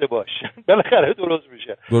داشته باش بالاخره درست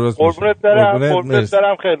میشه. قربونت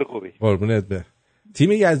برم خیلی خوبی. قربونت برم.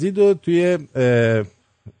 تیم یزید رو توی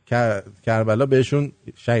کربلا بهشون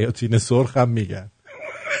شیاطین سرخ هم میگن.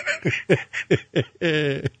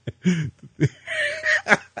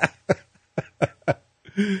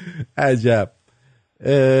 عجب.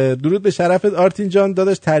 درود به شرفت آرتین جان.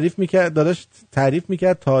 داداش تعریف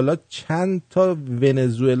میکرد تا حالا چند تا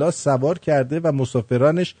ونزوئلا سوار کرده و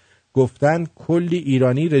مسافرانش گفتن کلی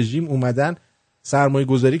ایرانی رژیم اومدن سرمایه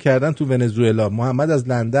گذاری کردن تو ونزوئلا. محمد از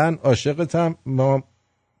لندن، عاشقتم.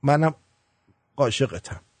 منم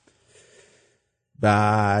عاشقتم.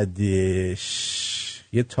 بعدش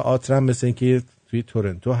یه تئاترم مثل این که توی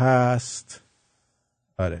تورنتو هست.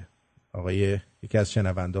 آره آقای یکی از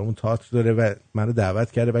شنوندهامون تئاتر داره و منو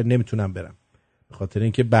دعوت کرده ولی نمیتونم برم به خاطر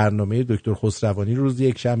اینکه برنامه دکتر خسروانی روز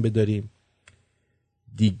یک شنبه داریم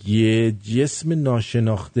دیگه. جسم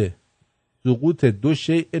ناشناخته، سقوط 2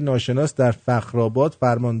 شیء ناشناس در فخرآباد،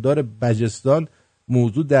 فرماندار بجستان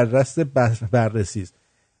موضوع در رأس بررسی است.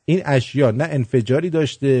 این اشیا نه انفجاری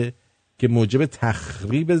داشته که موجب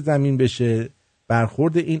تخریب زمین بشه،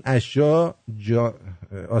 برخورد این اشیا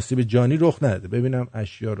آسیب جانی رخ نداده. ببینم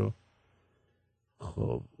اشیا رو.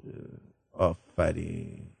 خب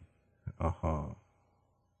آفرین.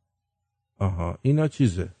 آها اینا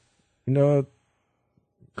چیزه، اینا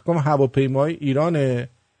فکرم هواپیمای ایرانه،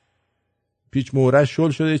 پیچ مورش شل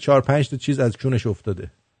شده، 4-5 تا چیز از چونش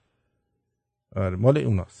افتاده. آره مال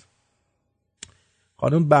اوناست.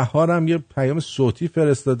 خانم بهار هم یه پیام صوتی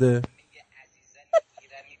فرستاده.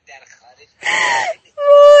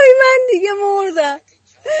 وای من دیگه مردم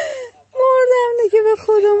دیگه، به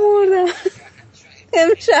خدا مردم.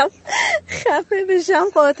 امشب خفه بشم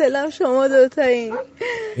قاتلم شما دوتایین.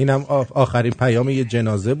 اینم آخرین پیام یه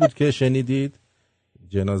جنازه بود که شنیدید.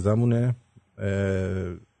 جنازمونه.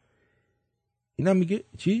 اینم میگه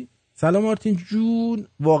چی؟ سلام آرتین جون،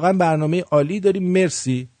 واقعا برنامه عالی داری،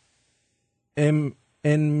 مرسی.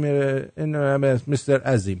 مستر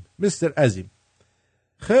عظیم.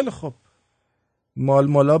 خیلی خوب.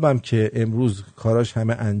 مالابم که امروز کاراش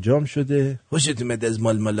همه انجام شده. خوشت اومد از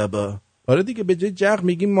مالابا؟ آره دیگه، به جای جغ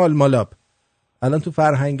میگیم مالاب. الان تو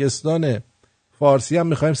فرهنگستان فارسی هم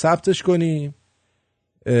میخوایم ثبتش کنیم.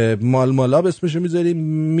 مالاب اسمشو میذاریم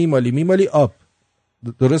میمالی آب.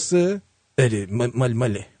 درسته؟ آره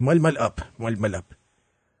مال آب.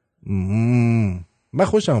 من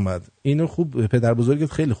خوشم اومد. اینو خوب پدر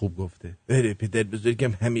بزرگت خیلی خوب گفته. آره پدر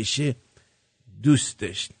بزرگم همیشه دوست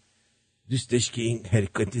داشت که این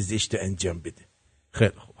حرکت زشت انجام بده.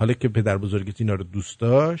 خیلی خوب. حالا که پدر بزرگت اینا رو دوست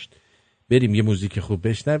داشت، بریم یه موزیک خوب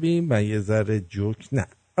بشنویم. من یه ذره جوک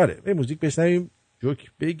یه موزیک بشنویم،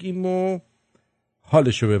 جوک بگیم و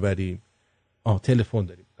حالشو ببریم. تلفن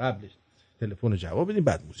داریم، قبلش تلفن رو جواب بدیم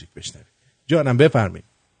بعد موزیک بشنویم. جانم بفرمایید.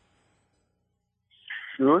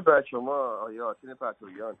 درود بر شما آقای آرتین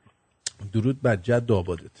پتویان. درود بر جد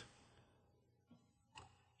آبادت.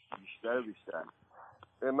 بیشتر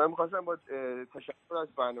من می‌خواستم با تشکر از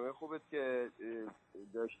برنامه خوبت که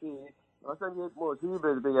داشتی، می‌خواستم یه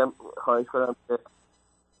موضوعی بگم، خواهش کنم.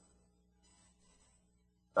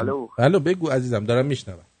 الو بگو عزیزم، دارم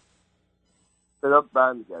میشنوم. صدا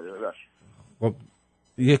برمیگرده. خب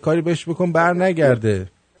یه کاری بهش بکن بر نگرده.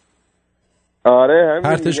 آره همین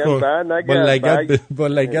پرتش کن با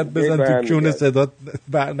لگت بزن تو کون صدات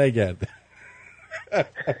بر نگرده.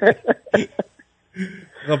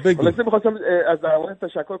 خلاصه می‌خواستم از برنامه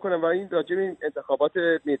تشکر کنم و این راجع به این انتخابات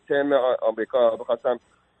میدترم آمریکا بخواستم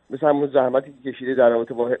مثل همون زحمتی که کشیده در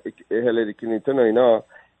رابطه با هیلاری کلینتون و اینا،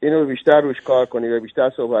 اینو بیشتر روش کار کنی و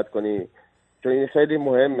بیشتر صحبت کنی، چون این خیلی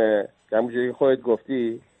مهمه. همونجوری که خودت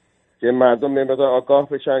گفتی که مردم مقدار آگاه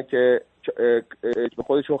بشن که به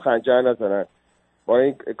خودشون خنجر نزنن. با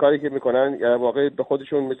این کاری که میکنن یعنی واقعا به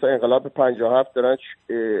خودشون مثل انقلاب 57 دارن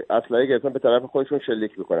اسلحه گرفتن به طرف خودشون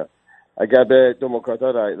شلیک میکنن اگر به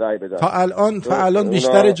دموکرات‌ها رای بدن. تا الان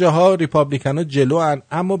بیشتر جاها ریپابلیکن‌ها جلوان،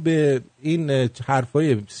 اما به این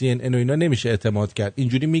حرفای CNN و اینا نمیشه اعتماد کرد.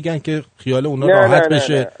 اینجوری میگن که خیال اونا راحت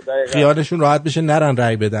بشه، خیالشون راحت بشه نرن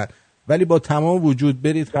رای بدن، ولی با تمام وجود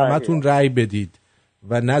برید همتون رای بدید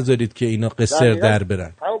و نذارید که اینا قصر در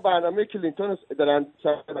برن. همون برنامه کلینتون دارن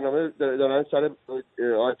سر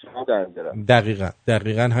آتشان دارن.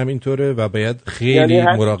 دقیقاً همینطوره و باید خیلی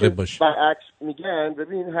مراقب باشی. برعکس میگن،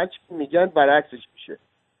 ببین هر چی میگن برعکسش میشه.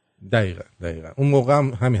 دقیقاً اون موقع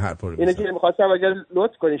هم همین حرفا رو اینه که می‌خواستم اگر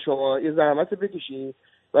لطف کنی شما یه زحمت بکشی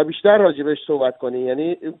و بیشتر راجبش صحبت کنی.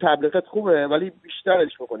 یعنی این تبلیغات خوبه ولی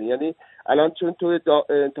بیشترش بکنی. یعنی الان چون تو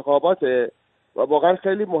انتخابات و واقعا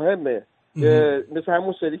خیلی مهمه، مثل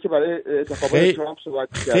همون سری که برای انتخابات ترامپ صحبت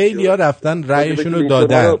کرد، خیلی‌ها رفتن رأیشون رو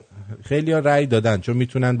دادن. خیلی‌ها رأی دادن چون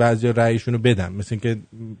میتونن بعضیا رأیشون رو بدن، مثل اینکه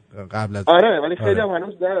قبل از ولی خیلی هم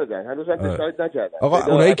هنوز ندادن، هنوز هم دیساید نکردن. آقا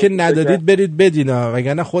اونایی که ندادید برید بدینا،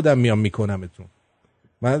 وگرنه خودم میام میکنمتون.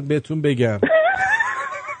 من بهتون بگم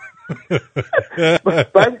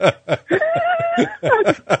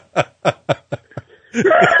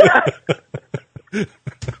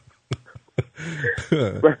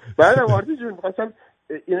بعدم آرتی جون میخواستم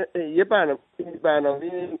یه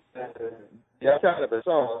برنامه یاد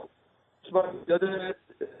عربستان یاد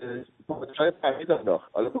پادشاه فهمید انداخت.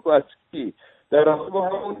 حالا بگو از کی در رابطه با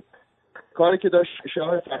همون کاری که داشت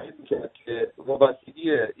شاه فهمید میکرد که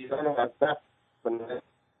وابستگی ایران رو از دست کنه،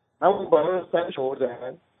 همون باران رو سرش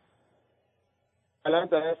آوردن. الان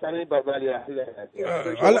دارن سر ولیعهدی دارن.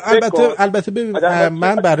 البته ببین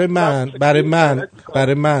من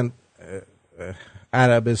برای من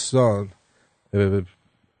عربستان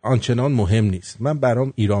آنچنان مهم نیست. من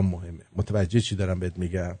برام ایران مهمه. متوجه چی دارم بهت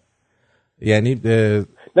میگم؟ یعنی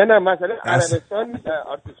نه مثلا عربستان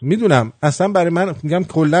میدونم اصلا برای من میگم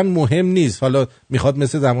کلا مهم نیست. حالا میخواد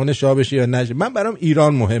مثل زمان شاه بشه یا نشه، من برام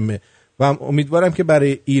ایران مهمه و امیدوارم که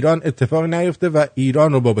برای ایران اتفاق نیفته و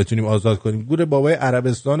ایران رو بتونیم آزاد کنیم. گور بابای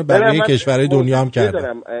عربستان و بقیه کشورهای دنیا هم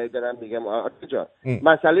کردن. دارم میگم آرتجا،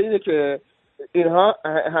 مسئله اینه که اینها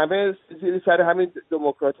همه زیر سر همین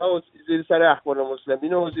دموکرات‌ها و زیر سر اخوان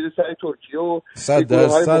المسلمین و زیر سر ترکیه و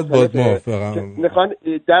 100% باید موافقم. میخوان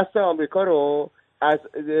دست آمریکا رو از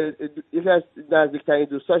یکی از نزدیکترین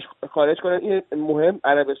دوستاش خارج کنن. این مهم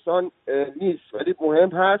عربستان نیست ولی مهم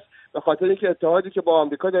هست به خاطر اینکه اتحادی که با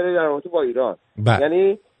آمریکا داره در رابطه با ایران.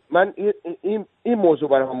 یعنی من این موضوع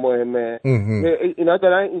برام مهمه. اینا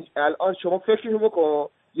دارن الان شما فکرشو بکن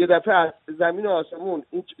یه دفعه از زمین و آسمون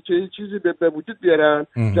این چیزی به وجود بیارن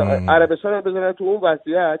که عربستان رو بذارن تو اون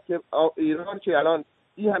وضعیت که ایران که الان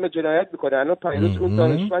این همه جنایت میکنه، الان پیروز اون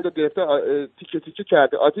دانشمند رو گرفته تیکه تیکه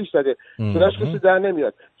کرده، آتیش زده، صداش کسی در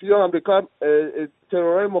نمیاد. توی آمریکا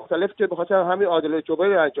ترورهای مختلف که بخاطر همین عادل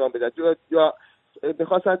جبری رو انجام بدن یا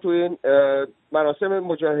بخواستن توی این مراسم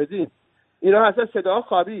مجاهدین، اینا اصلا صدا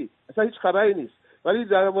خوابی، اصلا هیچ خبری نیست. ولی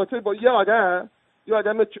در رابطه با یه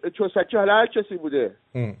آدم چوسکی، حالا هر کسی بوده،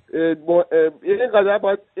 اینقدر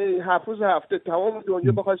باید 7 روز هفته تمام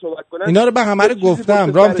دنیا بخواد صحبت کنن. اینا رو به همه رو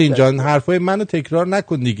گفتم رامتین جان، حرفای منو تکرار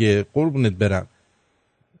نکن دیگه، قربونت برم.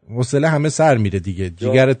 حوصله همه سر میره دیگه.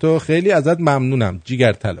 جیگر تو خیلی ازت ممنونم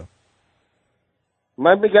جیگر طلا.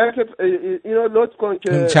 من میگم که اینو لطف کن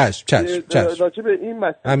که چشم راجع به این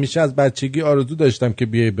مسئله همیشه از بچگی آرزو داشتم که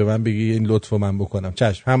بیای به من بگی این لطفو من بکنم.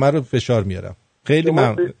 چشم، همه رو فشار میارم. خیلی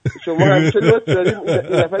ممنون. شما همیشه لطف دارید،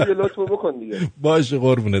 این دفعه یه لطفو بکن دیگه. باشه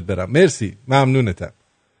قربونت برم، مرسی، ممنونتم.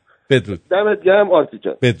 بدرود. دمت گرم آرتی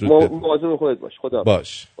جان. بدرود. مواظب خودت باش. خدا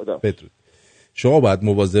باش. خدا. بدرود. شما باید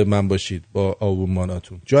مواظب من باشید با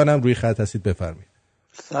آبونماناتون. جانم روی خط هستید، بفرمایید.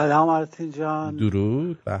 سلام آرتین جان.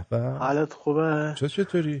 درود. به به. حالت خوبه؟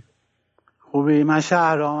 چطوری؟ خوبی؟ من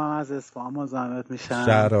شهرامم، از اصفهان مزاحمت میشم.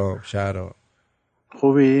 شهرام.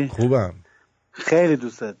 خوبی؟ خوبم. خیلی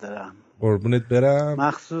دوستت دارم. قربونت برم.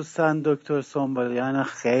 مخصوصا دکتر سنبالیان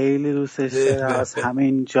خیلی دوستش دارم، از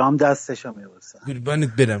همین جام دستشو میبوسم. قربونت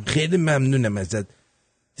برم، خیلی ممنونم ازت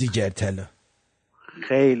دیگر طلا.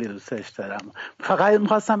 خیلی دوستش دارم. فقط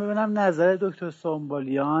میخواستم ببینم نظر دکتر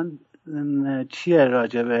سنبالیان چیه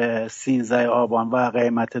راجع به 13 آبان و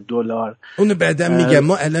قیمت دلار. اونو بعدم میگم.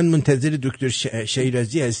 ما الان منتظر دکتر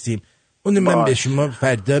شیرازی هستیم، اونو من به شما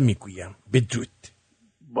فردا میگویم. بدرود.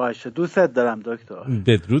 باشه، دوستت دارم دکتر.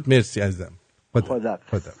 بدرود، مرسی عزیزم. خدا.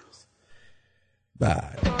 بله.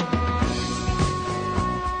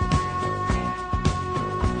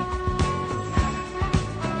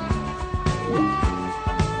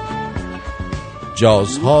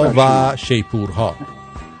 جازها و شیپورها.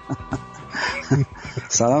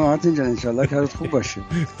 سلام آرتین جان، انشالله کارت خوب باشه.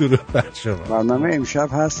 درود بر شما. برنامه امشب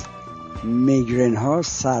هست میگرن ها،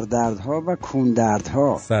 سردردها و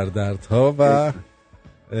کوندردها. سردردها و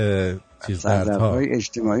سردردهای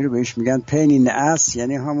اجتماعی رو بهش میگن پین این اس،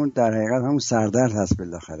 یعنی همون در حقیقت همون سردرد هست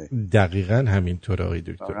بالاخره. دقیقاً همینطوره آقای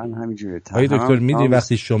دکتر. دقیقاً همینجوره. آقای دکتر میدونی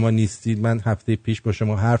وقتی شما نیستید، من هفته پیش با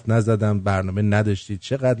شما حرف نزدم، برنامه نداشتید،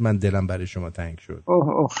 چقدر من دلم برای شما تنگ شد.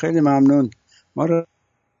 اوه خیلی ممنون. ما رو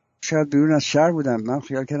شاید بیرون از شهر بودم، من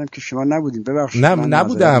خیال کردم که شما نبودین، ببخشید.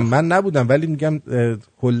 من نبودم ولی میگم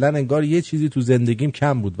کلا انگار یه چیزی تو زندگیم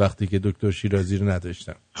کم بود وقتی که دکتر شیرازی رو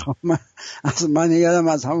نداشتم. خب من یادم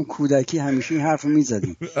از همون کودکی همیشه این حرفو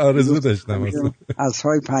میزدیم. آرزو داشتم از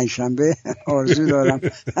های پنجشنبه آرزو دارم.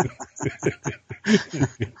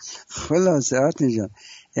 خلاصه آرتین جان،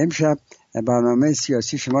 امشب برنامه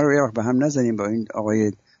سیاسی شما رو یه وقت به هم نزنیم با این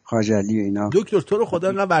آقای خاجلی و اینا. دکتر تو رو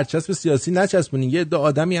خدا نه برچسب سیاسی نچسبونین. یه عده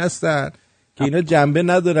آدمی هستن که اینا جنبه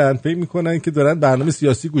ندارن، فکر میکنن که دارن برنامه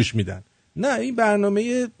سیاسی گوش میدن. نه، این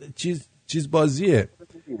برنامه چیز بازیه.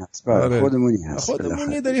 آره.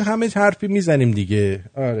 خودمونی داریم همه حرفی میزنیم دیگه.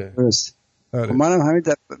 آره درست. آره. منم همین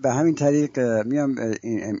به همین طریق میام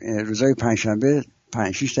روزای پنجشنبه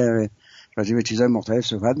 5-6 دقیقه راجع به چیزای مختلف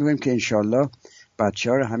صحبت میکنیم که انشالله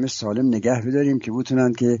بچه‌ها رو همه سالم نگه بداریم که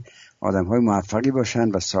بتونن که آدم‌های موفقی باشن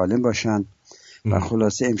و سالم باشن. و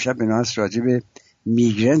خلاصه امشب به ناس راجع به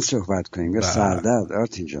میگرن صحبت کنیم یا سردرد.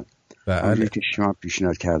 آرتین جان بله که شما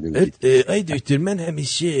پیشنهاد کرده بودید. ای دکتر، من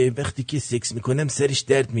همیشه وقتی که سکس میکنم سرش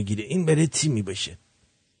درد میگیره، این برای چی میباشه؟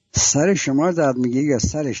 سر شما درد میگیره یا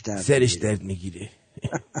سرش درد میگیره؟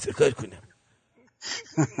 چه کار کنم؟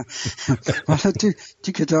 حالا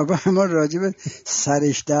تو کتاب ما راجع به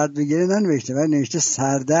سرش درد بگیره ننوشته، ولی نوشته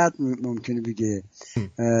سردرد ممکنه بگیره.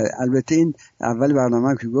 البته این اول برنامه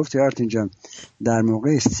هم که گفت آرتین جان، در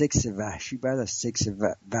موقع سکس وحشی، بعد از سکس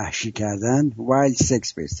وحشی کردن، وایلد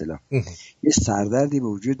سکس به اصطلاح، یه سردردی به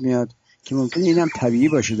وجود میاد که ممکنه اینم طبیعی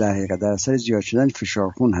باشه، در حقیقت در اثر زیاد شدن فشار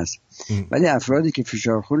خون هست. ولی افرادی که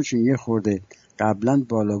فشار خونشون یه خورده قبلا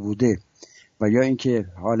بالا بوده و یا اینکه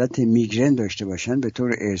حالت میگرن داشته باشن به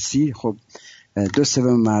طور ارثی، خب 2/3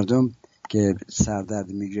 مردم که سردرد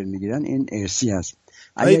میگرن میگیرن این ارثی هست.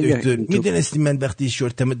 آی دکتر، میدونستی من وقتی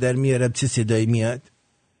شورتمو در میارم چه صدایی میاد؟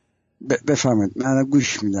 بفهمید، من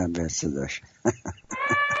گوش میدم به صداش.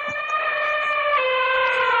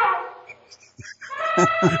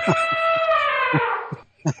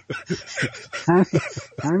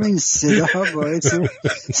 همین صدا باعث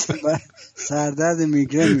سردرد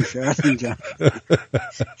میگرن میشه. اینجا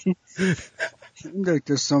این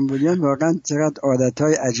دکتر سنبولیان واقعا چقدر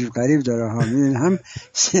عادتهای عجیب غریب داره ها. میدونی هم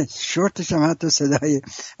شورتش هم حتی صدای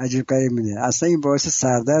عجیب غریب میده. اصلا این باعث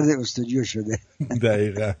سردرد استودیو شده.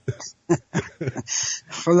 دقیقاً.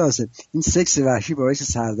 خلاصه این سکس وحشی باعث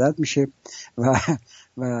سردرد میشه و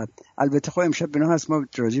البته خب امشب بنا هست ما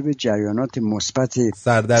راجع به جریانات مثبت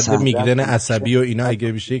سردرد میگرن عصبی و اینا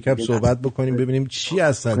اگه بشه یکم صحبت بکنیم ببینیم چی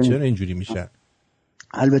هستن، چرا اینجوری میشن.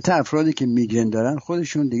 البته افرادی که میگرن دارن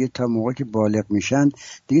خودشون دیگه تا موقعی که بالغ میشن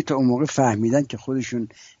دیگه تا اون موقع فهمیدن که خودشون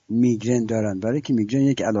میگرن دارن، برای که میگرن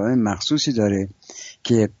یک علائم مخصوصی داره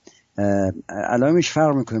که علائمش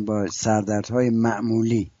فرق میکنه با سردردهای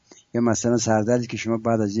معمولی. یا مثلا سردردی که شما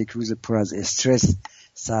بعد از یک روز پر از استرس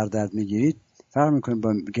سردرد میگیرید فرق میکنه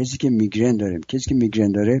با کسی که میگرن داره. کسی که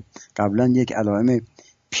میگرن داره قبلا یک علائم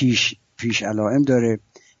پیش علائم داره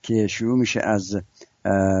که شروع میشه از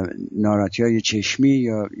ناراحتی‌های چشمی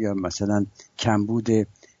یا مثلا کمبود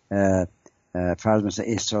فرض مثلا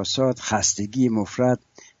احساسات، خستگی مفرط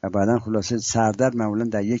و بعداً خلاصه سردرد معمولا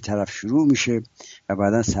در یک طرف شروع میشه و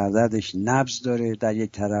بعداً سردردش نبض داره در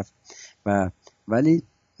یک طرف. ولی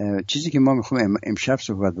چیزی که ما میخوایم امشب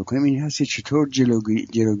صحبت بکنیم این هست که چطور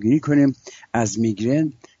جلوگیری کنیم از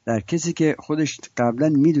میگرن در کسی که خودش قبلا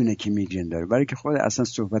میدونه که میگرن داره، برای که خود اصلا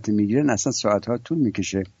صحبت میگرن اصلا ساعتها طول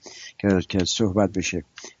میکشه که صحبت بشه.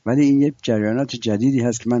 ولی این یک جریانات جدیدی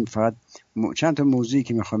هست که من فقط چند تا موضوعی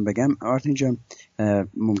که میخوام بگم آرتین جان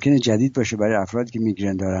ممکنه جدید باشه برای افرادی که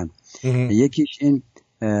میگرن دارن. یکیش این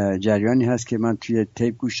جریانی هست که من توی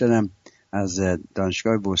تیپ گوش دادم از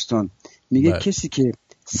دانشگاه بوستون، میگه کسی که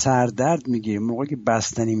سردرد میگیره موقعی که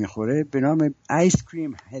بستنی میخوره به نام آیس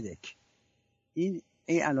کریم هدک. این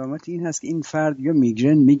علامت این هست که این فرد یا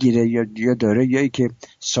میگرن میگیره یا داره، یا ای که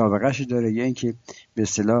سابقهش داره، یا این که به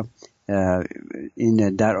اصطلاح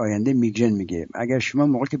این در آینده میگرن میگیره. اگر شما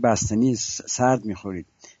موقعی که بستنی سرد میخورید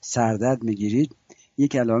سردرد میگیرید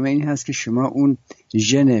یک علامه این هست که شما اون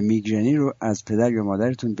ژن میگرنی رو از پدر یا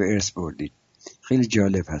مادرتون به ارث بردید. خیلی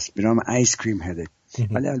جالب هست به نام آیس کریم هدک.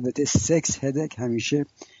 ولی البته سکس هدک همیشه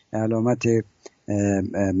علامت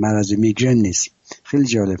مرض میگرن نیست. خیلی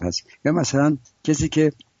جالب هست. یا مثلا کسی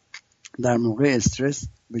که در موقع استرس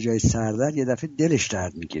به جای سردرد یه دفعه دلش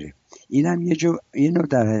درد میگیره، این هم یه نوع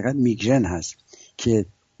در حقیقت میگرن هست که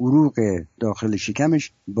عروق داخل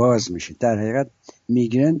شکمش باز میشه. در حقیقت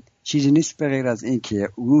میگرن چیزی نیست به غیر از این که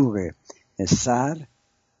عروق سر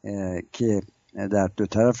که در دو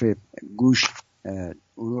طرف گوش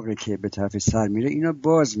عروقی که به طرف سر میره اینا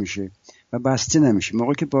باز میشه و بسته نمیشه.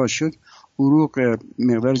 موقعی که باز شد عروق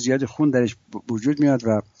مقدار زیاد خون درش وجود میاد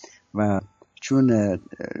و چون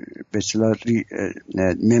به اصطلاح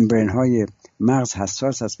ممبرین های مغز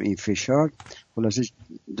حساس هست به این فشار، خلاصه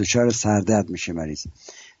دچار سردرد میشه مریض.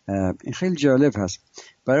 این خیلی جالب هست.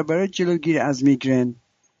 برای جلوگیری از میگرن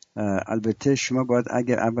البته شما باید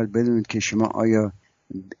اگر اول بدونید که شما آیا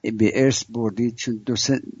به ارث بردید، چون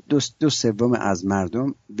دو سوم از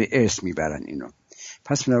مردم به ارث میبرن اینو.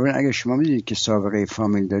 پس بنابراین اگر شما میدونید که سابقه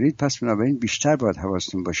فامیل دارید، پس بنابراین بیشتر باید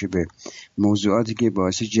حواستون باشه به موضوعاتی که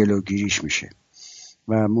باعث جلوگیریش میشه.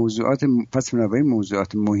 و پس بنابراین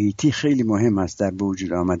موضوعات محیطی خیلی مهم است در به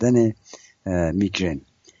وجود آمدن میگرن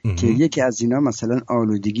که یکی از اینا مثلا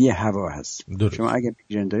آلودگی هوا هست. شما اگر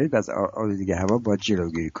میگرن دارید از آلودگی هوا باید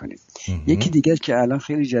جلوگیری کنید. یکی دیگر که الان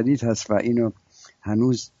خیلی جدید هست و اینو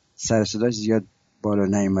هنوز سر صداش زیاد بالا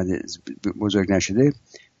نیامده، بزرگ نشده،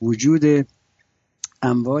 وجود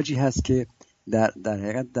امواجی هست که در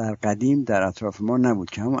حقیقت در قدیم در اطراف ما نبود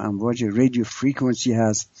که همون امواج رادیو فرکانسی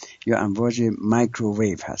هست یا امواج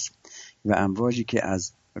مایکروویو هست و امواجی که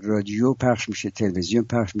از رادیو پخش میشه، تلویزیون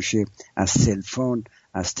پخش میشه، از سلفون،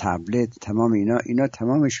 از تبلت، تمام اینا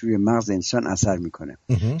تمامش روی مغز انسان اثر میکنه.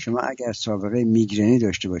 شما اگر سابقه میگرنی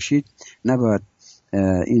داشته باشید نباید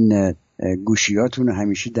این گوشیاتون رو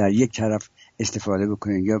همیشه در یک طرف استفاده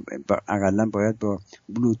بکنید یا اقلا باید با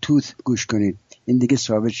بلوتوث گوش کنید. این دیگه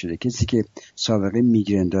ثابت شده کسی که سابقه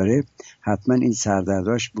میگرن داره حتما این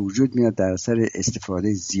سردرداش به وجود میاد در اثر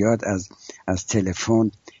استفاده زیاد از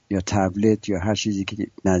تلفن یا تبلت یا هر چیزی که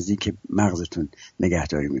نزدیک مغزتون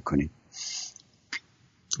نگهداری میکنید.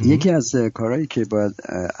 یکی از کارهایی که باید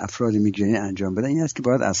افراد میگرنی انجام بدن این است که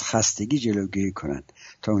باید از خستگی جلوگیری کنند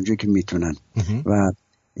تا اونجایی که میتونن. و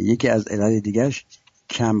یکی از علل دیگرش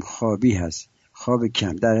کم خوابی هست، خواب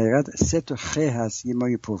کم. در حقیقت 3 تا خ هست. ما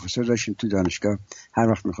یه پروفسور داشتیم تو دانشگاه، هر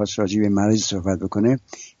وقت میخواست راجع به مریض صحبت بکنه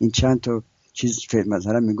این چند تا چیز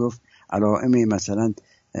مثلا میگفت علائم مثلا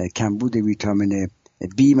کمبود ویتامین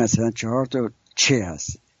B مثلا 4 چه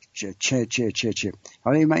هست، چه.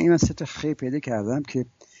 حالا من 3 تا خ پیدا کردم که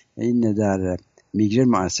این در میگرن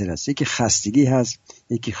مؤثر هست. یکی خستگی هست،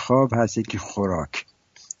 یکی خواب هست، یکی خوراک.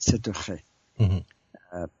 3 تا خ.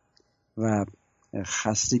 و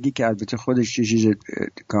خستگی که البته خودش یه چیز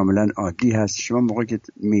کاملا عادی هست. شما موقعی که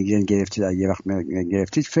میگرن گرفتید، یه وقت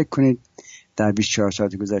گرفتید، فکر کنید در 24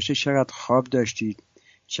 ساعت گذشته چقدر خواب داشتید،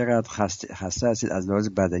 چقدر خسته هستید از لحاظ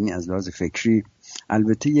بدنی، از لحاظ فکری.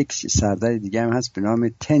 البته یک سردرد دیگه هم هست به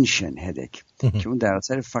نام تنشن هدک که اون در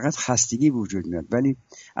اثر فقط خستگی وجود میاد، ولی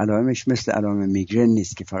علائمش مثل علائم میگرن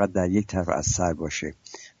نیست که فقط در یک طرف از سر باشه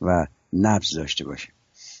و نبض داشته باشه.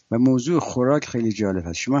 و موضوع خوراک خیلی جالب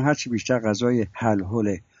هست. شما هرچی بیشتر غذای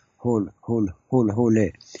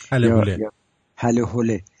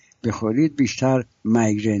هله بخورید، بیشتر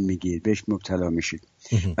مایگرن میگیرید، بهش مبتلا میشید.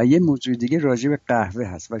 و یه موضوع دیگه راجع به قهوه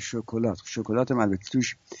هست و شکلات هم البته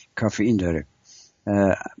توش کافئین داره.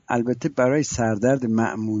 البته برای سردرد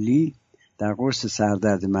معمولی، در قرص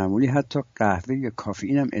سردرد معمولی حتی قهوه یا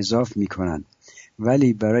کافئین هم اضافه میکنن،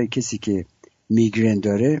 ولی برای کسی که میگرن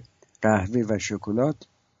داره قهوه و شکلات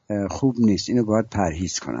خوب نیست، اینو باید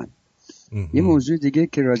پرهیز کنن. یه موضوع دیگه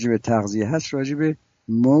که راجع به تغذیه هست، راجع به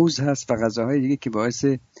موز هست و غذاهای دیگه که باعث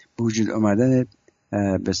وجود آمدن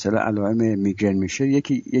به اصطلاح علائم میگرن میشه.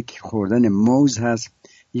 یکی خوردن موز هست،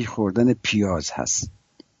 یک خوردن پیاز هست.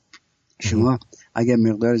 شما اگر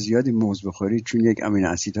مقدار زیادی موز بخورید، چون یک امینو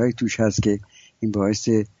اسیدهای توش هست که این باعث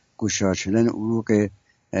گشاد شدن عروق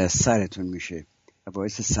سرتون میشه و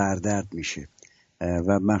باعث سردرد میشه.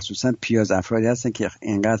 و مخصوصا پیاز، افرادی هستن که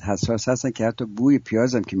اینقدر حساس هستن که حتی بوی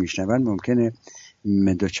پیاز هم که میشنون ممکنه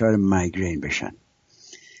دچار مایگرین بشن.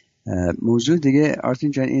 موضوع دیگه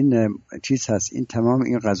آرتین جان این چیز هست، این تمام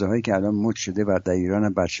این غذاهایی که الان مد شده و در ایران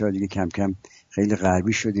هم بچه‌ها دیگه کم کم خیلی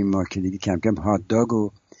غربی شدیم ما، که دیگه کم کم هات داگ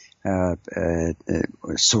و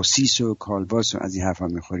سوسیس و کالباس و از این حرفا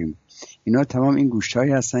میخوریم. اینا تمام این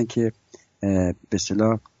گوشت‌هایی هستن که به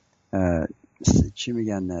اصطلاح چی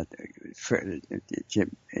میگن،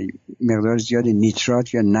 مقدار زیاد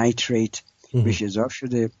نیترات یا نایتریت بهش اضافه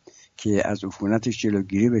شده که از عفونتش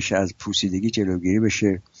جلوگیری بشه، از پوسیدگی جلوگیری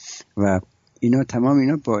بشه و اینا تمام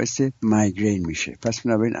اینا باعث مایگرین میشه. پس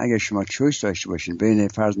بنابراین اگر شما چویس داشته باشین بین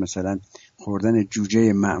فرض مثلا خوردن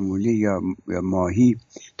جوجه معمولی یا ماهی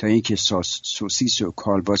تا اینکه سوسیس و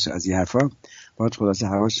کالباس از این حرفا، باید خلاصه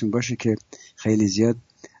حواستون باشه که خیلی زیاد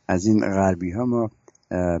از این غربی ها ما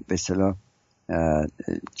به اصطلاح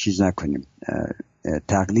چیز نکنیم،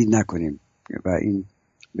 تقلید نکنیم و این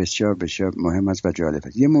بسیار بسیار مهم است و جالب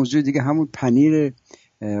است. یه موضوع دیگه همون پنیر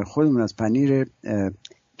خودمون، از پنیر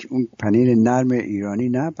اون پنیر نرم ایرانی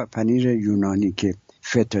نه، و پنیر یونانی که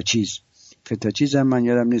فتا چیز هم من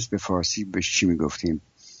یادم نیست به فارسی بهش چی میگفتیم،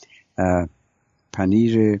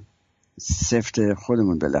 پنیر سفت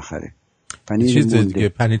خودمون بالاخره، پنیر چیز دیگه،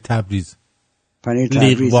 پنیر تبریز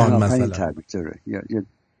مثلا یا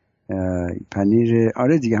پنیر،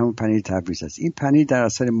 آره دیگه همون پنیر تبریز هست. این پنیر در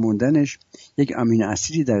اثر موندنش یک امینو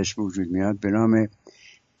اسیدی درش وجود میاد به نام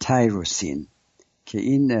تایروسین که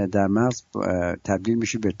این در مغز تبدیل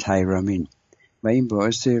میشه به تایرامین و این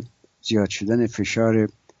باعث زیاد شدن فشار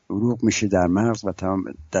عروق میشه در مغز و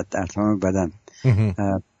در تمام بدن.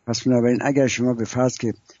 پس بنابراین اگر شما به فرض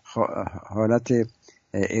که حالت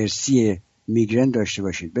ارثی میگرن داشته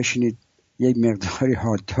باشید، بشینید یک مقداری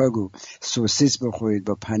هات داگ و سوسیس بخورید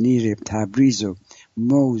با پنیر تبریز و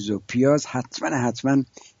موز و پیاز، حتما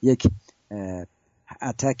یک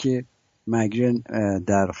اتک مایگرن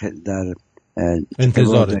در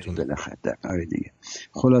انتظارتون. آره دیگه.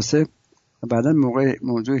 خلاصه بعدن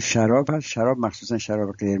موضوع شراب هست. شراب مخصوصا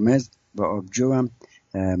شراب قرمز با آبجو هم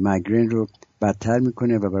مایگرن رو بدتر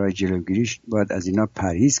میکنه و برای جلوگیریش باید از اینا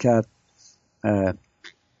پرهیز کرد.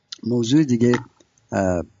 موضوع دیگه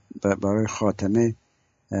برای خاتمه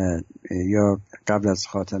یا قبل از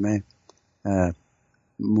خاتمه،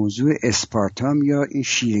 موضوع اسپارتام یا این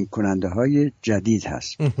شیرین کننده های جدید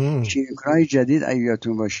هست. شیرین کننده های جدید اگه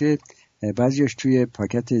یادتون باشه بعضیش توی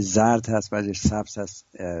پاکت زرد هست، بعضیش سبز هست،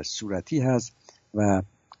 صورتی هست و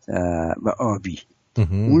آبی.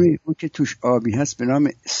 اون که توش آبی هست به نام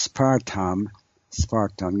اسپارتام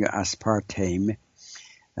یا اسپارتیم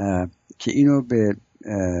که اینو به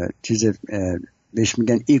چیز بهش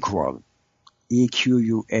میگن ایکوال،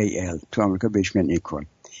 EQUAL، تو آمریکا بهش میگن ایکوال.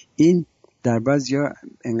 این در بعضیا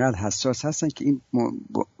انقدر حساس هستن که این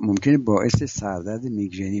ممکنه باعث سردرد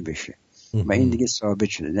میگرنی بشه و این دیگه ثابت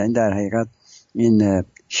شده. یعنی در حقیقت این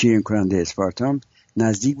شیرین کننده اسپارتام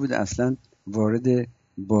نزدیک بود اصلا وارد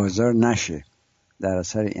بازار نشه در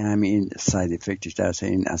اثر همین ساید افکتش، در اثر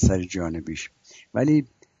این اثر جانبیش. ولی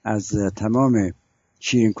از تمام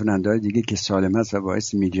شیرین کننده های دیگه که سالم هست و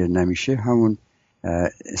باعث میگرن نمیشه، همون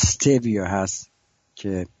استیویا هست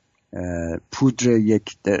که پودر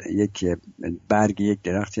یک برگ یک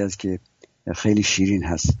درختی هست که خیلی شیرین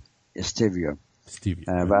هست، استیویا.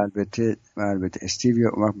 و البته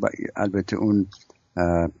استیویا، البته اون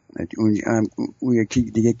یکی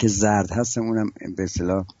دیگه که زرد هست، اونم به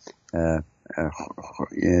اصطلاح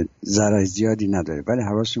ضرر زیادی نداره، ولی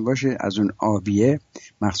حواستون باشه از اون آبیه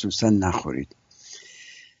مخصوصا نخورید.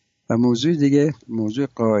 و موضوع دیگه موضوع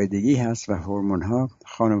قاعدگی هست و هورمون ها.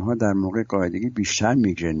 خانم ها در موقع قاعدگی بیشتر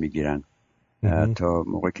میگرن میگیرن تا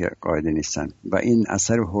موقع که قاعده نیستن و این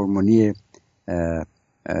اثر هورمونی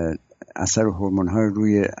اثر هورمون ها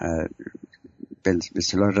روی به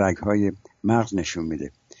اصطلاح رگ های مغز نشون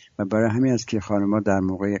میده و برای همین است که خانم ها در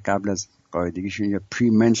موقع قبل از قاعدگیشون یا پری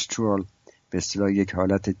منسترال به اصطلاح یک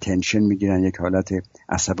حالت تنشن میگیرن، یک حالت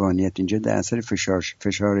عصبانیت. اینجا در اثر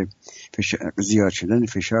فشار زیاد شدن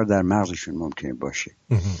فشار در مغزشون ممکنه باشه.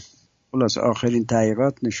 خلاص آخرین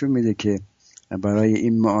تحقیقات نشون میده که برای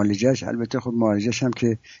این معالجهش، البته خب معالجهش هم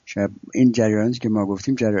که این جریانی که ما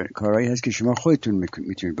گفتیم کارهایی هست که شما خودتون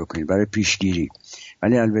میتونید بکنید برای پیشگیری،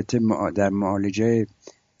 ولی البته در معالجه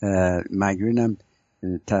مایگرین هم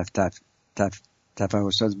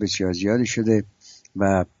تفحصات بسیار زیادی شده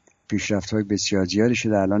و پیشرفت‌های بسیار زیادی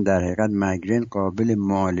شده. الان در حقیقت مایگرین قابل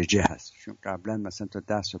معالجه هست، چون قبلا مثلا تا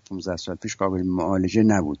 10 تا 15 سال پیش قابل معالجه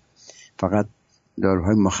نبود، فقط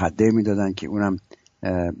داروهای مخدر میدادن که اونم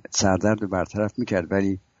سردرد رو برطرف میکرد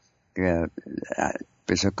ولی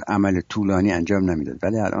بسیار عمل طولانی انجام نمیداد.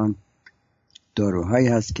 ولی الان داروهایی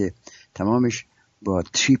هست که تمامش با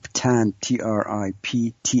تریپتان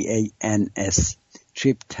TRIPTANS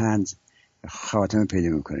تریپتانز خاتمه پیدا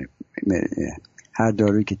میکنه. هر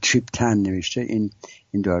دارویی که تریپتان نوشته این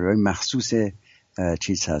داروهای مخصوص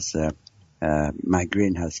چیز هست،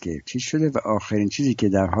 مایگرین هست که چیز شده. و آخرین چیزی که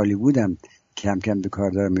در هالیوود هم کم کم به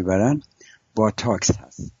کار دارن میبرن باتاکس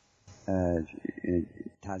هست،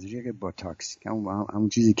 تزریق باتاکس، همون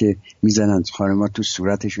چیزی که میزنن خانم‌ها تو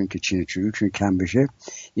صورتشون که چین چروکشون کم بشه.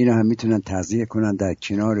 اینا هم میتونن تزریق کنن در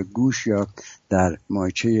کنار گوش یا در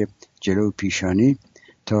مایچه جلو پیشانی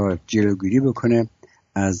تا جلوگیری بکنه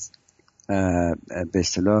از به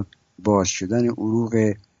اصطلاح باز شدن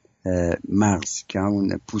عروق مغز که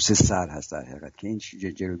همون پوست سر هست در حقیقت، که این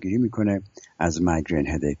جلوگیری میکنه از مایگرین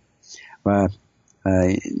هدیک. و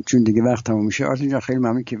چون دیگه وقت تموم میشه، آرتین جان خیلی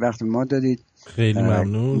ممنون که وقت ما دادید. خیلی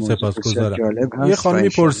ممنون، سپاسگزارم. یه خانمی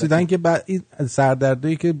پرسیدن که این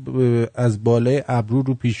سردردی که از بالای ابرو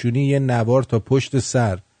رو پیشونی یه نوار تا پشت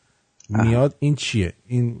سر میاد، این چیه؟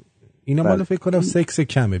 اینا مال فکر کنم سکس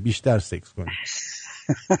کمه، بیشتر سکس کنه.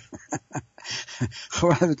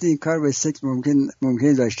 خب البته این کار به سکس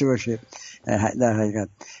ممکن داشته باشه در حقیقت،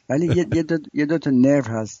 ولی یه دو تا نرو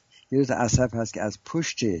هست، یه دو تا عصب هست که از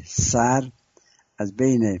پشت سر، از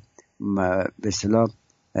بین به اصطلاح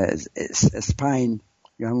اسپاین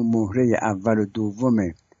یا همون مهره اول و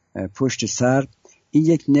دوم پشت سر، این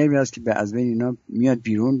یک نرو هست که از بین اینا میاد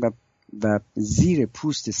بیرون و زیر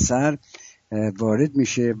پوست سر وارد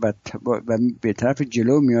میشه و به طرف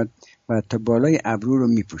جلو میاد و تا بالای ابرو رو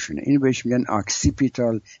میپوشونه. اینو بهش میگن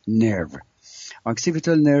اکسیپیتال نرو.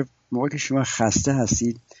 اکسیپیتال نرو موقعی که شما خسته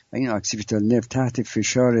هستید و این اکسیپیتال نرو تحت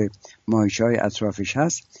فشار مایچه‌های اطرافش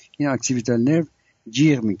هست، این اکسیپیتال نرو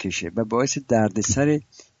جیغ میکشه و باعث دردسر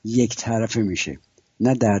یک طرفه میشه،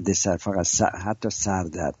 نه دردسر فقط حتی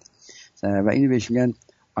سردرد، و اینو بهش میگن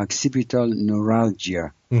اکسیپیتال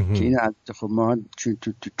نورالژیا که اینو خب ما چون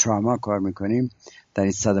تو تراما کار میکنیم، در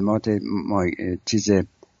این صدمات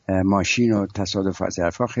ماشین و تصادف از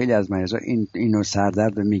حرفا خیلی از مریضا اینو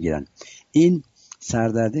سردرد رو میگیرن. این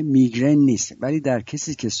سردرد میگرن نیست، ولی در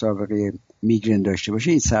کسی که سابقه میگرن داشته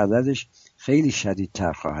باشه این سردردش خیلی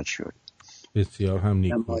شدیدتر خواهد شد. بسیار هم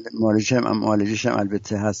نیکو. معالجش هم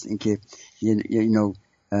البته هست، اینکه یه نوع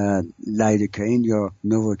لایدوکائین یا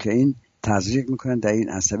نووکائین تزریق میکنن در این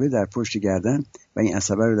عصبه در پشت گردن و این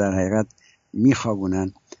عصبه رو در حقیقت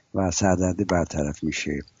میخوابونن و سردرد برطرف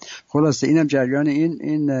میشه. خلاصه اینم جریان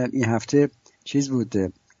این هفته چیز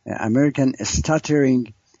بود، امریکن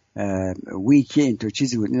استاترینگ ویکی، این تو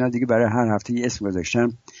چیزی بود. اینا دیگه برای هر هفته یه اسم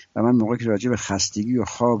گذاشتم و من موقعی که راجع به خستگی و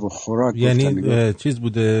خواب و خوراک یعنی چیز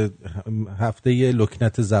بوده، هفته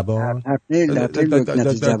لکنت زبان، هفته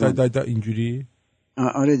لکنت زبان اینجوری.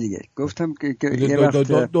 آره دیگه گفتم که یه وقت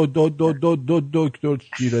دکتر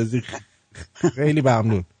شیرازی خیلی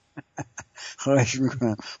ممنون. خواهش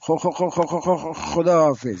میکنم. خدا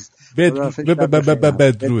حافظ.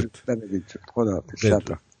 بدرود. خدا حافظ.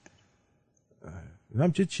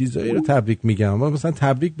 هم چه چیزایی رو تبریک میگم. ما مثلا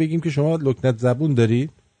تبریک بگیم که شما لکنت زبون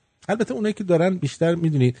دارید. البته اونایی که دارن بیشتر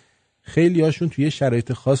میدونید خیلی هاشون توی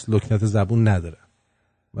شرایط خاص لکنت زبون ندارن.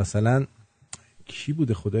 مثلا کی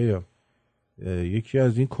بوده خدایا، یکی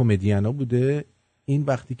از این کمدینا بوده، این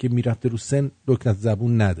وقتی که میرفته رو سن رکن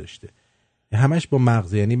زبون نداشته، همش با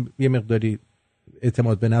مغز، یعنی یه مقداری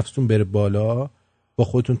اعتماد به نفستون بره بالا، با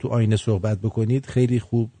خودتون تو آینه صحبت بکنید، خیلی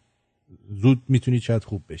خوب زود میتونید شاید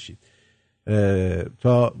خوب بشید.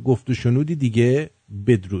 تا گفت و شنودی دیگه،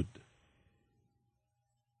 بدرود.